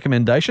 monthly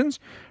recommendations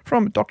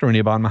from Dr.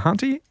 Iniban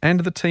Mahanti and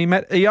the team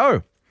at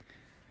EO.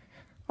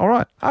 All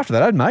right. After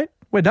that ad, mate,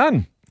 we're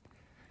done.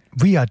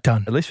 We are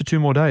done. At least for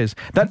 2 more days.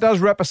 That does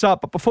wrap us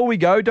up. But before we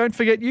go, don't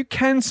forget you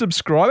can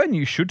subscribe, and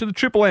you should, to the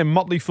Triple M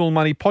Motley Fool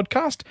Money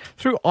podcast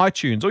through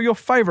iTunes or your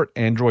favourite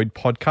Android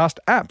podcast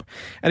app.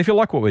 And if you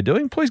like what we're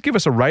doing, please give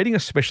us a rating,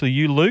 especially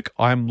you, Luke.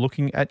 I'm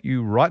looking at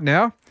you right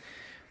now.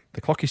 The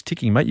clock is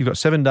ticking, mate. You've got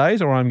 7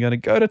 days or I'm going to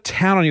go to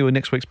town on you in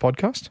next week's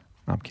podcast.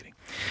 No, I'm kidding.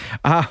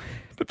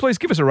 But please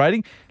give us a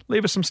rating.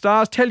 Leave us some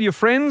stars. Tell your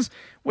friends.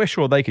 We're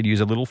sure they could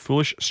use a little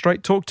foolish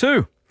straight talk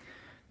too.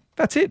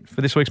 That's it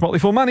for this week's Motley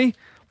Fool Money.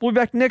 We'll be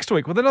back next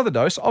week with another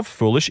dose of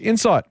foolish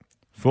insight.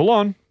 Full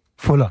on.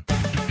 Full on.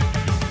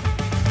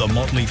 The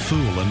Motley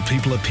Fool and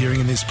people appearing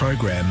in this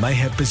program may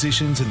have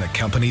positions in the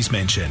companies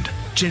mentioned.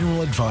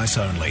 General advice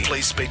only.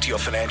 Please speak to your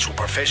financial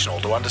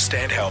professional to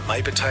understand how it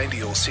may pertain to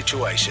your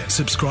situation.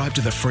 Subscribe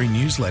to the free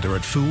newsletter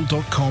at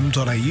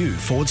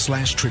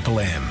fool.com.au/Triple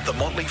M. The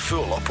Motley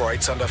Fool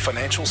operates under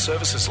Financial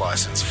Services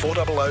Licence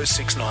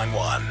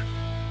 400691.